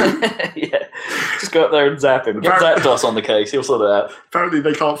 Yeah. Just go up there and zap him. Get Zapdos on the case, he'll sort it out. Apparently,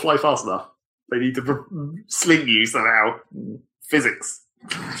 they can't fly fast enough. They need to sling you somehow. Physics.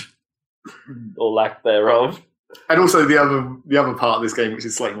 Or lack thereof. And also, the other part of this game, which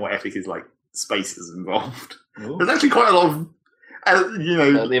is slightly more epic, is like spaces involved. Ooh. There's actually quite a lot of,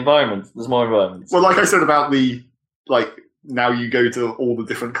 the environment. There's more environments. Well, like I said about now you go to all the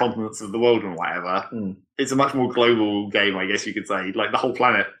different continents of the world and whatever. It's a much more global game, I guess you could say. Like the whole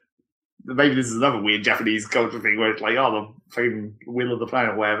planet. Maybe this is another weird Japanese culture thing where it's like, oh, the fucking wheel of the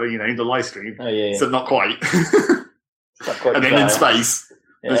planet, whatever, the live stream. Oh, yeah. So not quite. Not quite and then in space,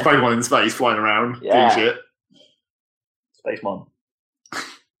 there's Pokemon in space flying around doing shit. Spaceman.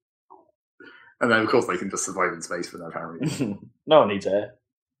 And then, of course, they can just survive in space for no apparent reason. No one needs air.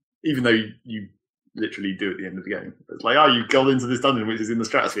 Even though you literally do at the end of the game. It's like, you go into this dungeon which is in the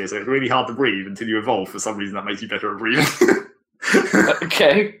stratosphere, so it's really hard to breathe until you evolve. For some reason, that makes you better at breathing.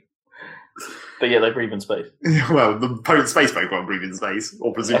 Okay. But yeah, they breathe in space. Well, the space Pokemon breathe in space,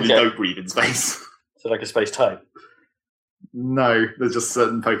 or presumably don't breathe in space. So like a space type? No, there's just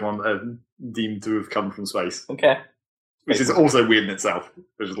certain Pokemon that are deemed to have come from space. Okay. Which is also weird in itself.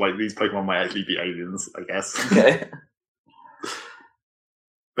 Which is like, these Pokemon might actually be aliens, I guess. Okay.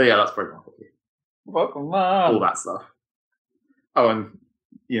 But yeah, that's Pokemon. Pokemon. All that stuff. Oh, and,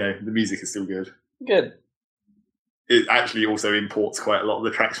 the music is still good. Good. It actually also imports quite a lot of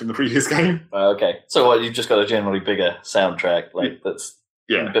the tracks from the previous game. Okay. So what, you've just got a generally bigger soundtrack, that's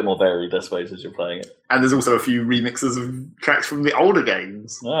a bit more varied, I suppose, as you're playing it. And there's also a few remixes of tracks from the older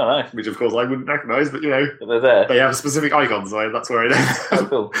games. Oh, nice. Which, of course, I wouldn't recognise, but, But they're there. They have specific icons, so that's where I know. Oh,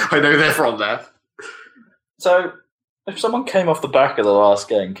 cool. I know they're from there. So, if someone came off the back of the last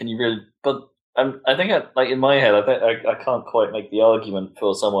game, can you really... But I think, in my head, I can't quite make the argument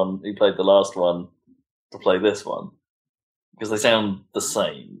for someone who played the last one to play this one. Because they sound the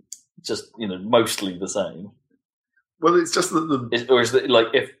same. Just, mostly the same. Well, it's just that Or is it,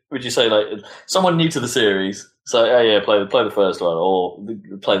 would you say, someone new to the series, so, play the first one, or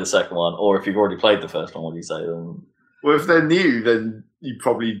play the second one, or if you've already played the first one, what do you say then? Well, if they're new, then you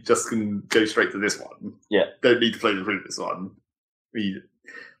probably just can go straight to this one. Yeah. Don't need to play the previous one.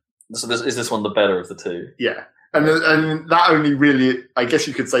 So is this one the better of the two? Yeah. And that only really, I guess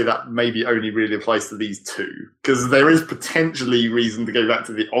you could say that maybe only really applies to these two. Because there is potentially reason to go back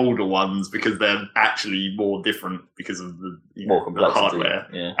to the older ones because they're actually more different because of the, more complexity, the hardware.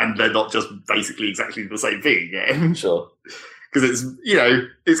 Yeah. And they're not just basically exactly the same thing again. Sure. Because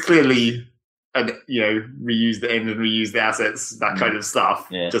it's clearly, reuse the end and reuse the assets, that kind of stuff.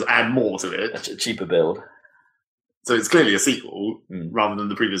 Yeah. Just add more to it. A cheaper build. So it's clearly a sequel, rather than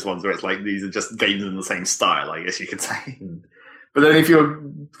the previous ones where it's like these are just games in the same style, I guess you could say. But then if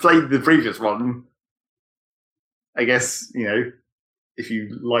you played the previous one, I guess, if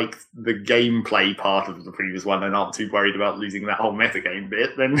you like the gameplay part of the previous one and aren't too worried about losing that whole metagame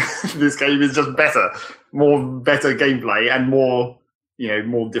bit, then this game is just better. Better gameplay and more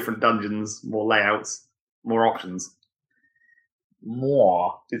different dungeons, more layouts, more options.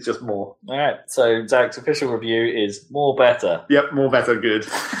 More. It's just more. All right. So Zach's official review is more better. Yep, more better, good.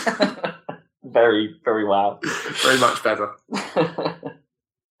 Very, very wow. Very much better.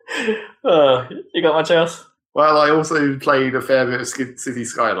 You got much else? Well, I also played a fair bit of City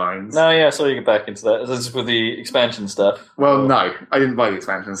Skylines. No, yeah, I saw you get back into that. Is this with the expansion stuff? Well, no, I didn't buy the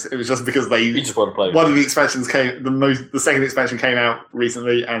expansions. It was just because You just want to play. One of the expansions the second expansion came out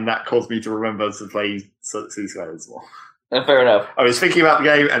recently, and that caused me to remember to play City Skylines more. Fair enough. I was thinking about the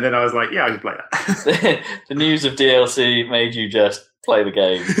game, and then I was like, yeah, I should play that. The news of DLC made you just play the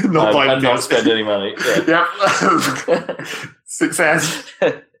game and not spend any money. Yeah. Yep. Success.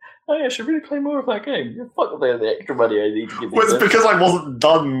 I should really play more of that game. Fuck the extra money I need to give. Well, it's because I wasn't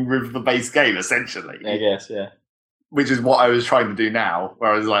done with the base game, essentially. I guess, yeah. Which is what I was trying to do now,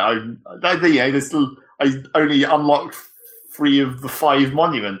 where I was like, I only unlocked 3 of the 5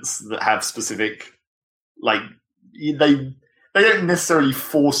 monuments that have specific, they don't necessarily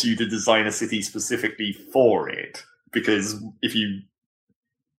force you to design a city specifically for it, because if you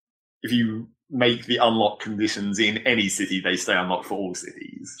make the unlock conditions in any city, they stay unlocked for all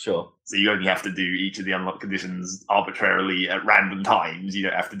cities. Sure. So you only have to do each of the unlock conditions arbitrarily at random times. You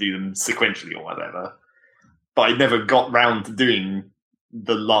don't have to do them sequentially or whatever. But I never got round to doing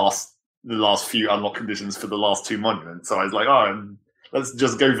the last few unlock conditions for the last 2 monuments. So I was like, let's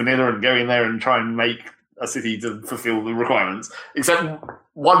just go vanilla and go in there and try and make a city to fulfill the requirements. Except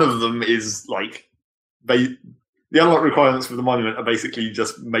one of them is the unlock requirements for the monument are basically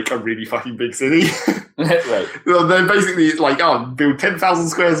just make a really fucking big city. Right. They're basically build 10,000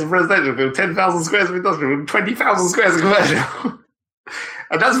 squares of residential, build 10,000 squares of industrial, and 20,000 squares of commercial.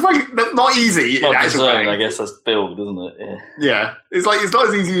 And that's not easy. Not design, I guess that's build, isn't it? Yeah. It's not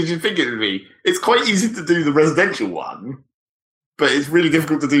as easy as you think it would be. It's quite easy to do the residential one, but it's really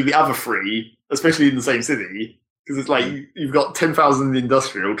difficult to do the other 3, especially in the same city. Because it's you've got 10,000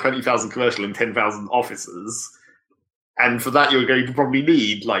 industrial, 20,000 commercial, and 10,000 offices. And for that, you're going to probably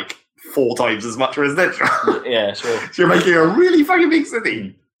need 4 times as much residential. Yeah, sure. So you're making a really fucking big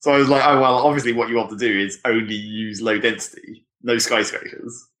city. So I was like, obviously what you want to do is only use low density, no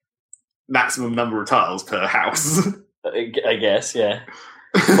skyscrapers, maximum number of tiles per house. I guess, yeah.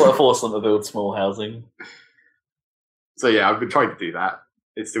 Got to force them to build small housing. So yeah, I've been trying to do that.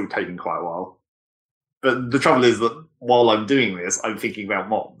 It's still taking quite a while. But the trouble is that while I'm doing this, I'm thinking about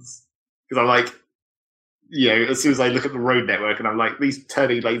mods. Because I'm like, as soon as I look at the road network and I'm like, these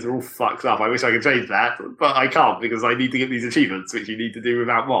turning lanes are all fucked up. I wish I could change that, but I can't because I need to get these achievements, which you need to do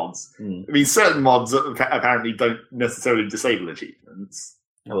without mods. I mean, certain mods apparently don't necessarily disable achievements.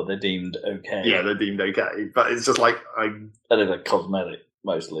 Oh, they're deemed okay. Yeah, they're deemed okay, but it's just like they're like cosmetic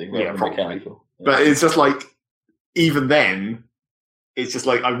mostly, rather than mechanical. Yeah. But it's just like, even then, it's just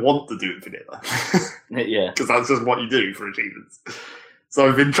like I want to do it vanilla. Yeah, because that's just what you do for achievements. So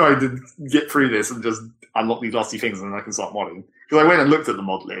I've been trying to get through this and just unlock these lusty things, and then I can start modding. Because I went and looked at the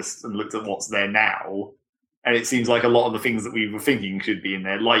mod list and looked at what's there now, and it seems like a lot of the things that we were thinking should be in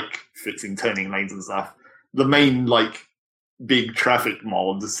there, like fixing turning lanes and stuff. The main big traffic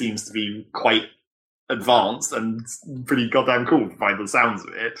mod seems to be quite advanced and pretty goddamn cool by the sounds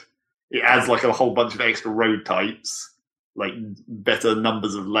of it. It adds a whole bunch of extra road types, like better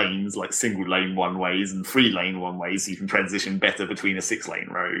numbers of lanes, like single lane one ways and 3 lane one ways, so you can transition better between a 6 lane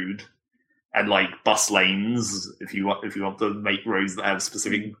road, and bus lanes if you want to make roads that have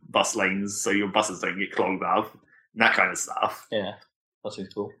specific bus lanes so your buses don't get clogged up, and that kind of stuff. Yeah, that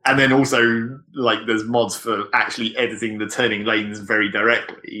seems cool. And then also there's mods for actually editing the turning lanes very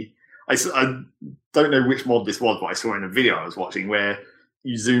directly. I don't know which mod this was, but I saw in a video I was watching where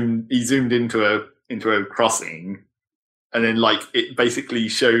he zoomed into a crossing. And then, it basically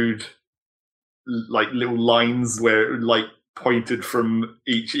showed, little lines where it, pointed from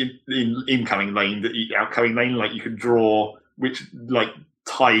each incoming lane to each outgoing lane. You could draw which,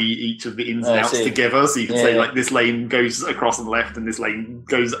 tie each of the ins and outs together. So you can say, this lane goes across on the left and this lane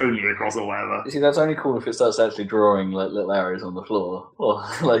goes only across or whatever. You see, that's only cool if it starts actually drawing, little arrows on the floor. Or,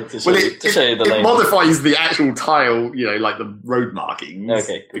 to show you the lane. It modifies the actual tile, the road markings.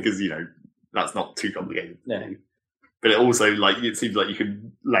 Okay. Cool. Because, that's not too complicated. Yeah. But it also, it seems like you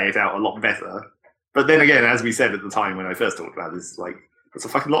could lay it out a lot better. But then again, as we said at the time when I first talked about this, that's a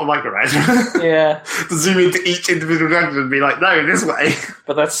fucking lot of micromanagement. Yeah. To zoom into each individual junction and be like, no, this way.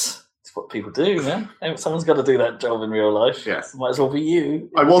 But that's what people do, man. Someone's got to do that job in real life. Yes. Might as well be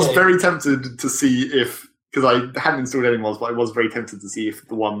you. I was very tempted to see if, because I hadn't installed any mods, but I was very tempted to see if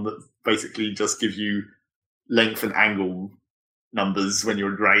the one that basically just gives you length and angle numbers when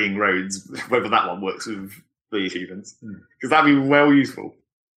you're dragging roads, whether that one works with the achievements, because that'd be well useful.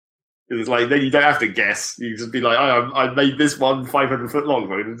 It's then you don't have to guess. You just be like, I made this one 500 foot long.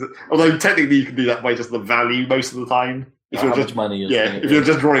 Although technically you can do that by just the value most of the time. If you're just money, if you're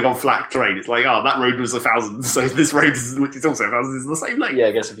just drawing on flat terrain, it's that road was 1,000, so this road which is also 1,000, is the same length. Yeah,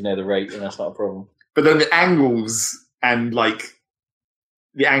 I guess if you know the rate, then that's not a problem. But then the angles and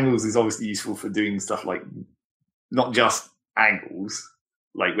the angles is obviously useful for doing stuff not just angles.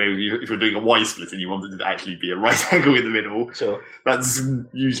 Where if you're doing a Y split and you want it to actually be a right angle in the middle, sure, that's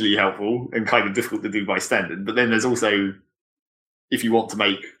usually helpful and kind of difficult to do by standard. But then there's also, if you want to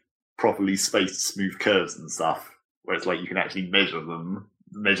make properly spaced smooth curves and stuff, where it's you can actually measure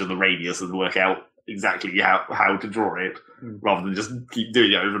the radius and work out exactly how to draw it, rather than just keep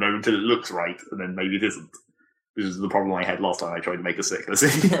doing it over and over until it looks right, and then maybe it isn't. Which is the problem I had last time I tried to make a circular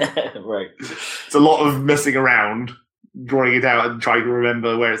scene. Right. It's a lot of messing around, drawing it out and trying to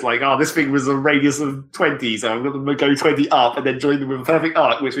remember where it's this thing was a radius of 20, so I'm going to go 20 up and then join them with a perfect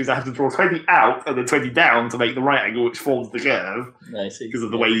arc, which means I have to draw 20 out and then 20 down to make the right angle, which forms the curve. I see. Because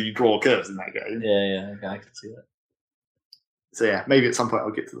of the way you draw curves in that game. Yeah, I can see that. So yeah, maybe at some point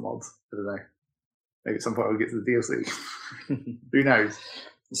I'll get to the mods. I don't know. Maybe at some point I'll get to the DLC. Who knows?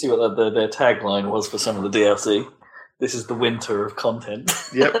 You see what their tagline was for some of the DLC? This is the winter of content.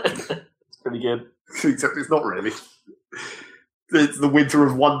 Yep. It's pretty good. Except it's not really. It's the winter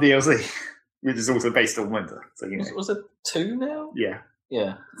of one DLC, which is also based on winter. So was it 2 now? Yeah.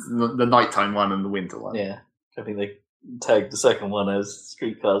 Yeah. The nighttime one and the winter one. Yeah. I think they tagged the second one as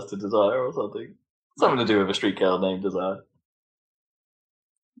Streetcars to Desire or something. Something to do with a streetcar named Desire.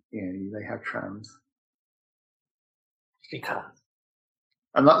 Yeah, they have trams. Streetcars.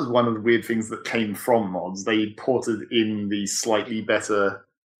 And that was one of the weird things that came from mods. They ported in the slightly better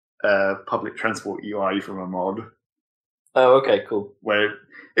public transport UI from a mod. Oh, okay, cool. Where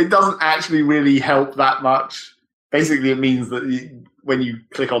it doesn't actually really help that much. Basically, it means that when you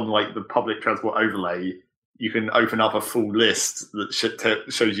click on the public transport overlay, you can open up a full list that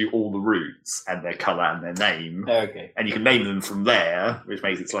shows you all the routes and their colour and their name. Okay. And you can name them from there, which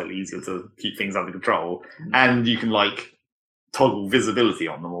makes it slightly easier to keep things under control. And you can toggle visibility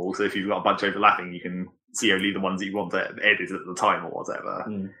on them all. So if you've got a bunch overlapping, you can see only the ones that you want to edit at the time or whatever.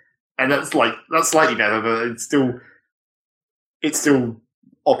 And that's slightly better, but it's still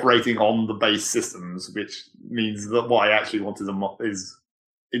operating on the base systems, which means that what I actually want is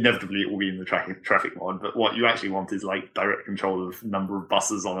inevitably it will be in the traffic mod, but what you actually want is like direct control of number of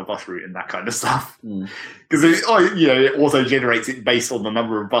buses on a bus route and that kind of stuff. Because it auto generates it based on the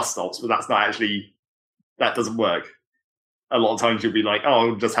number of bus stops, but that doesn't work. A lot of times you'll be like,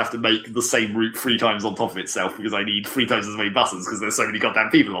 I'll just have to make the same route 3 times on top of itself because I need 3 times as many buses because there's so many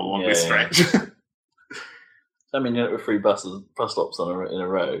goddamn people along this stretch. I mean, with 3 bus stops in a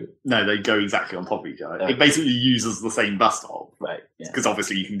row. No, they go exactly on top of each other. It basically uses the same bus stop. Right. Because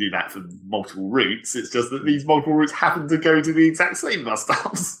obviously you can do that for multiple routes. It's just that these multiple routes happen to go to the exact same bus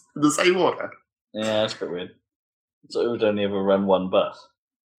stops in the same order. Yeah, that's pretty weird. So it would only ever run 1 bus.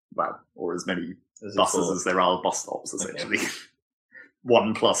 Well, or as many buses as there are bus stops, essentially. Okay.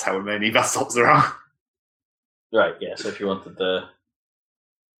 1 plus however many bus stops there are. Right, yeah. So if you wanted to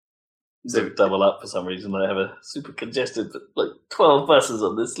double up for some reason, they have a super congested, 12 buses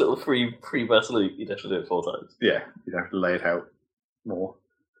on this little free bus loop, you'd have to do it 4 times. Yeah, you'd have to lay it out more.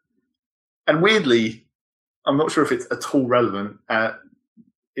 And weirdly, I'm not sure if it's at all relevant.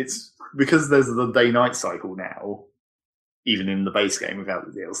 It's because there's the day-night cycle now, even in the base game without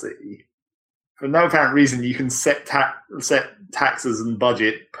the DLC. For no apparent reason, you can set taxes and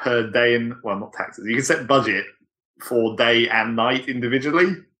budget per day not taxes. You can set budget for day and night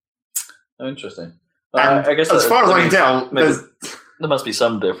individually. Oh, interesting. I guess as far as I can tell, there must be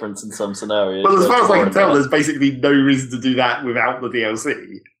some difference in some scenarios. But as far as I can tell, there's basically no reason to do that without the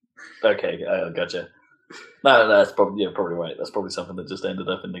DLC. Okay, gotcha. No, that's probably right. That's probably something that just ended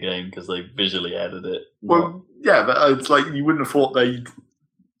up in the game because they visually added it. Well, yeah, but it's like you wouldn't have thought they'd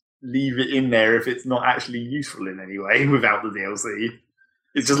leave it in there if it's not actually useful in any way without the DLC.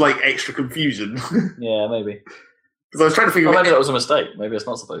 It's just like extra confusion. Yeah, maybe. Because I was trying to figure out... maybe that was a mistake. Maybe it's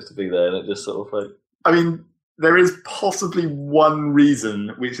not supposed to be there and it just sort of like... I mean, there is possibly one reason,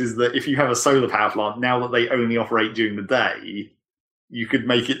 which is that if you have a solar power plant, now that they only operate during the day, you could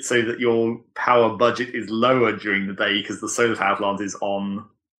make it so that your power budget is lower during the day because the solar power plant is on,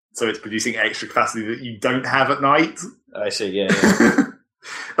 so it's producing extra capacity that you don't have at night. I see, yeah.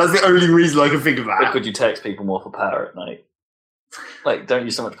 That's the only reason I can think of that. Or could you tax people more for power at night? Like, don't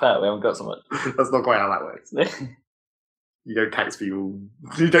use so much power, we haven't got so much. That's not quite how that works. You don't tax people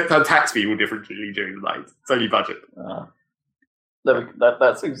differently during the night. It's only budget.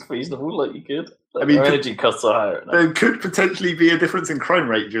 That seems reasonable, like you could. Energy costs are higher at night. There could potentially be a difference in crime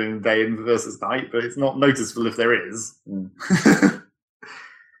rate during the day versus night, but it's not noticeable if there is.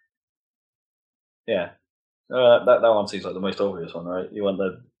 Yeah. That one seems like the most obvious one, right? You want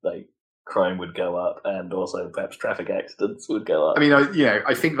the crime would go up, and also perhaps traffic accidents would go up. I mean,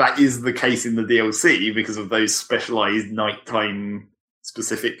 I think that is the case in the DLC because of those specialized nighttime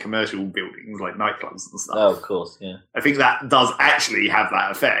specific commercial buildings like nightclubs and stuff. Oh, of course, yeah. I think that does actually have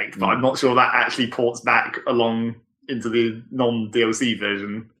that effect, but I'm not sure that actually ports back along into the non-DLC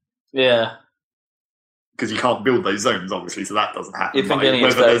version. Yeah. Because you can't build those zones, obviously, so that doesn't happen.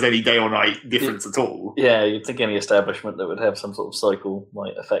 Whether there's any day or night difference at all. Yeah, you'd think any establishment that would have some sort of cycle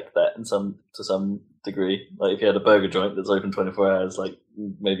might affect that to some degree. Like if you had a burger joint that's open 24 hours, like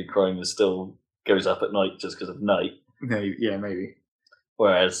maybe crime still goes up at night just because of night. Yeah, maybe.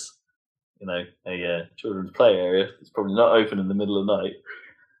 Whereas, a children's play area is probably not open in the middle of the night.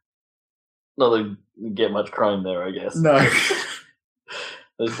 Not that you get much crime there, I guess. No.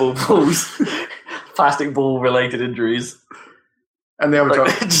 There's balls. Plastic ball related injuries. And the other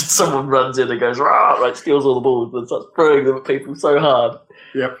just someone runs in and goes, rah, right, steals all the balls and starts throwing them at people so hard.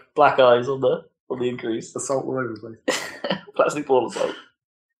 Yep. Black eyes on the increase. Assault all over the place. Plastic ball assault.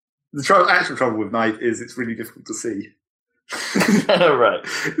 The actual trouble with night is it's really difficult to see. Right.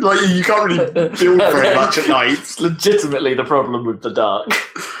 Like, you can't really build very much at night. It's legitimately the problem with the dark.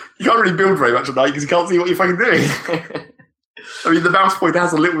 You can't really build very much at night because you can't see what you're fucking doing. I mean, the mouse pointer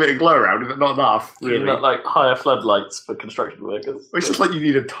has a little bit of glow around it, but not enough, really. Not like higher floodlights for construction workers. It's just like you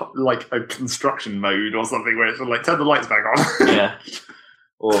need a construction mode or something where it's like, turn the lights back on. Yeah.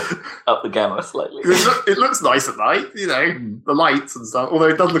 Or up the gamma slightly. It looks nice at night, the lights and stuff. Although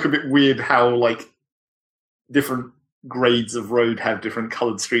it does look a bit weird how, different grades of road have different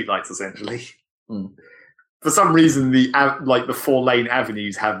coloured streetlights, essentially. For some reason, the 4-lane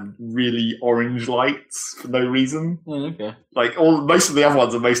avenues have really orange lights for no reason. Okay. Most of the other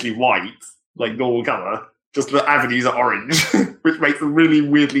ones are mostly white, like normal colour. Just the avenues are orange, which makes them really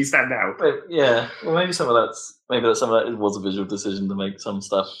weirdly stand out. But, yeah, well, maybe some of that was a visual decision to make some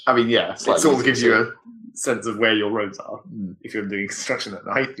stuff. I mean, yeah, it sort of gives you a sense of where your roads are. If you're doing construction at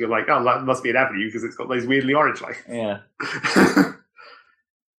night, you're like, oh, that must be an avenue because it's got those weirdly orange lights. Yeah.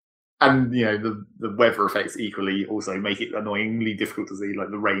 And, the weather effects equally also make it annoyingly difficult to see,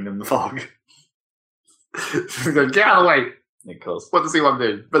 like the rain and the fog. Get out of the way! Of course. Want to see what I'm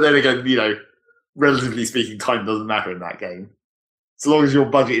doing. But then again, relatively speaking, time doesn't matter in that game. So long as your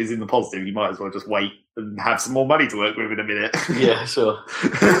budget is in the positive, you might as well just wait and have some more money to work with in a minute. Yeah, sure.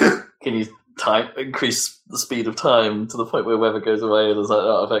 Can you increase the speed of time to the point where weather goes away, or does that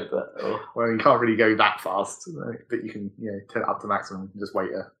not affect that? Or... Well, you can't really go that fast, but you can turn it up to maximum and just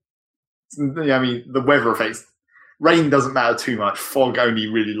wait. The weather effects. Rain doesn't matter too much. Fog only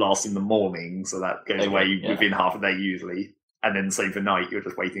really lasts in the morning, so that goes away within half a day usually. And then same for night, you're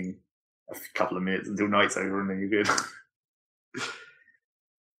just waiting a couple of minutes until night's over and then you're good.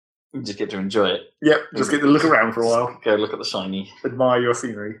 You just get to enjoy it. Yep, just get to look around for a while. Go look at the shiny. Admire your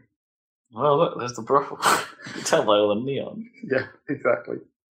scenery. Well, look, there's the brothel. You can tell by all the neon. Yeah, exactly.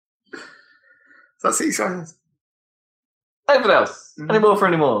 So that's City Skylines. Anything else? Any more for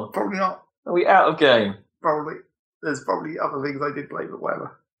any more? Probably not. Are we out of game? Probably. There's probably other things I did play, but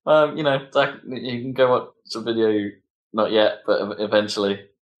whatever. Zach, you can go watch a video, not yet, but eventually,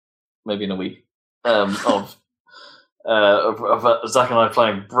 maybe in a week, of Zach and I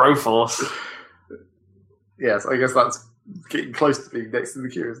playing Broforce. Yes, I guess that's getting close to being next to the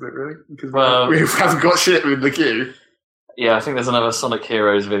queue, isn't it, really? Because we haven't got shit in the queue. Yeah, I think there's another Sonic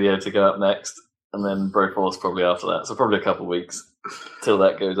Heroes video to go up next, and then Broforce probably after that, so probably a couple of weeks till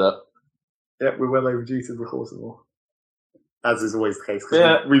that goes up. Yep, we're well overdue to record some more. As is always the case,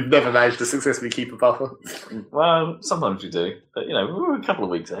 because we've never managed to successfully keep a buffer. Well, sometimes we do, but we're a couple of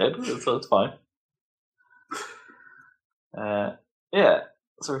weeks ahead, so it's fine. So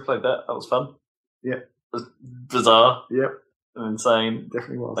we played that. That was fun. Yeah. It was bizarre. Yep. And insane.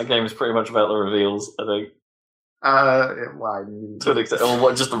 Definitely was. That game is pretty much about the reveals, I think. To an extent.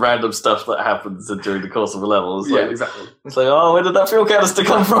 Or just the random stuff that happens during the course of a level. Exactly. It's like, oh, where did that fuel canister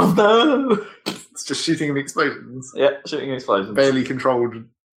come from? No! It's just shooting and explosions. Yeah, shooting and explosions. Barely controlled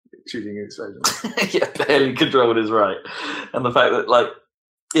shooting and explosions. Yeah, barely controlled is right. And the fact that,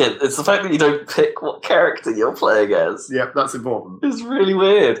 it's the fact that you don't pick what character you're playing as. Yep, that's important. It's really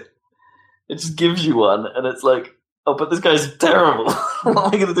weird. It just gives you one, and it's like, oh, but this guy's terrible. What am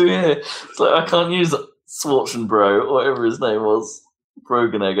I going to do here? It's like, I can't use Bro, or whatever his name was.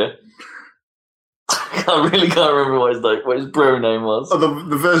 Broganegger. I really can't remember what his bro name was. Oh,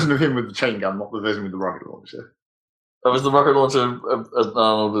 the version of him with the chain gun, not the version with the rocket launcher. Oh, was the rocket launcher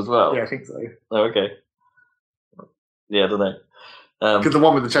Arnold as well? Yeah, I think so. Oh, okay. Yeah, I don't know. Because the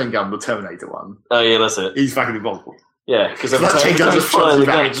one with the chain gun, the Terminator one. Oh, yeah, that's it. He's fucking impossible. Yeah, because every time you fire the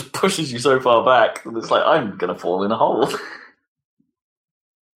gun, it just pushes you so far back that it's like, I'm going to fall in a hole.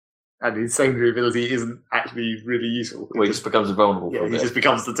 And his secondary ability isn't actually really useful. Well, he just becomes invulnerable for a bit. He just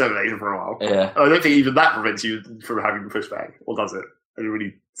becomes the Terminator for a while. Yeah. And I don't think even that prevents you from having the pushback. Or does it? I don't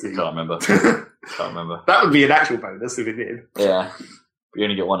really see. Can't remember. That would be an actual bonus if it did. Yeah. But you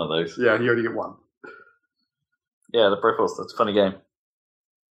only get one of those. Yeah, you only get one. Yeah, the Broforce, that's a funny game.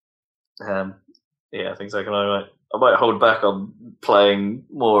 I think so. I might hold back on playing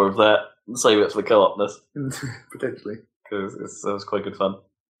more of that and save it for the co-opness. Potentially. Because that was quite good fun.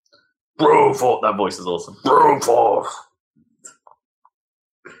 Broforce! That voice is awesome. Broforce!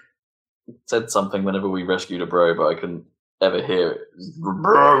 It said something whenever we rescued a bro, but I couldn't ever hear it.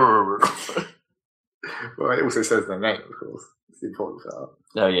 Well, it also says their name, of course. It's the important part.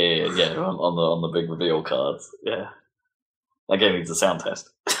 Oh, yeah. On the big reveal cards. Yeah. That game needs a sound test.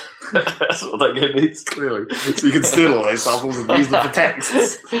 That's what that game needs. Clearly. So you can steal all those samples and use them for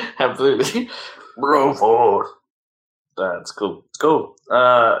texts. Absolutely. Broforce! That's cool. It's cool.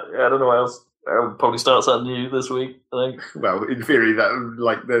 I don't know what else. I'll probably start something new this week, I think. Well, in theory,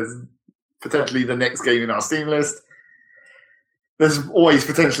 there's potentially the next game in our Steam list. There's always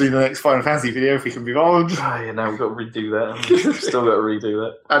potentially the next Final Fantasy video if we can be bothered. Oh, yeah, now we've got to redo that. We've still got to redo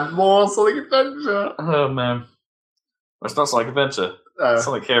that. And more Sonic Adventure. Oh, man. It's not Sonic Adventure.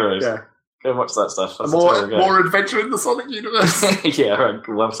 Sonic Heroes. Yeah. Go watch that stuff. That's more adventure in the Sonic universe. Yeah, right.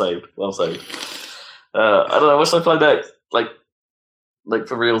 Well saved. I don't know. What should I play next? Like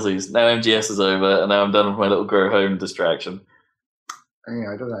for realsies. Now MGS is over, and now I'm done with my little grow home distraction.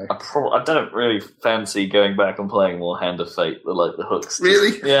 Yeah, I don't know. I don't really fancy going back and playing more Hand of Fate. The hooks.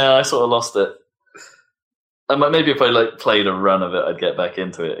 Really? Yeah, I sort of lost it. Maybe if I played a run of it, I'd get back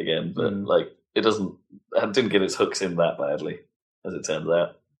into it again. But it doesn't. It didn't get its hooks in that badly, as it turns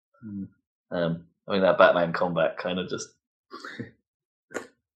out. That Batman combat kind of just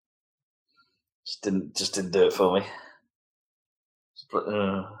didn't do it for me.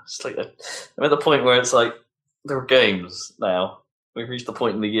 I'm at the point where it's like there are games now. We've reached the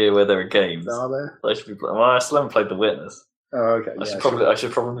point in the year where there are games. Are there? I should be playing. Well, I still haven't played The Witness. Oh, okay. I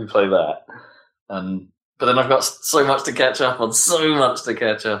should probably play that. But then I've got so much to catch up on.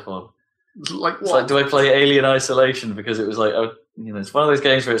 Like what? It's like, do I play Alien Isolation because it was like, it's one of those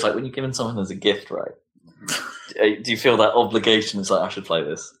games where it's like when you're giving someone as a gift, right? Do you feel that obligation? It's like I should play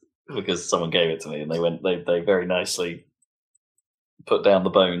this because someone gave it to me, and they very nicely put down the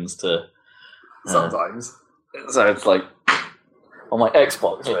bones to. Sometimes. So it's like on my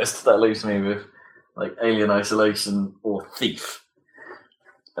Xbox list that leaves me with like Alien Isolation or Thief.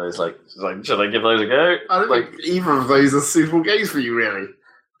 And it's like should I give those a go? I don't think either of those are suitable games for you, really.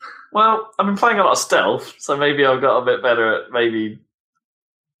 Well, I've been playing a lot of stealth, so maybe I've got a bit better at maybe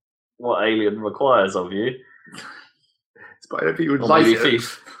what Alien requires of you. But I don't think you would Or like maybe it.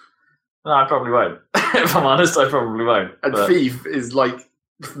 Thief. No, I probably won't. If I'm honest, I probably won't. And but Thief is like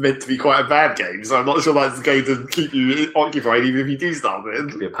meant to be quite a bad game, so I'm not sure that's going to keep you occupied even if you do start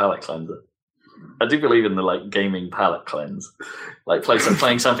it'd it. be a palate cleanser. I do believe in the like gaming palate cleanse. Like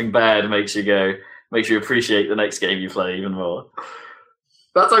playing something bad makes you appreciate the next game you play even more.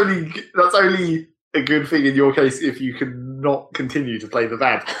 That's only a good thing in your case if you can not continue to play the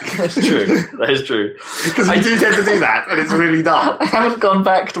bad. That's true. That is true. Because I do tend to do that, and it's really dumb. I haven't gone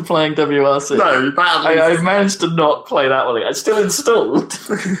back to playing WRC. No, I've managed to not play that one. It's still installed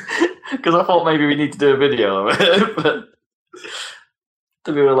because I thought maybe we need to do a video of it. But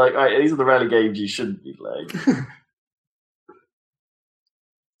we were like, right, these are the rally games you shouldn't be playing.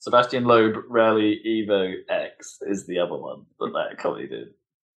 Sebastian Loeb Rally Evo X is the other one that company did.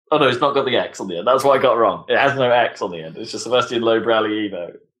 Oh no, it's not got the X on the end. That's what I got wrong. It has no X on the end. It's just Sebastian Loeb Rally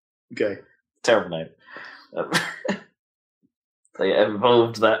Evo. Okay. Terrible name. They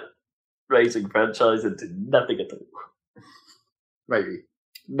evolved that racing franchise into nothing at all. Maybe.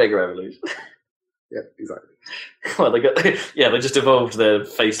 Mega Revolution. Yep, exactly. Well, they just evolved their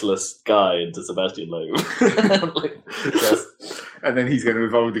faceless guy into Sebastian Loeb. Yes. And then he's going to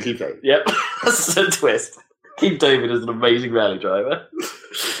evolve into Keith David. Yep, that's a twist. Keith David is an amazing rally driver.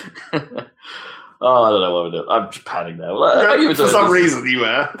 Oh, I don't know what we're doing. I'm just panning now. For some reason, you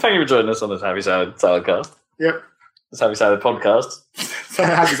were. Thank you for joining us on this Happy Salad Cast. Yep. This Happy Salad podcast.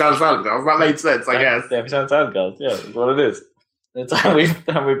 Happy Salad Cast. That made sense, I guess. The Happy Salad Cast. Yeah, that's what it is. It's how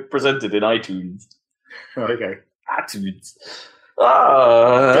we presented in iTunes. Oh, okay. iTunes.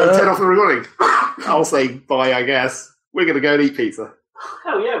 Turn off the recording. I'll say bye, I guess. We're going to go and eat pizza.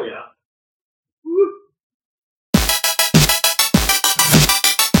 Hell yeah, we are.